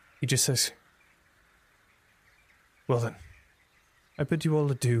he just says, well then, I bid you all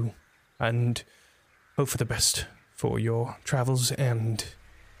adieu, and hope for the best for your travels and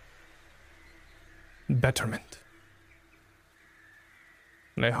betterment.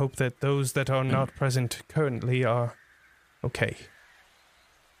 And I hope that those that are not present currently are okay.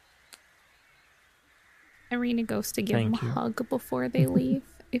 Irina goes to give Thank him you. a hug before they leave.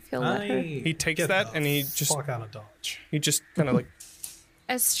 If he'll let her. He takes Get that the and he just fuck out of Dodge. kind of like,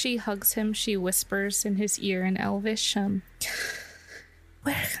 As she hugs him, she whispers in his ear in Elvish,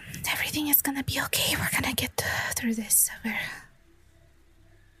 Everything is gonna be okay. We're gonna get through this.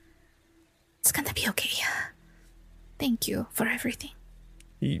 It's gonna be okay. Thank you for everything.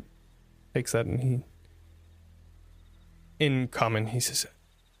 he takes that and he, in common, he says,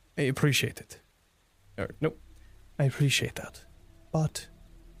 I appreciate it. Or, nope, I appreciate that. But,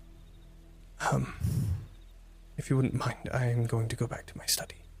 if you wouldn't mind, I am going to go back to my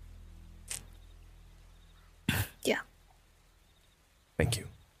study. Yeah. Thank you.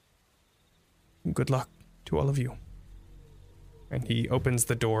 Good luck to all of you. And he opens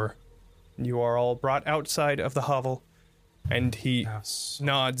the door. You are all brought outside of the hovel, and he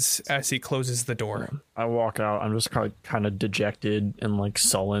nods as he closes the door. I walk out. I'm just kind of dejected and like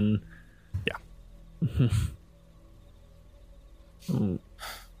sullen. Yeah. And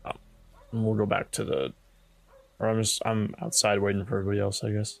we'll go back to the. Or I'm outside waiting for everybody else,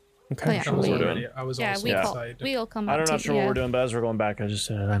 I guess. Okay. Oh, yeah. I was We- already. I was yeah, also we outside. we'll come I'm out not to sure yeah. what we're doing, but as we're going back, I just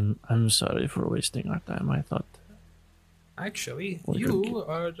said, I'm sorry for wasting our time. I thought. Actually, We're you good.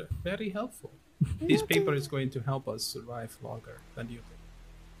 are very helpful. This paper is going to help us survive longer than you think.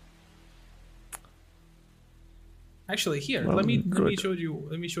 Actually, here, Well, let me good. show you.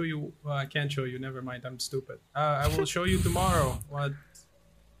 Let me show you. I can't show you. Never mind. I'm stupid. I will show you tomorrow what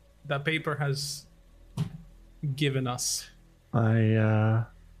that paper has given us. I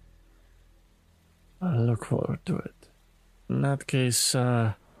look forward to it. In that case,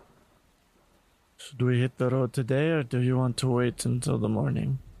 should we hit the road today, or do you want to wait until the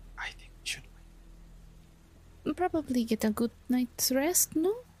morning? I think we should. Probably get a good night's rest,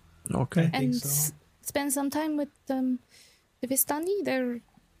 no? Okay. I And think so. spend some time with the Vistani. They're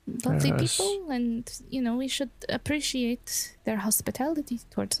lovely Yes. people, and we should appreciate their hospitality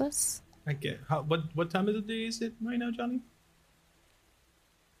towards us. I get. What time of the day is it right now, Johnny?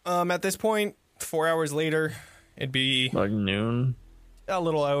 At this point, 4 hours later, it'd be Like noon. a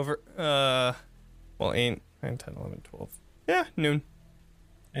little over, 8, 9, 10, 11, 12. Yeah, noon.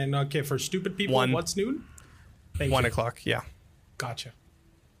 And okay, for stupid people, One. what's noon? Thank 1 you. o'clock, yeah. Gotcha.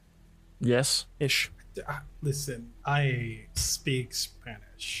 Yes. ish. Listen, I speak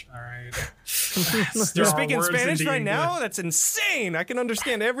Spanish. All right. You're speaking Spanish right now? That's insane. I can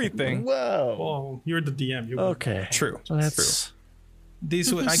understand everything. Whoa. Well, you're the DM. You Okay. True. So that's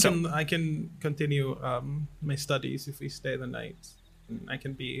These I can continue my studies if we stay the night. And I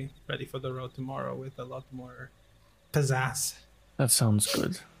can be ready for the road tomorrow with a lot more pizzazz. that sounds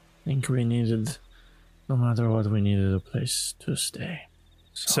good. I think we needed, no matter what, we needed a place to stay.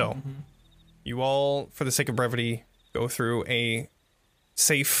 So, you all, for the sake of brevity, go through a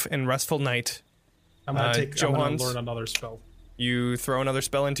safe and restful night. I'm gonna Johans, learn another spell. you throw another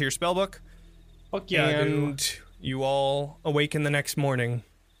spell into your spell book, Fuck yeah, and you all awaken the next morning.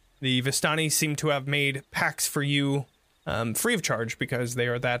 The Vistani seem to have made packs for you free of charge because they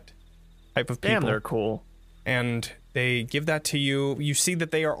are that type of people. Damn, they're cool. And they give that to you. You see that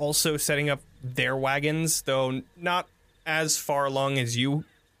they are also setting up their wagons, though not as far along as you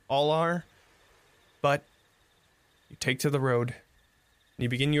all are. But you take to the road. You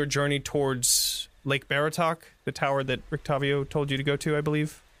begin your journey towards Lake Baratok, the tower that Rictavio told you to go to, I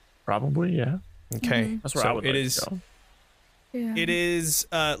believe. Probably, yeah. Okay, That's where so I would it like is. to go. Yeah. It is.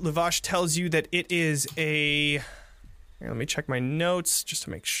 Lavash tells you that it is a. Here, let me check my notes just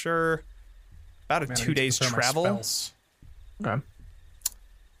to make sure. About a Man, I 2 need to days prepare my travel. spells. Okay.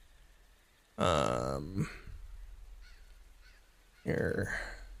 You're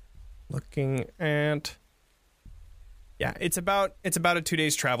looking at. Yeah, it's about a 2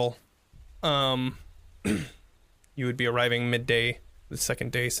 days travel. You would be arriving midday the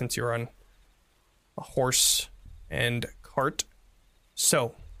second day since you're on a horse and cart.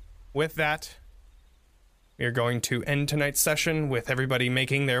 So, with that, we are going to end tonight's session with everybody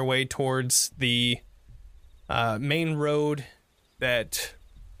making their way towards the main road that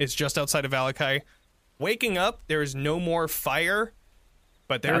is just outside of Valakai. Waking up, there is no more fire,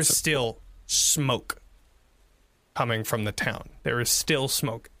 but there is still smoke coming from the town. There is still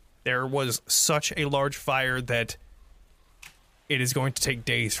smoke. There was such a large fire that it is going to take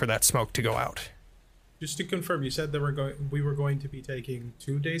days for that smoke to go out. Just to confirm, you said that we were going to be taking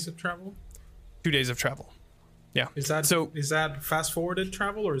 2 days of travel. 2 days of travel. Yeah. Is that fast forwarded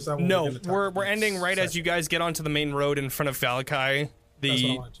travel, or is that what No, we're, gonna we're ending right as you guys get onto the main road in front of Valakai. That's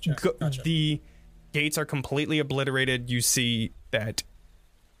what I wanted to check. Gotcha. The gates are completely obliterated. You see that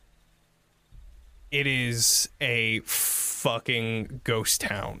it is a fucking ghost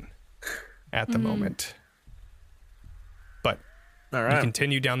town at the moment. But All you right.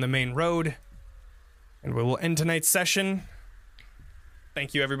 continue down the main road, and we will end tonight's session.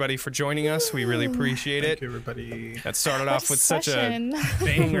 Thank you, everybody, for joining us. We really appreciate Thank it. you, everybody. That started off with such a Session.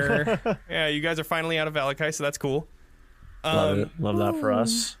 banger. Yeah, you guys are finally out of Valakai, so that's cool. Love it. Love that for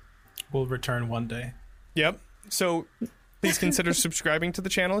us. We'll return one day. Yep. So please consider subscribing to the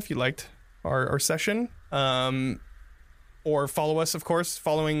channel if you liked our session. Or follow us, of course.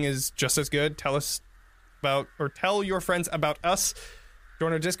 Following is just as good. Tell us about, or tell your friends about us.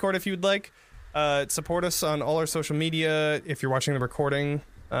 Join our Discord if you'd like. Support us on all our social media if you're watching the recording.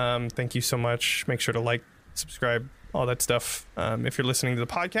 Thank you so much. Make sure to like, subscribe, all that stuff. If you're listening to the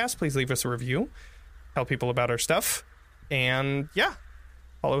podcast, please leave us a review. Tell people about our stuff. And yeah,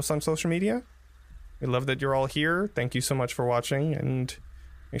 follow us on social media. We love that you're all here. Thank you so much for watching, and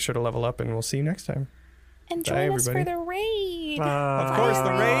make sure to level up, and we'll see you next time. And Bye, join us for everybody. the raid. Of course,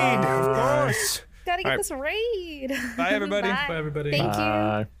 the raid. Of course. Gotta get All right. this raid. Bye, everybody. Bye. Bye, everybody. Thank you.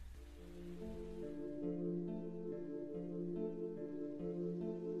 Bye.